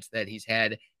experience that he's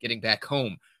had getting back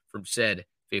home from said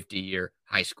 50-year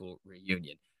high school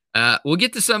reunion. We'll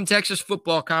get to some Texas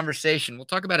football conversation. We'll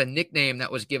talk about a nickname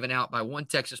that was given out by one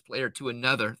Texas player to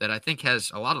another that I think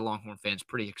has a lot of Longhorn fans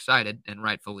pretty excited, and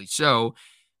rightfully so.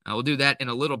 We'll do that in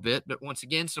a little bit. But once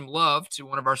again, some love to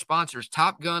one of our sponsors,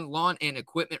 Top Gun Lawn and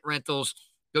Equipment Rentals.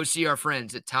 Go see our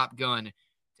friends at Top Gun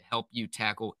to help you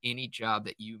tackle any job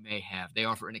that you may have. They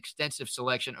offer an extensive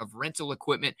selection of rental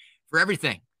equipment for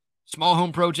everything. Small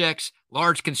home projects,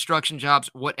 large construction jobs,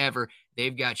 whatever,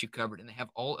 they've got you covered. And they have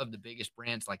all of the biggest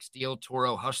brands like Steel,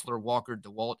 Toro, Hustler, Walker,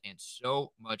 DeWalt, and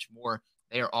so much more.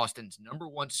 They are Austin's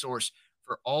 #1 source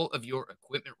for all of your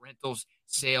equipment rentals,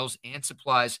 sales, and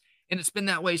supplies. And it's been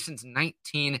that way since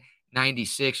 19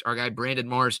 96. Our guy Brandon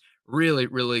Mars, really,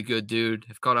 really good dude.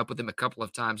 Have caught up with him a couple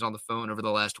of times on the phone over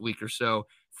the last week or so.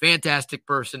 Fantastic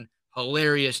person,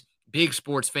 hilarious, big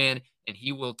sports fan, and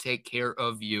he will take care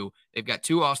of you. They've got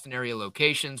 2 Austin area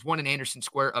locations, one in Anderson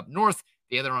Square up north,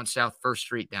 the other on South 1st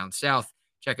Street down south.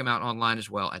 Check them out online as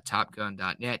well at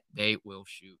topgun.net. They will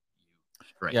shoot you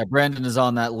straight. Yeah, Brandon is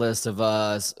on that list of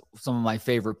some of my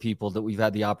favorite people that we've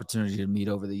had the opportunity to meet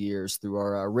over the years through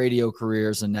our radio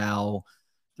careers and now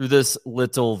through this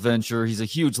little venture. He's a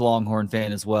huge Longhorn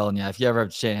fan as well. And yeah, if you ever have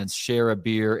a chance, share a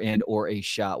beer and or a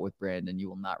shot with Brandon. You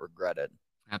will not regret it.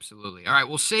 Absolutely. All right,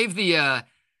 we'll save the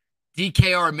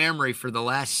DKR memory for the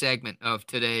last segment of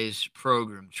today's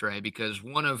program, Trey, because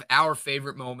one of our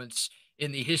favorite moments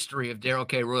in the history of Darrell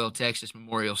K. Royal Texas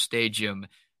Memorial Stadium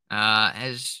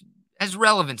has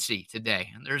relevancy today.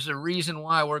 And there's a reason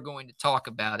why we're going to talk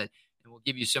about it. And we'll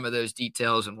give you some of those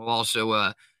details, and we'll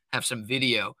also have some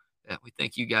video that we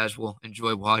think you guys will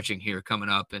enjoy watching here coming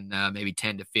up in maybe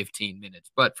 10 to 15 minutes.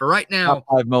 But for right now, top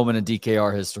 5 moment in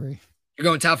DKR history. You're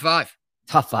going top 5?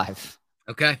 Top 5.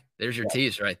 Okay, there's your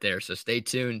tease right there. So stay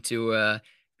tuned to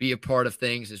be a part of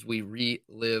things as we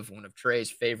relive one of Trey's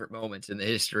favorite moments in the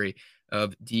history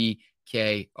of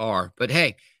DKR. But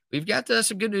hey, we've got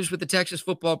some good news with the Texas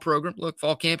football program. Look,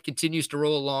 fall camp continues to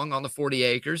roll along on the 40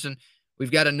 acres, and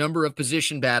we've got a number of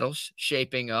position battles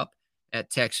shaping up at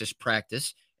Texas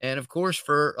practice. And, of course,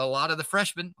 for a lot of the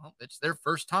freshmen, it's their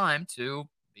first time to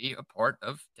be a part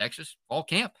of Texas fall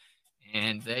camp.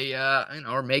 And they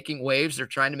are making waves. They're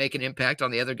trying to make an impact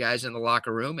on the other guys in the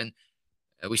locker room. And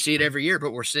we see it every year,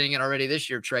 but we're seeing it already this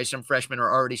year, Trey. Some freshmen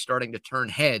are already starting to turn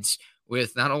heads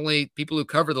with not only people who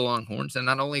cover the Longhorns and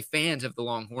not only fans of the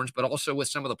Longhorns, but also with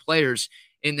some of the players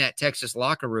in that Texas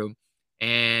locker room.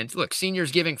 And, look,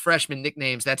 seniors giving freshmen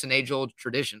nicknames, that's an age-old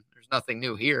tradition. There's nothing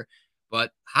new here.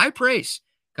 But high praise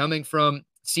coming from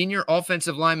senior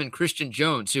offensive lineman Christian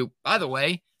Jones, who, by the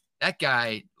way, that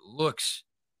guy looks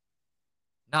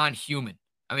non-human.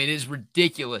 I mean, it is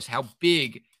ridiculous how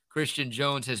big Christian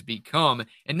Jones has become,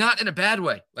 and not in a bad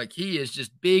way. Like, he is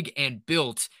just big and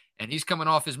built, and he's coming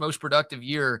off his most productive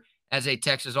year as a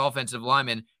Texas offensive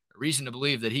lineman. A reason to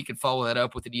believe that he could follow that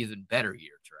up with an even better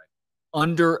year, Trey.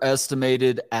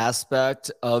 Underestimated aspect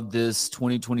of this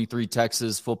 2023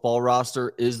 Texas football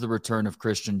roster is the return of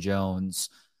Christian Jones,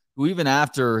 who even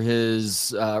after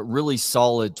his really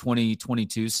solid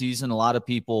 2022 season, a lot of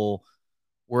people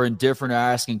were indifferent or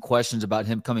asking questions about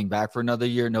him coming back for another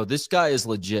year. No, this guy is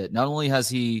legit. Not only has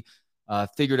he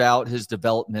figured out his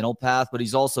developmental path, but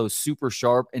he's also super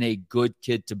sharp and a good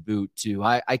kid to boot too.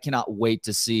 I cannot wait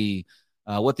to see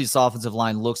what this offensive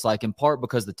line looks like, in part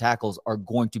because the tackles are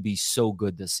going to be so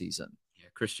good this season. Yeah,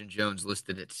 Christian Jones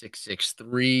listed at 6'6",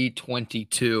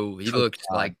 322. He looks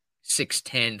like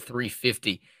 6'10",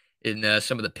 350 in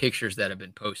some of the pictures that have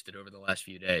been posted over the last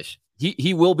few days.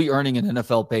 He will be earning an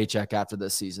NFL paycheck after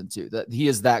this season too. That he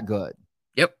is that good.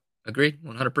 Yep, agreed,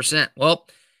 100%. Well,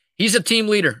 he's a team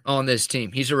leader on this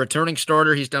team. He's a returning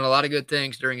starter. He's done a lot of good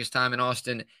things during his time in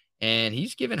Austin, and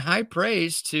he's given high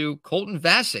praise to Colton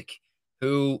Vasek,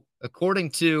 who,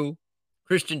 according to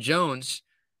Christian Jones,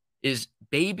 is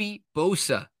Baby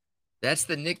Bosa. That's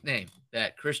the nickname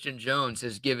that Christian Jones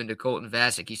has given to Colton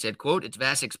Vasek. He said, quote, "It's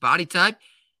Vasek's body type.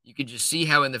 You could just see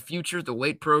how in the future the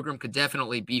weight program could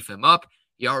definitely beef him up.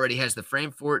 He already has the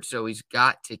frame for it, so he's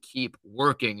got to keep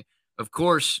working." Of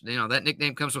course, that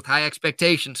nickname comes with high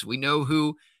expectations. We know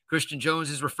who Christian Jones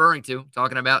is referring to,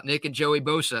 talking about Nick and Joey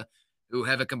Bosa, who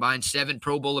have a combined 7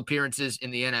 Pro Bowl appearances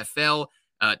in the NFL.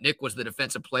 Nick was the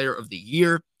Defensive Player of the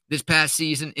Year this past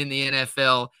season in the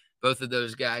NFL. Both of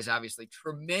those guys, obviously,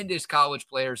 tremendous college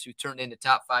players who turned into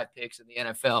top 5 picks in the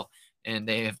NFL, and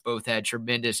they have both had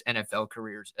tremendous NFL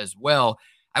careers as well.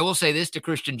 I will say this to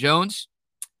Christian Jones.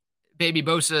 Baby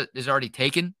Bosa is already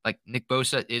taken. Like, Nick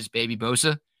Bosa is Baby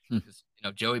Bosa. Because,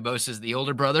 Joey Bosa is the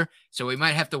older brother. So we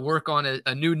might have to work on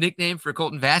a new nickname for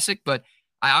Colton Vasek, but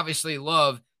I obviously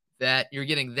love that you're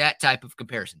getting that type of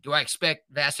comparison. Do I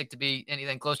expect Vasek to be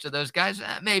anything close to those guys?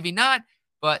 Maybe not.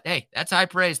 But, hey, that's high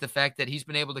praise, the fact that he's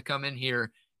been able to come in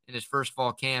here in his first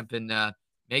fall camp and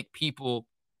make people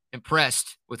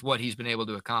impressed with what he's been able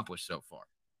to accomplish so far.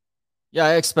 Yeah,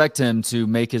 I expect him to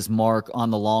make his mark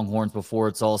on the Longhorns before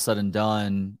it's all said and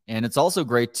done. And it's also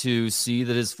great to see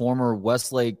that his former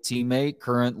Westlake teammate,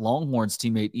 current Longhorns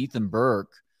teammate, Ethan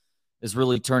Burke, is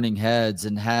really turning heads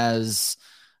and has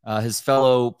his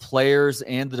fellow players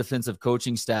and the defensive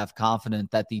coaching staff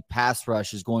confident that the pass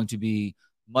rush is going to be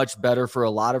much better for a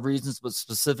lot of reasons, but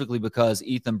specifically because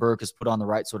Ethan Burke has put on the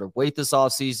right sort of weight this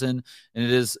offseason, and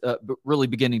it is really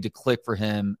beginning to click for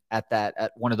him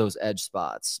at one of those edge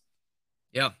spots.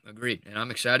 Yeah, agreed. And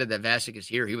I'm excited that Vasic is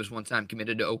here. He was one time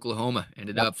committed to Oklahoma,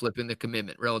 ended up flipping the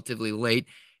commitment relatively late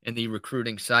in the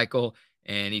recruiting cycle.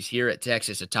 And he's here at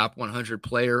Texas, a top 100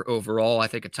 player overall. I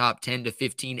think a top 10 to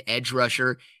 15 edge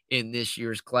rusher in this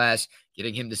year's class.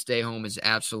 Getting him to stay home is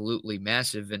absolutely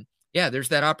massive. And yeah, there's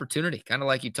that opportunity, kind of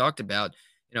like you talked about.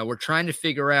 We're trying to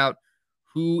figure out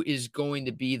who is going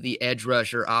to be the edge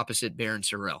rusher opposite Barron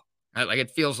Sorrell. Right? Like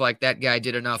it feels like that guy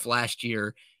did enough last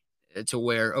year to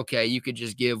where, okay, you could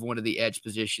just give one of the edge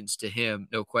positions to him,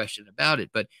 no question about it.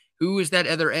 But who is that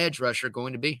other edge rusher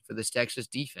going to be for this Texas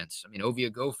defense? I mean,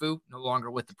 Ovia Gofu, no longer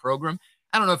with the program.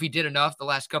 I don't know if he did enough the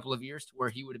last couple of years to where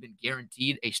he would have been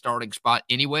guaranteed a starting spot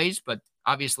anyways, but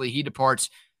obviously he departs.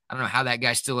 I don't know how that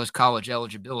guy still has college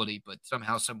eligibility, but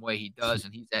somehow, some way he does,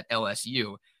 and he's at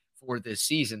LSU for this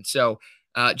season. So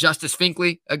Justice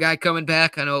Finkley, a guy coming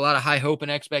back. I know a lot of high hope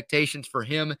and expectations for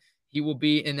him. He will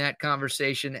be in that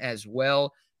conversation as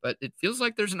well. But it feels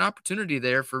like there's an opportunity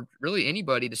there for really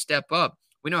anybody to step up.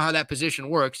 We know how that position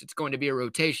works. It's going to be a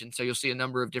rotation, so you'll see a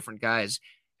number of different guys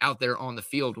out there on the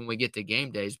field when we get to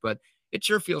game days. But it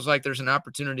sure feels like there's an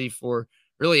opportunity for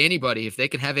really anybody, if they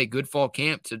can have a good fall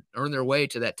camp, to earn their way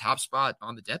to that top spot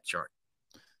on the depth chart.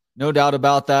 No doubt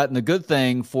about that. And the good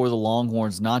thing for the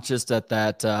Longhorns, not just at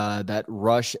that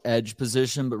rush edge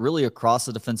position, but really across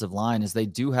the defensive line, is they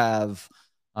do have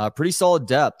pretty solid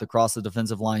depth across the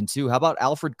defensive line too. How about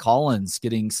Alfred Collins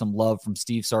getting some love from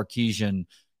Steve Sarkisian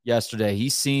yesterday? He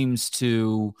seems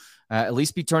to at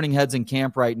least be turning heads in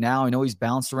camp right now. I know he's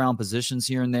bounced around positions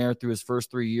here and there through his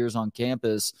first 3 years on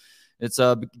campus. It's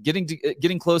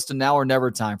getting close to now or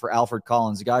never time for Alfred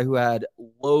Collins, a guy who had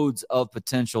loads of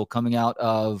potential coming out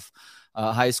of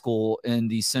high school in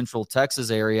the Central Texas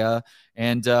area.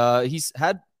 And he's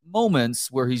had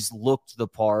moments where he's looked the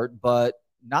part, but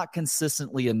not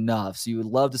consistently enough. So you would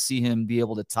love to see him be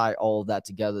able to tie all of that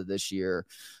together this year.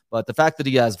 But the fact that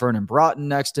he has Vernon Broughton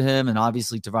next to him, and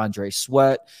obviously T'Vondre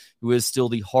Sweat, who is still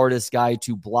the hardest guy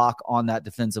to block on that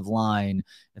defensive line,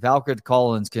 if Alfred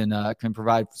Collins can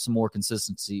provide some more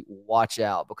consistency, watch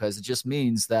out, because it just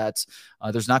means that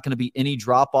there's not going to be any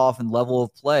drop off in level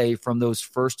of play from those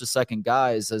first to second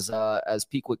guys as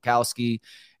Pete Kwiatkowski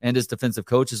and his defensive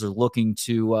coaches are looking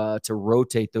to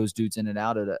rotate those dudes in and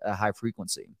out at a high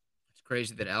frequency. It's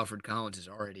crazy that Alfred Collins is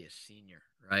already a senior,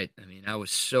 right? I mean, I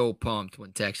was so pumped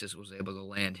when Texas was able to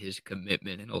land his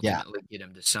commitment and ultimately get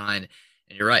him to sign.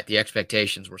 And you're right, the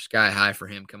expectations were sky high for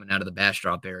him coming out of the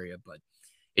Bastrop area, but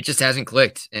it just hasn't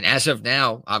clicked. And as of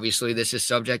now, obviously this is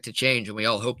subject to change, and we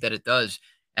all hope that it does.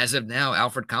 As of now,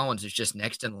 Alfred Collins is just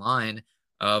next in line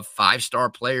of five-star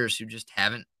players who just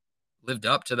haven't lived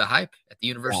up to the hype at the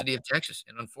University of Texas.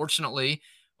 And unfortunately,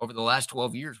 over the last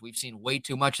 12 years, we've seen way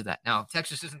too much of that. Now,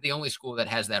 Texas isn't the only school that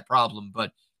has that problem,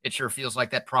 but it sure feels like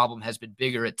that problem has been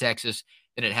bigger at Texas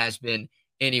than it has been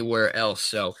anywhere else.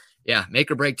 So, yeah,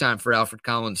 make or break time for Alfred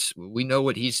Collins. We know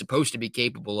what he's supposed to be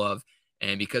capable of.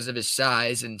 And because of his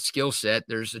size and skill set,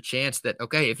 there's a chance that,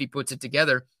 okay, if he puts it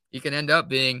together, he can end up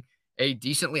being a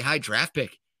decently high draft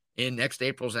pick in next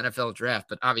April's NFL draft.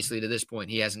 But obviously, to this point,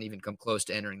 he hasn't even come close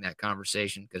to entering that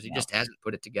conversation because he just hasn't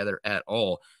put it together at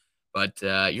all. But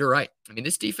you're right. I mean,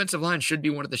 this defensive line should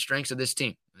be one of the strengths of this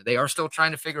team. They are still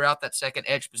trying to figure out that second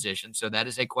edge position, so that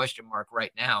is a question mark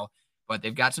right now. But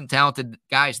they've got some talented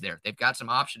guys there. They've got some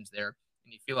options there.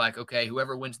 And you feel like, okay,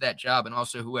 whoever wins that job and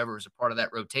also whoever is a part of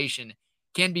that rotation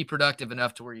can be productive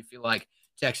enough to where you feel like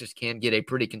Texas can get a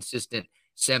pretty consistent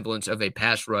semblance of a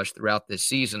pass rush throughout this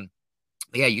season.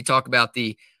 But yeah, you talk about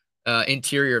the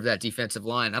interior of that defensive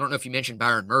line. I don't know if you mentioned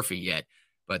Byron Murphy yet,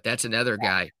 but that's another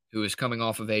guy who is coming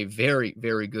off of a very,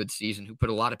 very good season, who put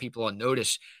a lot of people on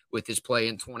notice with his play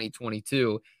in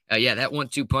 2022. Yeah, that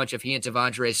 1-2 punch of he and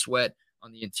T'Vondre Sweat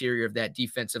on the interior of that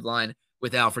defensive line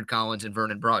with Alfred Collins and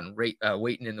Vernon Broughton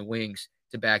waiting in the wings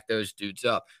to back those dudes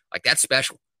up. Like, that's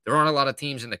special. There aren't a lot of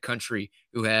teams in the country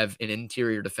who have an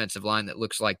interior defensive line that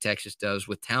looks like Texas does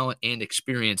with talent and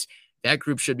experience. That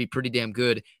group should be pretty damn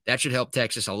good. That should help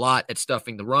Texas a lot at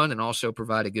stuffing the run and also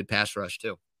provide a good pass rush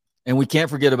too. And we can't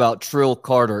forget about Trill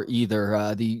Carter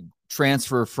either, the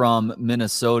transfer from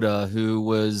Minnesota who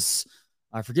was,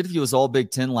 I forget if he was all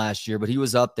Big Ten last year, but he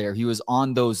was up there. He was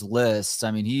on those lists.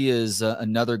 I mean, he is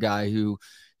another guy who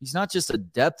he's not just a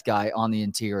depth guy on the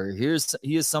interior.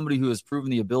 He is somebody who has proven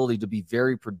the ability to be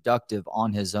very productive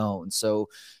on his own. So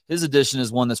his addition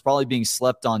is one that's probably being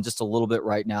slept on just a little bit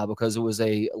right now because it was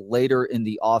a later in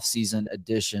the offseason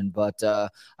addition. But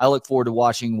I look forward to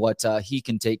watching what he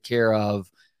can take care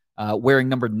of wearing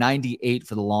number 98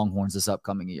 for the Longhorns this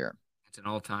upcoming year. It's an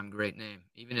all-time great name.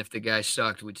 Even if the guy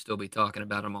sucked, we'd still be talking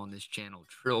about him on this channel.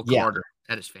 Trill Carter.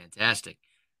 That is fantastic.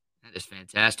 That is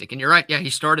fantastic. And you're right. Yeah, he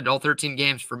started all 13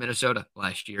 games for Minnesota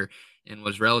last year and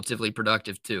was relatively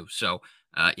productive too. So,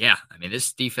 yeah, I mean,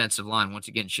 this defensive line, once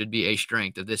again, should be a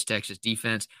strength of this Texas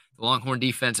defense. The Longhorn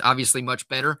defense, obviously much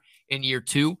better in year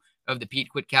two of the Pete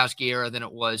Kwiatkowski era than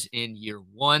it was in year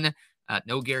one.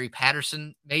 No Gary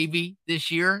Patterson maybe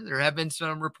this year. There have been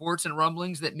some reports and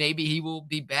rumblings that maybe he will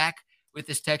be back with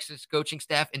this Texas coaching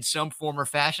staff in some form or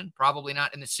fashion, probably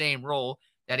not in the same role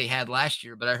that he had last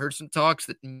year. But I heard some talks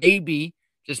that maybe,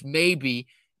 just maybe,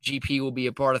 GP will be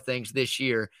a part of things this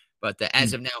year. But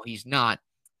as of now, he's not.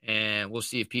 And we'll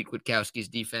see if Pete Kwiatkowski's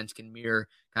defense can mirror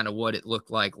kind of what it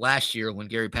looked like last year when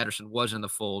Gary Patterson was in the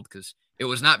fold, because it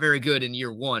was not very good in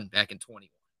year one back in 21.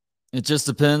 It just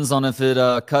depends on if it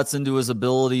cuts into his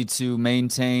ability to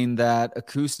maintain that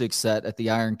acoustic set at the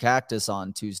Iron Cactus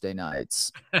on Tuesday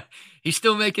nights. He's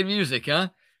still making music, huh?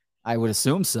 I would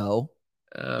assume so.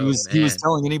 Oh, he was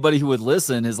telling anybody who would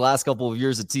listen his last couple of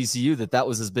years at TCU that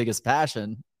was his biggest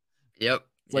passion. Yep.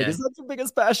 It's like, is that your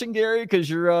biggest passion, Gary? Because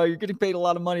you're getting paid a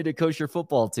lot of money to coach your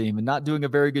football team and not doing a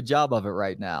very good job of it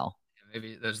right now.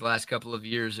 Maybe those last couple of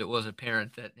years, it was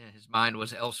apparent that his mind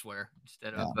was elsewhere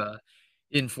instead of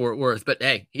in Fort Worth. But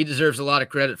hey, he deserves a lot of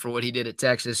credit for what he did at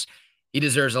Texas. He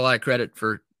deserves a lot of credit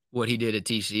for what he did at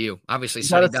TCU. Obviously,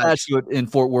 Sonny Dykes in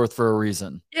Fort Worth for a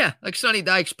reason. Yeah, like Sonny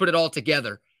Dykes put it all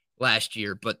together last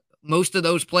year, but most of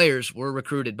those players were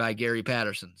recruited by Gary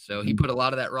Patterson. So he put a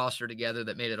lot of that roster together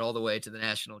that made it all the way to the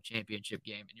national championship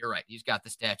game. And you're right, he's got the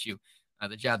statue.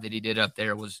 The job that he did up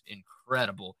there was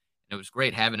incredible. And it was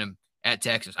great having him at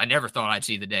Texas. I never thought I'd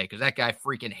see the day because that guy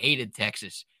freaking hated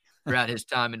Texas throughout his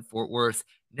time in Fort Worth.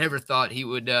 Never thought he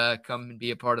would come and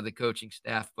be a part of the coaching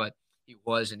staff, but he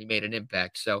was, and he made an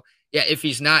impact. So, yeah, if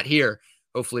he's not here,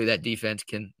 hopefully that defense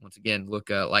can, once again, look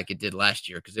like it did last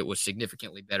year, because it was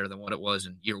significantly better than what it was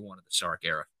in year one of the Sark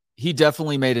era. He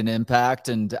definitely made an impact,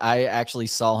 and I actually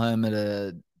saw him at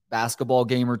a basketball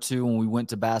game or two when we went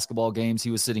to basketball games.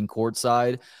 He was sitting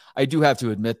courtside. I do have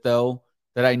to admit, though,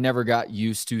 that I never got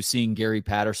used to seeing Gary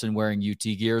Patterson wearing UT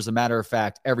gear. As a matter of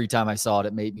fact, every time I saw it,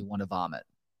 it made me want to vomit.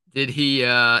 Did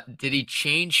he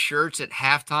change shirts at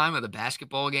halftime of the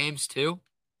basketball games too?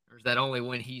 Or is that only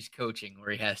when he's coaching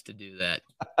where he has to do that?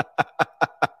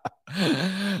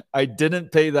 I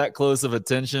didn't pay that close of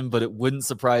attention, but it wouldn't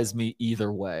surprise me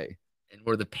either way. And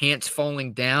were the pants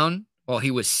falling down while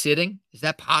he was sitting? Is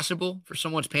that possible for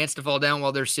someone's pants to fall down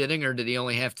while they're sitting, or did he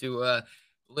only have to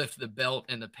lift the belt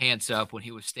and the pants up when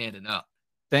he was standing up?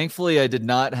 Thankfully, I did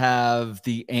not have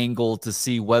the angle to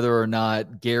see whether or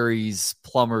not Gary's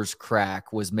plumber's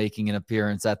crack was making an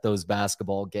appearance at those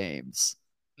basketball games.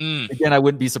 Again, I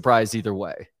wouldn't be surprised either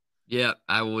way. Yeah,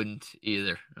 I wouldn't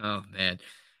either. Oh, man.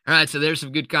 All right, so there's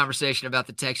some good conversation about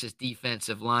the Texas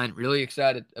defensive line. Really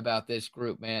excited about this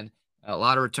group, man. A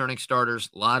lot of returning starters,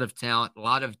 a lot of talent, a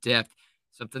lot of depth,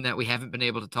 something that we haven't been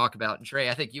able to talk about. And Trey,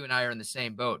 I think you and I are in the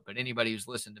same boat, but anybody who's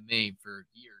listened to me for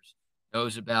years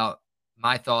knows about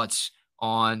my thoughts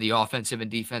on the offensive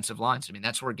and defensive lines. I mean,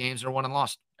 that's where games are won and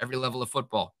lost, every level of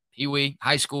football. Pee-wee,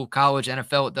 high school, college,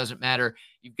 NFL, it doesn't matter.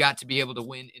 You've got to be able to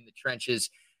win in the trenches.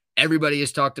 Everybody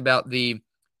has talked about the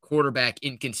quarterback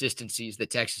inconsistencies that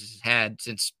Texas has had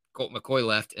since Colt McCoy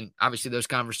left, and obviously those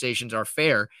conversations are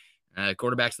fair.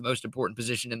 Quarterback's the most important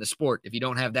position in the sport. If you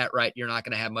don't have that right, you're not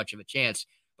going to have much of a chance.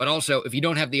 But also, if you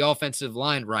don't have the offensive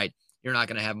line right, you're not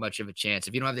going to have much of a chance.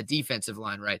 If you don't have the defensive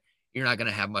line right, you're not going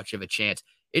to have much of a chance.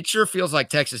 It sure feels like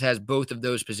Texas has both of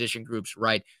those position groups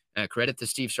right. Credit to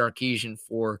Steve Sarkisian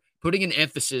for putting an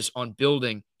emphasis on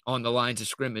building on the lines of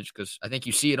scrimmage, because I think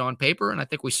you see it on paper, and I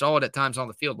think we saw it at times on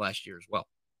the field last year as well.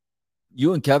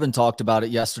 You and Kevin talked about it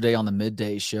yesterday on the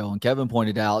midday show, and Kevin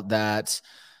pointed out that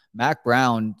Mack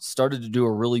Brown started to do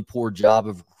a really poor job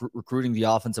of recruiting the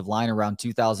offensive line around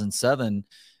 2007,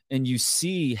 and you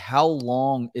see how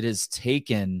long it has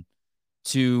taken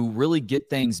to really get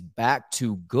things back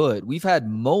to good. We've had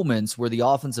moments where the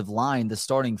offensive line, the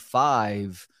starting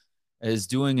five, is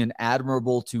doing an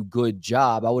admirable to good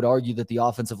job. I would argue that the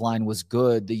offensive line was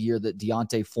good the year that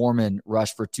Deontay Foreman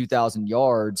rushed for 2,000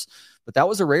 yards, but that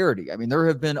was a rarity. I mean, there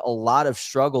have been a lot of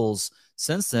struggles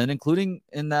since then, including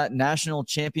in that national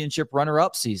championship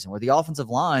runner-up season where the offensive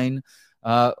line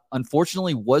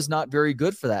unfortunately was not very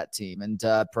good for that team. And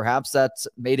perhaps that's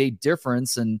made a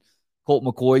difference in Colt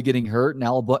McCoy getting hurt and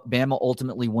Alabama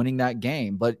ultimately winning that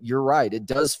game. But you're right. It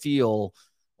does feel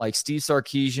like Steve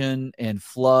Sarkisian and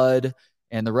Flood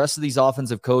and the rest of these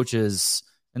offensive coaches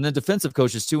and the defensive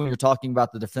coaches too, when you're talking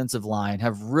about the defensive line,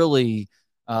 have really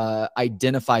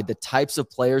identified the types of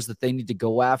players that they need to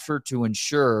go after to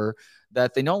ensure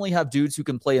that they not only have dudes who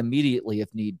can play immediately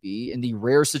if need be, in the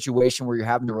rare situation where you're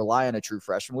having to rely on a true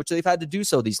freshman, which they've had to do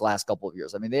so these last couple of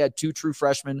years. I mean, they had 2 true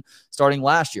freshmen starting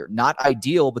last year. Not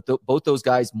ideal, but both those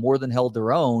guys more than held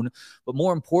their own. But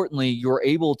more importantly, you're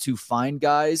able to find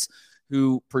guys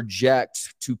who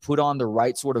project to put on the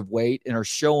right sort of weight and are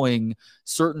showing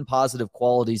certain positive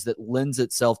qualities that lends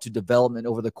itself to development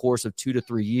over the course of 2 to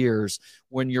 3 years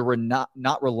when you're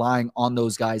not relying on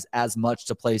those guys as much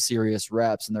to play serious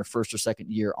reps in their first or second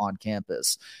year on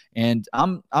campus. And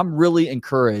I'm really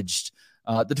encouraged.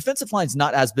 The defensive line is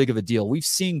not as big of a deal. We've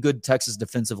seen good Texas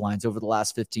defensive lines over the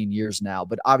last 15 years now,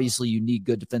 but obviously you need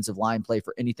good defensive line play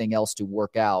for anything else to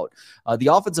work out. The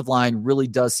offensive line really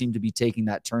does seem to be taking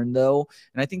that turn, though,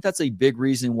 and I think that's a big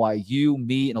reason why you,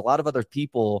 me, and a lot of other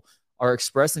people are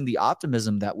expressing the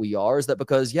optimism that we are, is that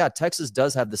because, yeah, Texas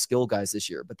does have the skill guys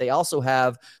this year, but they also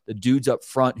have the dudes up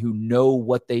front who know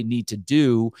what they need to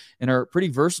do and are pretty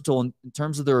versatile in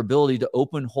terms of their ability to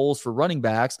open holes for running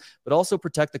backs, but also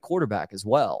protect the quarterback as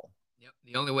well. Yep.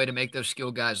 The only way to make those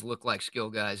skill guys look like skill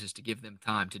guys is to give them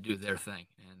time to do their thing,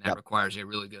 and that requires a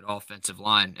really good offensive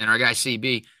line. And our guy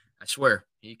CB, I swear,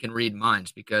 he can read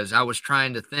minds, because I was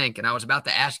trying to think, and I was about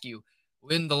to ask you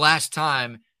when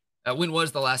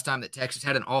was the last time that Texas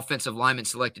had an offensive lineman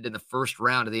selected in the first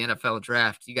round of the NFL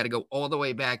draft? You got to go all the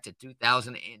way back to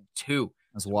 2002.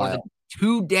 That's wild.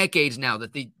 2 decades now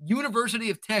that the University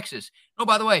of Texas, oh,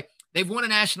 by the way, they've won a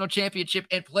national championship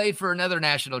and played for another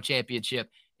national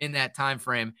championship in that time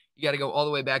frame. You got to go all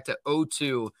the way back to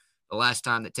 2002, the last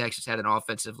time that Texas had an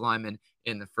offensive lineman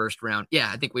in the first round. Yeah,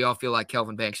 I think we all feel like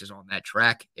Kelvin Banks is on that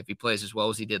track. If he plays as well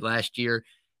as he did last year,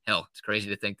 hell, it's crazy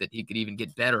to think that he could even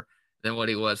get better than what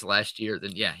he was last year.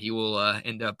 Then, yeah, he will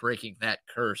end up breaking that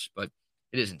curse. But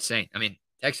it is insane. I mean,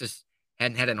 Texas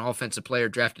hadn't had an offensive player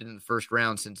drafted in the first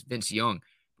round since Vince Young,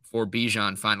 before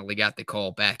Bijan finally got the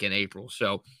call back in April.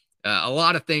 So a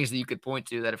lot of things that you could point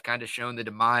to that have kind of shown the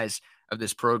demise of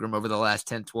this program over the last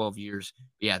 10, 12 years.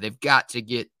 But yeah, they've got to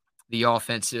get the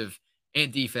offensive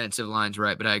and defensive lines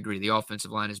right. But I agree, the offensive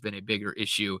line has been a bigger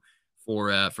issue for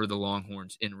the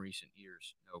Longhorns in recent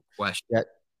years. No question. Yeah.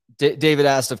 David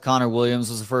asked if Connor Williams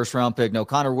was a first-round pick. No,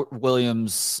 Connor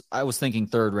Williams, I was thinking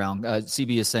third round.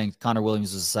 CB is saying Connor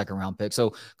Williams was a second-round pick.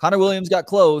 So Connor Williams got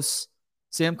close.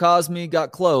 Sam Cosmi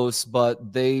got close,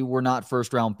 but they were not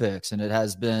first-round picks. And it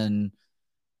has been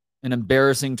an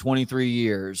embarrassing 23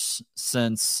 years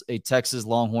since a Texas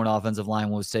Longhorn offensive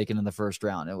lineman was taken in the first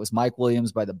round. It was Mike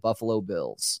Williams by the Buffalo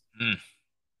Bills.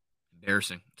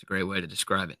 Embarrassing. It's a great way to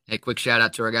describe it. Hey, quick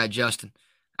shout-out to our guy Justin.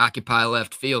 Occupy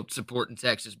Left Field, supporting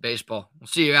Texas baseball. We'll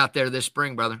see you out there this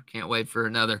spring, brother. Can't wait for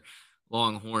another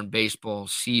Longhorn baseball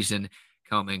season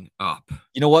coming up.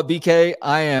 You know what, BK?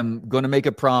 I am going to make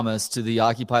a promise to the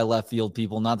Occupy Left Field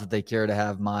people, not that they care to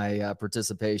have my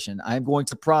participation. I am going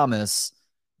to promise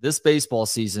this baseball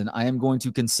season, I am going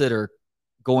to consider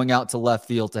going out to left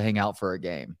field to hang out for a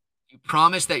game. You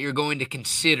promise that you're going to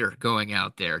consider going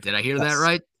out there. Did I hear that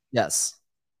right? Yes.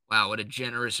 Wow, what a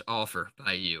generous offer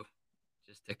by you.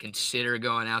 Just to consider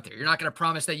going out there. You're not going to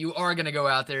promise that you are going to go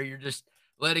out there. You're just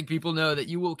letting people know that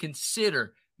you will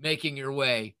consider making your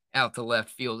way out to left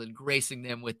field and gracing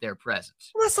them with their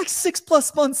presence. Well, that's like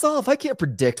 6+ months off. I can't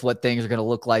predict what things are going to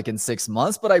look like in 6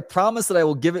 months, but I promise that I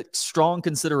will give it strong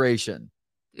consideration.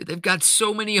 Dude, they've got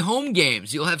so many home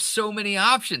games. You'll have so many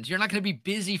options. You're not going to be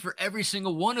busy for every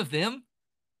single one of them.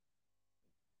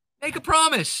 Make a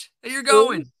promise that you're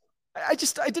going.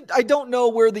 I don't know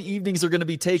where the evenings are going to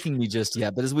be taking me just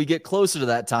yet, but as we get closer to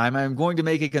that time, I'm going to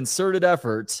make a concerted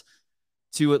effort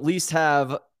to at least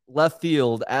have left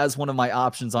field as one of my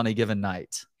options on a given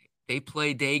night. They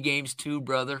play day games too,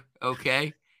 brother.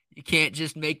 Okay. You can't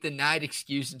just make the night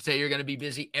excuse and say you're going to be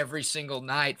busy every single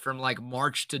night from like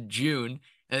March to June.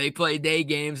 And they play day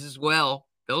games as well.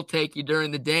 They'll take you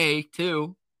during the day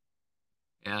too.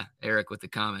 Yeah. Eric with the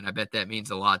comment. I bet that means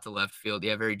a lot to left field.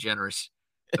 Yeah. Very generous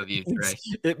of you, Trey.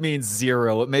 It means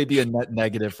zero. It may be a net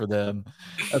negative for them.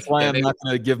 That's why I'm not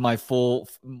going to give my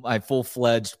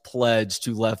full-fledged pledge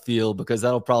to left field, because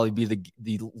that'll probably be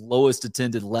the lowest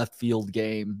attended left field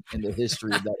game in the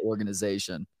history of that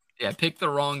organization. Yeah, pick the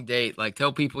wrong date. Like,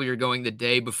 tell people you're going the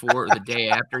day before or the day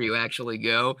after you actually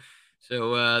go.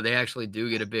 So they actually do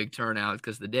get a big turnout,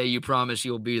 because the day you promise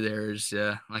you'll be there is,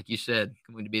 like you said,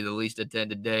 going to be the least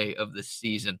attended day of the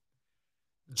season.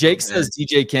 Jake says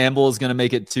DJ Campbell is going to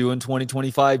make it 2 in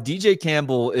 2025. DJ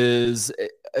Campbell is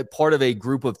a part of a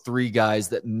group of 3 guys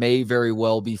that may very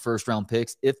well be first-round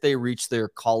picks if they reach their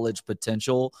college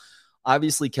potential.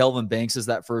 Obviously, Kelvin Banks is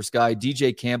that first guy.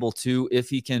 DJ Campbell, too, if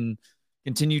he can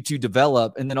continue to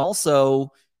develop. And then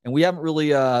also, and we haven't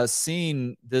really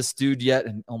seen this dude yet.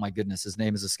 And oh my goodness, his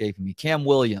name is escaping me. Cam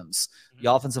Williams,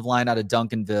 the offensive line out of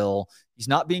Duncanville. He's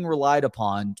not being relied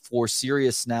upon for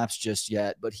serious snaps just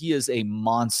yet, but he is a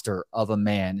monster of a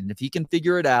man. And if he can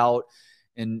figure it out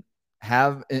and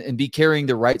be carrying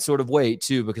the right sort of weight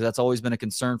too, because that's always been a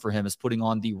concern for him, is putting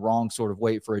on the wrong sort of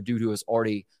weight for a dude who is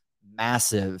already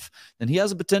massive, then he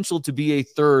has a potential to be a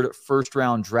third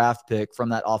first-round draft pick from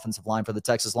that offensive line for the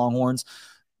Texas Longhorns.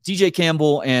 DJ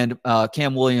Campbell and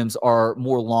Cam Williams are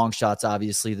more long shots,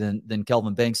 obviously, than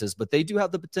Kelvin Banks is, but they do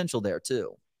have the potential there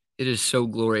too. It is so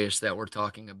glorious that we're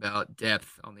talking about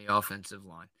depth on the offensive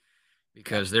line,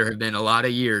 because there have been a lot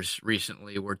of years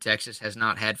recently where Texas has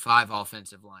not had 5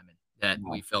 offensive linemen that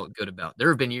we felt good about. There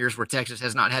have been years where Texas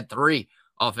has not had 3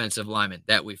 offensive linemen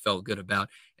that we felt good about.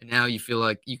 And now you feel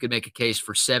like you could make a case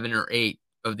for 7 or 8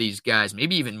 of these guys,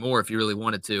 maybe even more if you really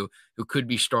wanted to, who could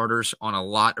be starters on a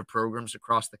lot of programs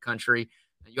across the country.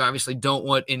 You obviously don't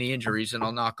want any injuries, and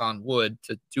I'll knock on wood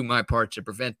to do my part to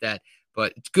prevent that.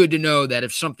 But it's good to know that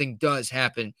if something does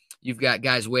happen, you've got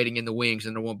guys waiting in the wings,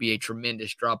 and there won't be a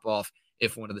tremendous drop-off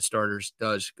if one of the starters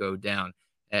does go down.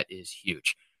 That is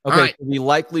huge. Okay, all right. The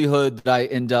likelihood that I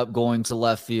end up going to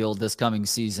left field this coming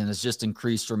season has just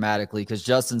increased dramatically because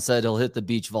Justin said he'll hit the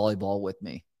beach volleyball with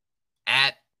me.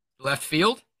 At left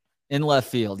field? In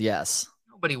left field, yes.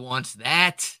 Nobody wants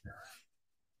that.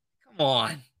 Come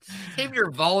on. Save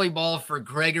your volleyball for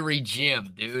Gregory Gym,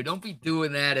 dude. Don't be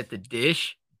doing that at the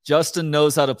dish. Justin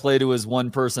knows how to play to his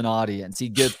one-person audience. He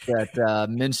gets that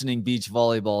mentioning beach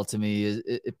volleyball to me.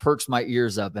 It perks my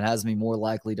ears up and has me more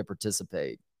likely to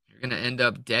participate. You're going to end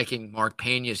up decking Mark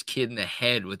Pena's kid in the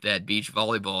head with that beach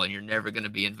volleyball, and you're never going to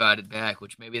be invited back,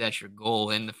 which maybe that's your goal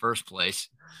in the first place.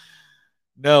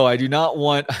 No, I do not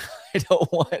want – I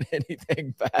don't want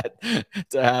anything bad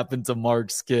to happen to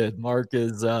Mark's kid. Mark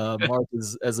is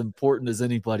as important as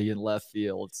anybody in left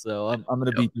field. So I'm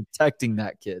going to be protecting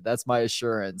that kid. That's my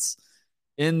assurance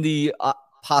in the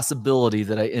possibility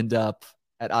that I end up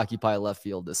at Occupy Left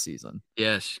Field this season.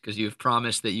 Yes, because you've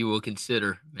promised that you will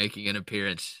consider making an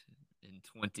appearance in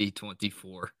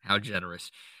 2024. How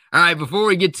generous. All right, before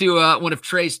we get to one of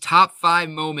Trey's top 5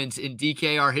 moments in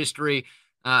DKR history,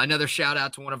 another shout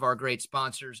out to one of our great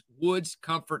sponsors, Woods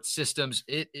Comfort Systems.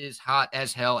 It is hot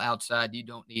as hell outside. You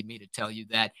don't need me to tell you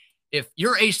that. If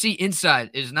your AC inside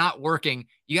is not working,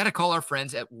 you got to call our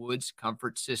friends at Woods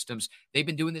Comfort Systems. They've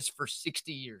been doing this for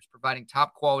 60 years, providing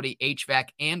top quality HVAC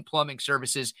and plumbing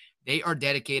services. They are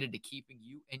dedicated to keeping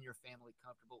you and your family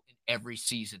comfortable in every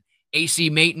season. AC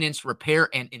maintenance, repair,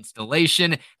 and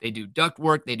installation. They do duct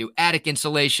work. They do attic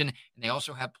insulation, and they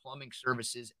also have plumbing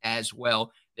services as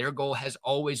well. Their goal has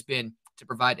always been to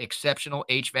provide exceptional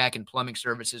HVAC and plumbing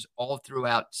services all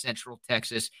throughout Central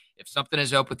Texas. If something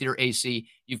is up with your AC,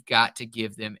 you've got to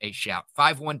give them a shout.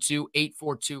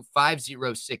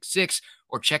 512-842-5066,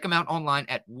 or check them out online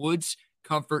at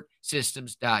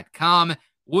woodscomfortsystems.com.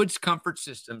 Woods Comfort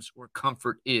Systems, where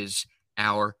comfort is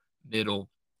our middle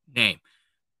name.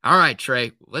 All right,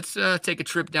 Trey, let's take a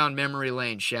trip down memory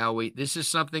lane, shall we? This is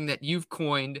something that you've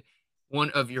coined one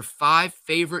of your 5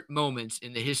 favorite moments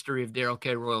in the history of Darrell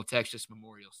K. Royal Texas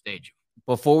Memorial Stadium.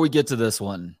 Before we get to this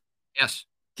one, yes,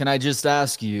 can I just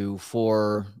ask you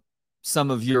for some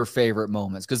of your favorite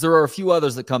moments? Because there are a few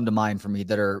others that come to mind for me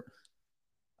that are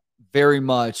very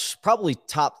much probably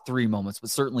top 3 moments,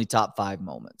 but certainly top 5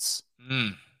 moments.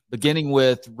 Beginning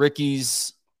with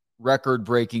Ricky's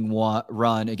record-breaking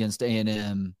run against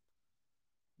A&M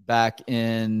back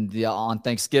on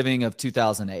Thanksgiving of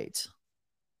 2008.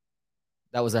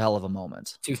 That was a hell of a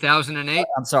moment. 2008?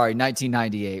 I'm sorry,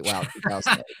 1998. Wow,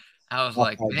 2008. I was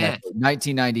like, man.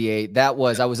 1998. I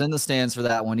was in the stands for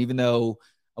that one, even though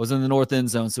I was in the north end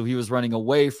zone, so he was running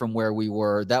away from where we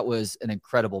were. That was an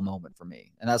incredible moment for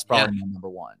me, and that's probably my number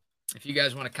 1. If you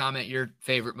guys want to comment your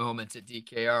favorite moments at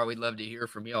DKR, we'd love to hear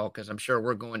from y'all because I'm sure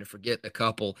we're going to forget a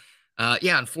couple.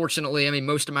 Unfortunately, I mean,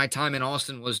 most of my time in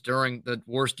Austin was during the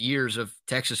worst years of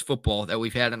Texas football that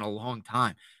we've had in a long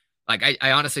time. Like,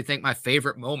 I honestly think my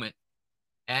favorite moment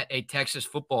at a Texas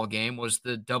football game was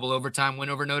the double overtime win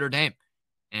over Notre Dame.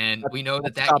 And we know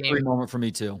that top game – 3 moment for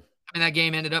me too. I mean, that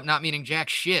game ended up not meaning jack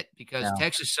shit because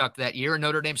Texas sucked that year and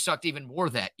Notre Dame sucked even more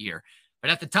that year. But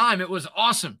at the time, it was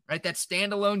awesome, right? That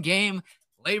standalone game,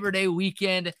 Labor Day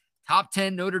weekend, top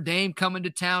 10 Notre Dame coming to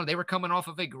town. They were coming off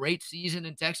of a great season,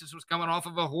 and Texas was coming off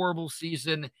of a horrible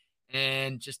season.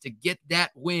 And just to get that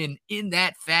win in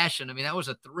that fashion, I mean, that was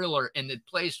a thriller, and the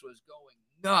place was going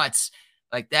nuts.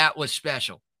 Like, that was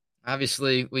special.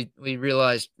 Obviously, we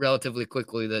realized relatively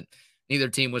quickly that neither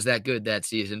team was that good that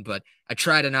season, but I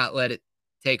try to not let it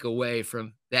take away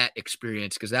from that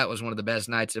experience because that was one of the best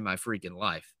nights of my freaking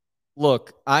life.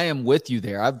 Look, I am with you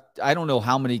there. I don't know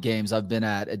how many games I've been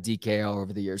at DKR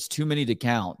over the years. Too many to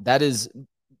count. That is,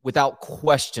 without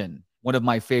question, one of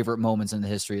my favorite moments in the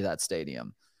history of that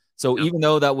stadium. So even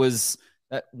though that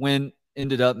win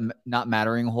ended up not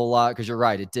mattering a whole lot, because you're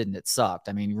right, it didn't. It sucked.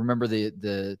 I mean, remember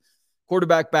the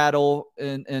quarterback battle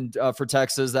and for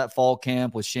Texas, that fall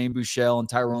camp with Shane Buechele and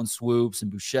Tyrone Swoops,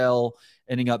 and Buechele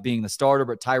ending up being the starter,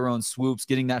 but Tyrone Swoops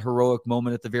getting that heroic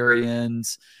moment at the very end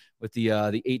with the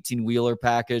 18-wheeler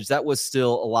package. That was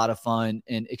still a lot of fun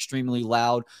and extremely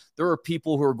loud. There are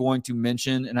people who are going to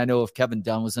mention, and I know if Kevin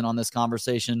Dunn was in on this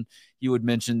conversation, he would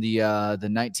mention the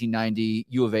 1990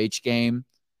 U of H game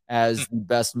as the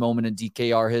best moment in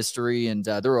DKR history, and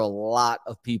there are a lot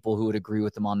of people who would agree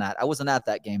with him on that. I wasn't at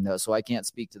that game, though, so I can't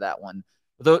speak to that one.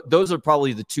 But those are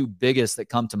probably the two biggest that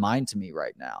come to mind to me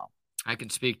right now. I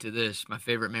can speak to this. My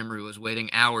favorite memory was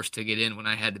waiting hours to get in when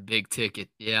I had the big ticket.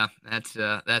 Yeah, that's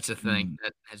a thing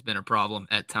that has been a problem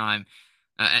at times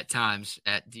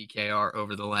at DKR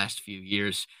over the last few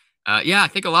years. I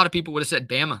think a lot of people would have said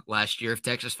Bama last year if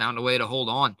Texas found a way to hold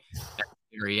on at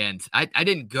the very end. I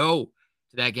didn't go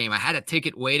to that game. I had a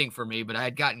ticket waiting for me, but I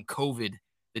had gotten COVID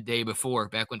the day before,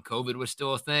 back when COVID was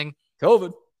still a thing.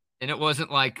 COVID. And it wasn't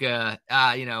like,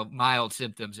 mild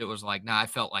symptoms. It was like, I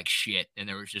felt like shit. And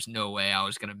there was just no way I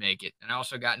was going to make it. And I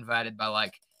also got invited by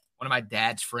like one of my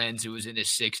dad's friends who was in his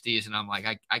 60s. And I'm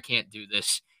like, I can't do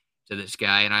this to this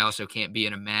guy. And I also can't be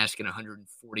in a mask in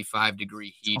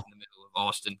 145-degree heat in the middle of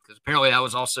Austin. Because apparently that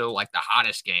was also like the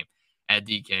hottest game at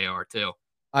DKR too.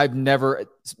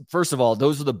 First of all,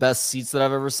 those were the best seats that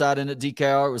I've ever sat in at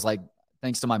DKR. It was like,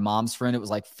 thanks to my mom's friend, it was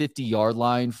like 50-yard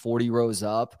line, 40 rows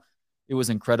up. It was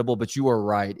incredible, but you are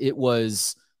right.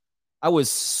 I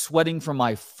was sweating from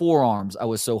my forearms. I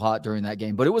was so hot during that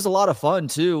game, but it was a lot of fun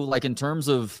too. Like in terms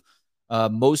of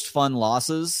most fun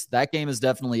losses, that game is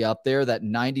definitely up there. That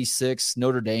 96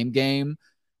 Notre Dame game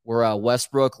where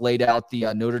Westbrook laid out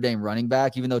the Notre Dame running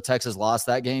back, even though Texas lost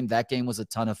that game was a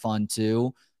ton of fun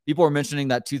too. People are mentioning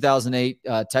that 2008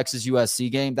 Texas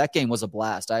USC game. That game was a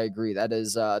blast. I agree.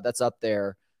 That's up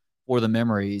there for the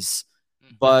memories.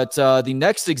 But the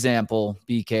next example,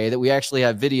 BK, that we actually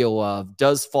have video of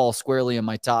does fall squarely in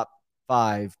my top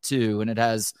 5 too, and it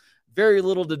has very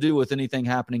little to do with anything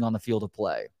happening on the field of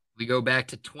play. We go back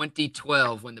to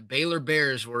 2012 when the Baylor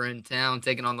Bears were in town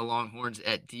taking on the Longhorns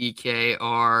at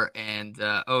DKR. And,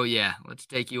 let's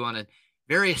take you on a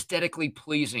very aesthetically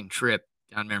pleasing trip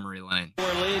down memory lane.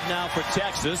 Lead now for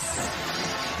Texas.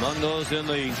 Among those in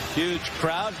the huge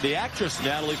crowd, the actress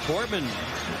Natalie Portman,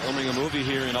 filming a movie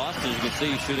here in Austin. You can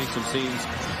see shooting some scenes,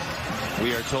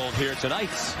 we are told, here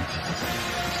tonight.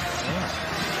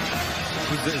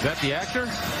 Is that the actor?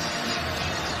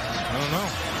 I don't know.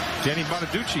 Danny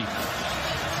Bonaducci.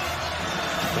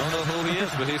 Don't know who he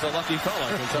is, but he's a lucky fella,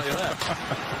 I can tell you that.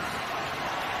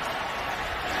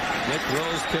 Nick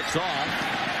Rose kicks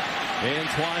off.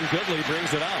 Antoine Goodley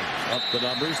brings it out. Up the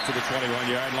numbers to the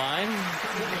 21-yard line.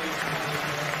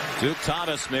 Duke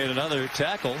Thomas made another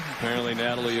tackle. Apparently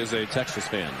Natalie is a Texas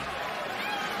fan.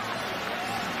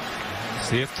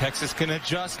 See if Texas can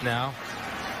adjust now.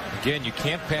 Again, you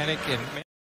can't panic.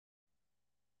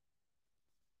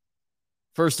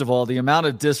 First of all, the amount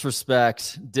of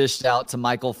disrespect dished out to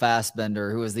Michael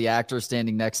Fassbender, who is the actor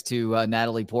standing next to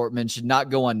Natalie Portman, should not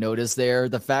go unnoticed there.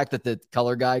 The fact that the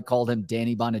color guy called him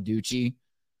Danny Bonaducci,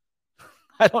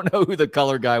 I don't know who the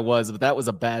color guy was, but that was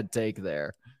a bad take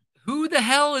there. Who the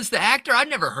hell is the actor? I've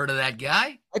never heard of that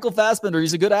guy. Michael Fassbender,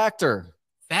 he's a good actor.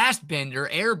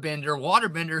 Fastbender, airbender,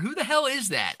 waterbender. Who the hell is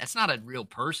that? That's not a real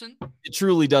person. It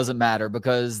truly doesn't matter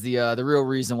because the real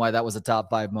reason why that was a top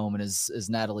 5 moment is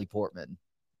Natalie Portman.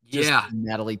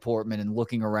 Natalie Portman and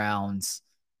looking around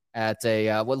at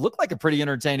a what looked like a pretty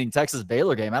entertaining Texas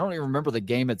Baylor game. I don't even remember the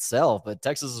game itself, but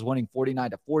Texas was winning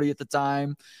 49-40 at the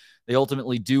time. They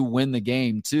ultimately do win the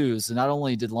game too. So not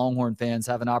only did Longhorn fans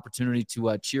have an opportunity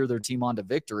to cheer their team on to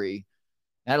victory,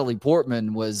 Natalie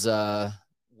Portman was a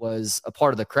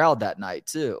part of the crowd that night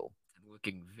too.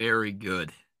 Looking very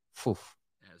good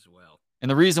as well. And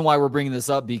the reason why we're bringing this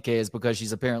up, BK, is because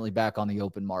she's apparently back on the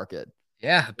open market.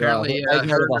 Yeah, apparently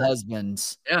her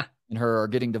husband and her are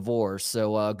getting divorced.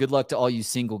 So good luck to all you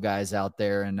single guys out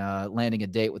there and landing a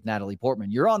date with Natalie Portman.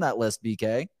 You're on that list,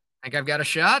 BK. Think I've got a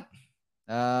shot?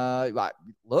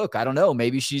 Look, I don't know.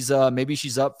 Maybe she's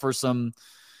up for some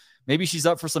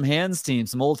hands team,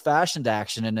 some old fashioned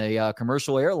action in a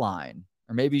commercial airline,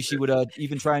 or maybe she would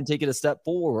even try and take it a step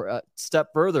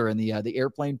further in the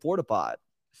airplane porta pot.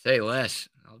 Say less.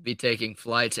 I'll be taking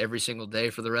flights every single day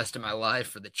for the rest of my life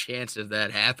for the chance of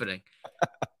that happening.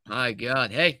 My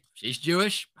God. Hey, she's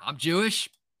Jewish. I'm Jewish.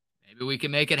 Maybe we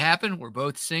can make it happen. We're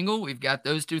both single. We've got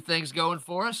those two things going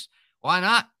for us. Why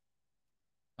not?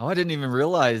 Oh, I didn't even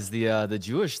realize the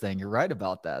Jewish thing. You're right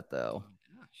about that, though.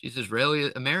 She's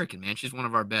Israeli American, man. She's one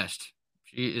of our best.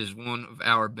 She is one of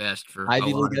our best for a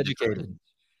Ivy lot League of different educated.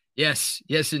 reasons.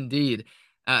 Yes, indeed.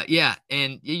 Yeah,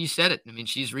 and you said it. I mean,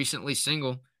 she's recently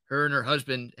single. Her and her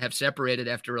husband have separated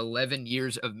after 11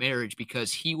 years of marriage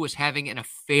because he was having an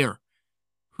affair.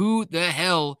 Who the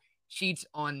hell cheats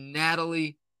on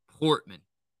Natalie Portman?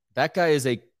 That guy is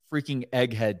a freaking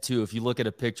egghead, too. If you look at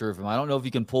a picture of him, I don't know if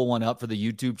you can pull one up for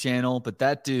the YouTube channel, but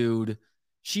that dude,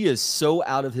 she is so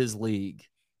out of his league.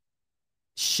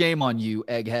 Shame on you,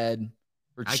 egghead,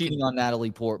 for cheating on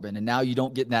Natalie Portman. And now you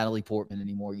don't get Natalie Portman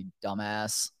anymore, you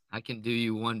dumbass. I can do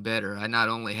you one better. I not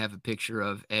only have a picture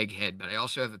of Egghead, but I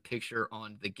also have a picture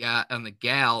on the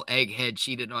gal Egghead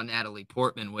cheated on Natalie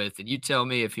Portman with. And you tell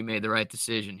me if he made the right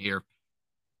decision here.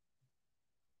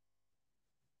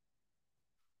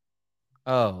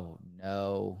 Oh,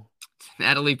 no.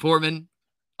 Natalie Portman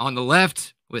on the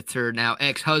left with her now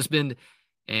ex-husband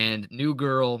and new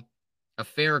girl,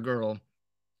 affair girl,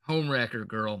 homewrecker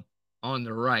girl on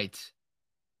the right.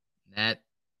 That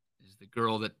is the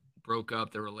girl that broke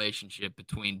up the relationship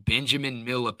between Benjamin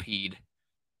Millipede.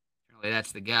 Apparently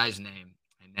that's the guy's name,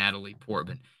 and Natalie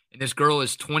Portman. And this girl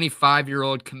is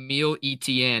 25-year-old Camille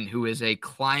Etienne, who is a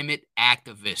climate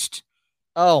activist.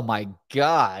 Oh, my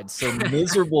God. So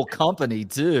miserable company,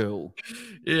 too.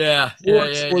 Yeah.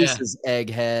 Poor choices,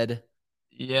 egghead.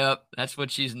 Yep, that's what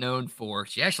she's known for.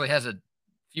 She actually has a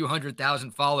few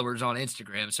 100,000 followers on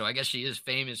Instagram, so I guess she is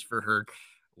famous for her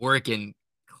work in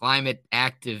climate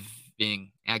activism.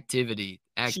 She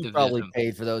probably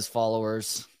paid for those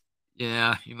followers.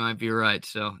 Yeah, you might be right.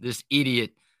 So this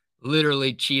idiot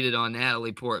literally cheated on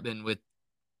Natalie Portman with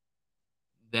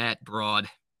that broad.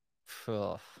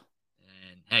 Ugh.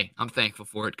 And hey, I'm thankful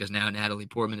for it because now Natalie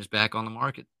Portman is back on the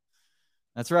market.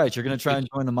 That's right. You're going to try and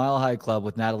join the Mile High Club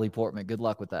with Natalie Portman. Good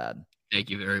luck with that. Thank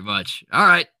you very much. All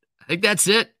right. I think that's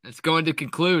it. It's going to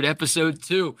conclude episode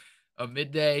 2 of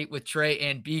Midday with Trey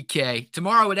and BK.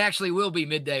 Tomorrow it actually will be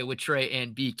Midday with Trey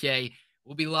and BK.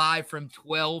 We'll be live from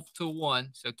 12 to 1,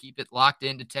 so keep it locked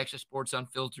into Texas Sports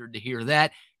Unfiltered to hear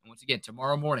that. And once again,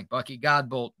 tomorrow morning, Bucky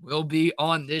Godbolt will be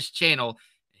on this channel.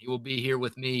 He will be here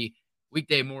with me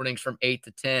weekday mornings from 8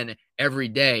 to 10 every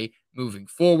day moving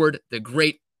forward. The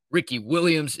great Ricky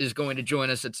Williams is going to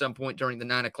join us at some point during the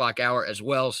 9 o'clock hour as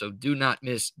well, so do not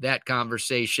miss that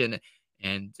conversation.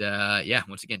 And,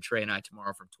 once again, Trey and I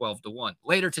tomorrow from 12 to 1.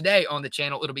 Later today on the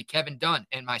channel, it'll be Kevin Dunn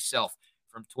and myself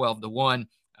from 12 to 1.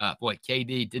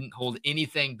 KD didn't hold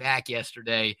anything back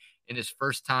yesterday in his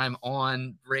first time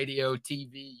on radio,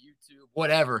 TV, YouTube,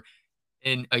 whatever,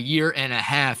 in a year and a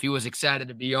half. He was excited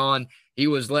to be on. He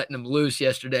was letting him loose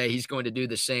yesterday. He's going to do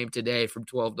the same today from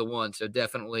 12 to 1, so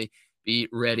definitely be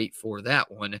ready for that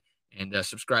one. And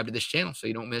subscribe to this channel so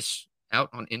you don't miss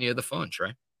out on any of the fun,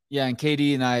 Trey. Yeah, and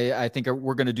KD and I think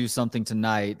we're going to do something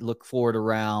tonight. Look forward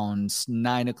around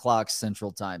 9 o'clock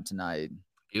Central Time tonight.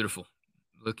 Beautiful.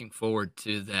 Looking forward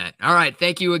to that. All right.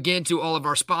 Thank you again to all of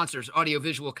our sponsors,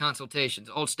 Audiovisual Consultations,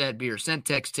 Oldstad Beer,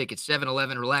 Centex Tickets,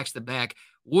 7-Eleven, Relax the Back,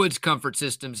 Woods Comfort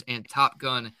Systems, and Top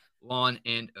Gun Lawn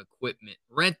and Equipment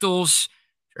Rentals.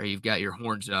 Trey, you've got your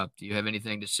horns up. Do you have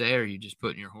anything to say, or are you just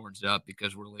putting your horns up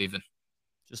because we're leaving?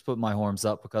 Just put my horns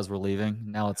up because we're leaving.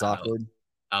 Now it's awkward.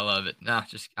 I love it. No,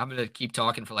 I'm going to keep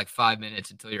talking for like 5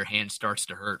 minutes until your hand starts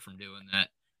to hurt from doing that.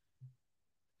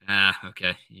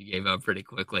 Okay. You gave up pretty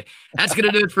quickly. That's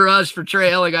going to do it for us. For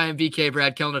Trey Elligai and BK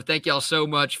Brad Kellner, thank y'all so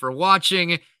much for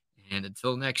watching. And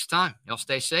until next time, y'all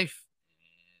stay safe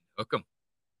and hook 'em.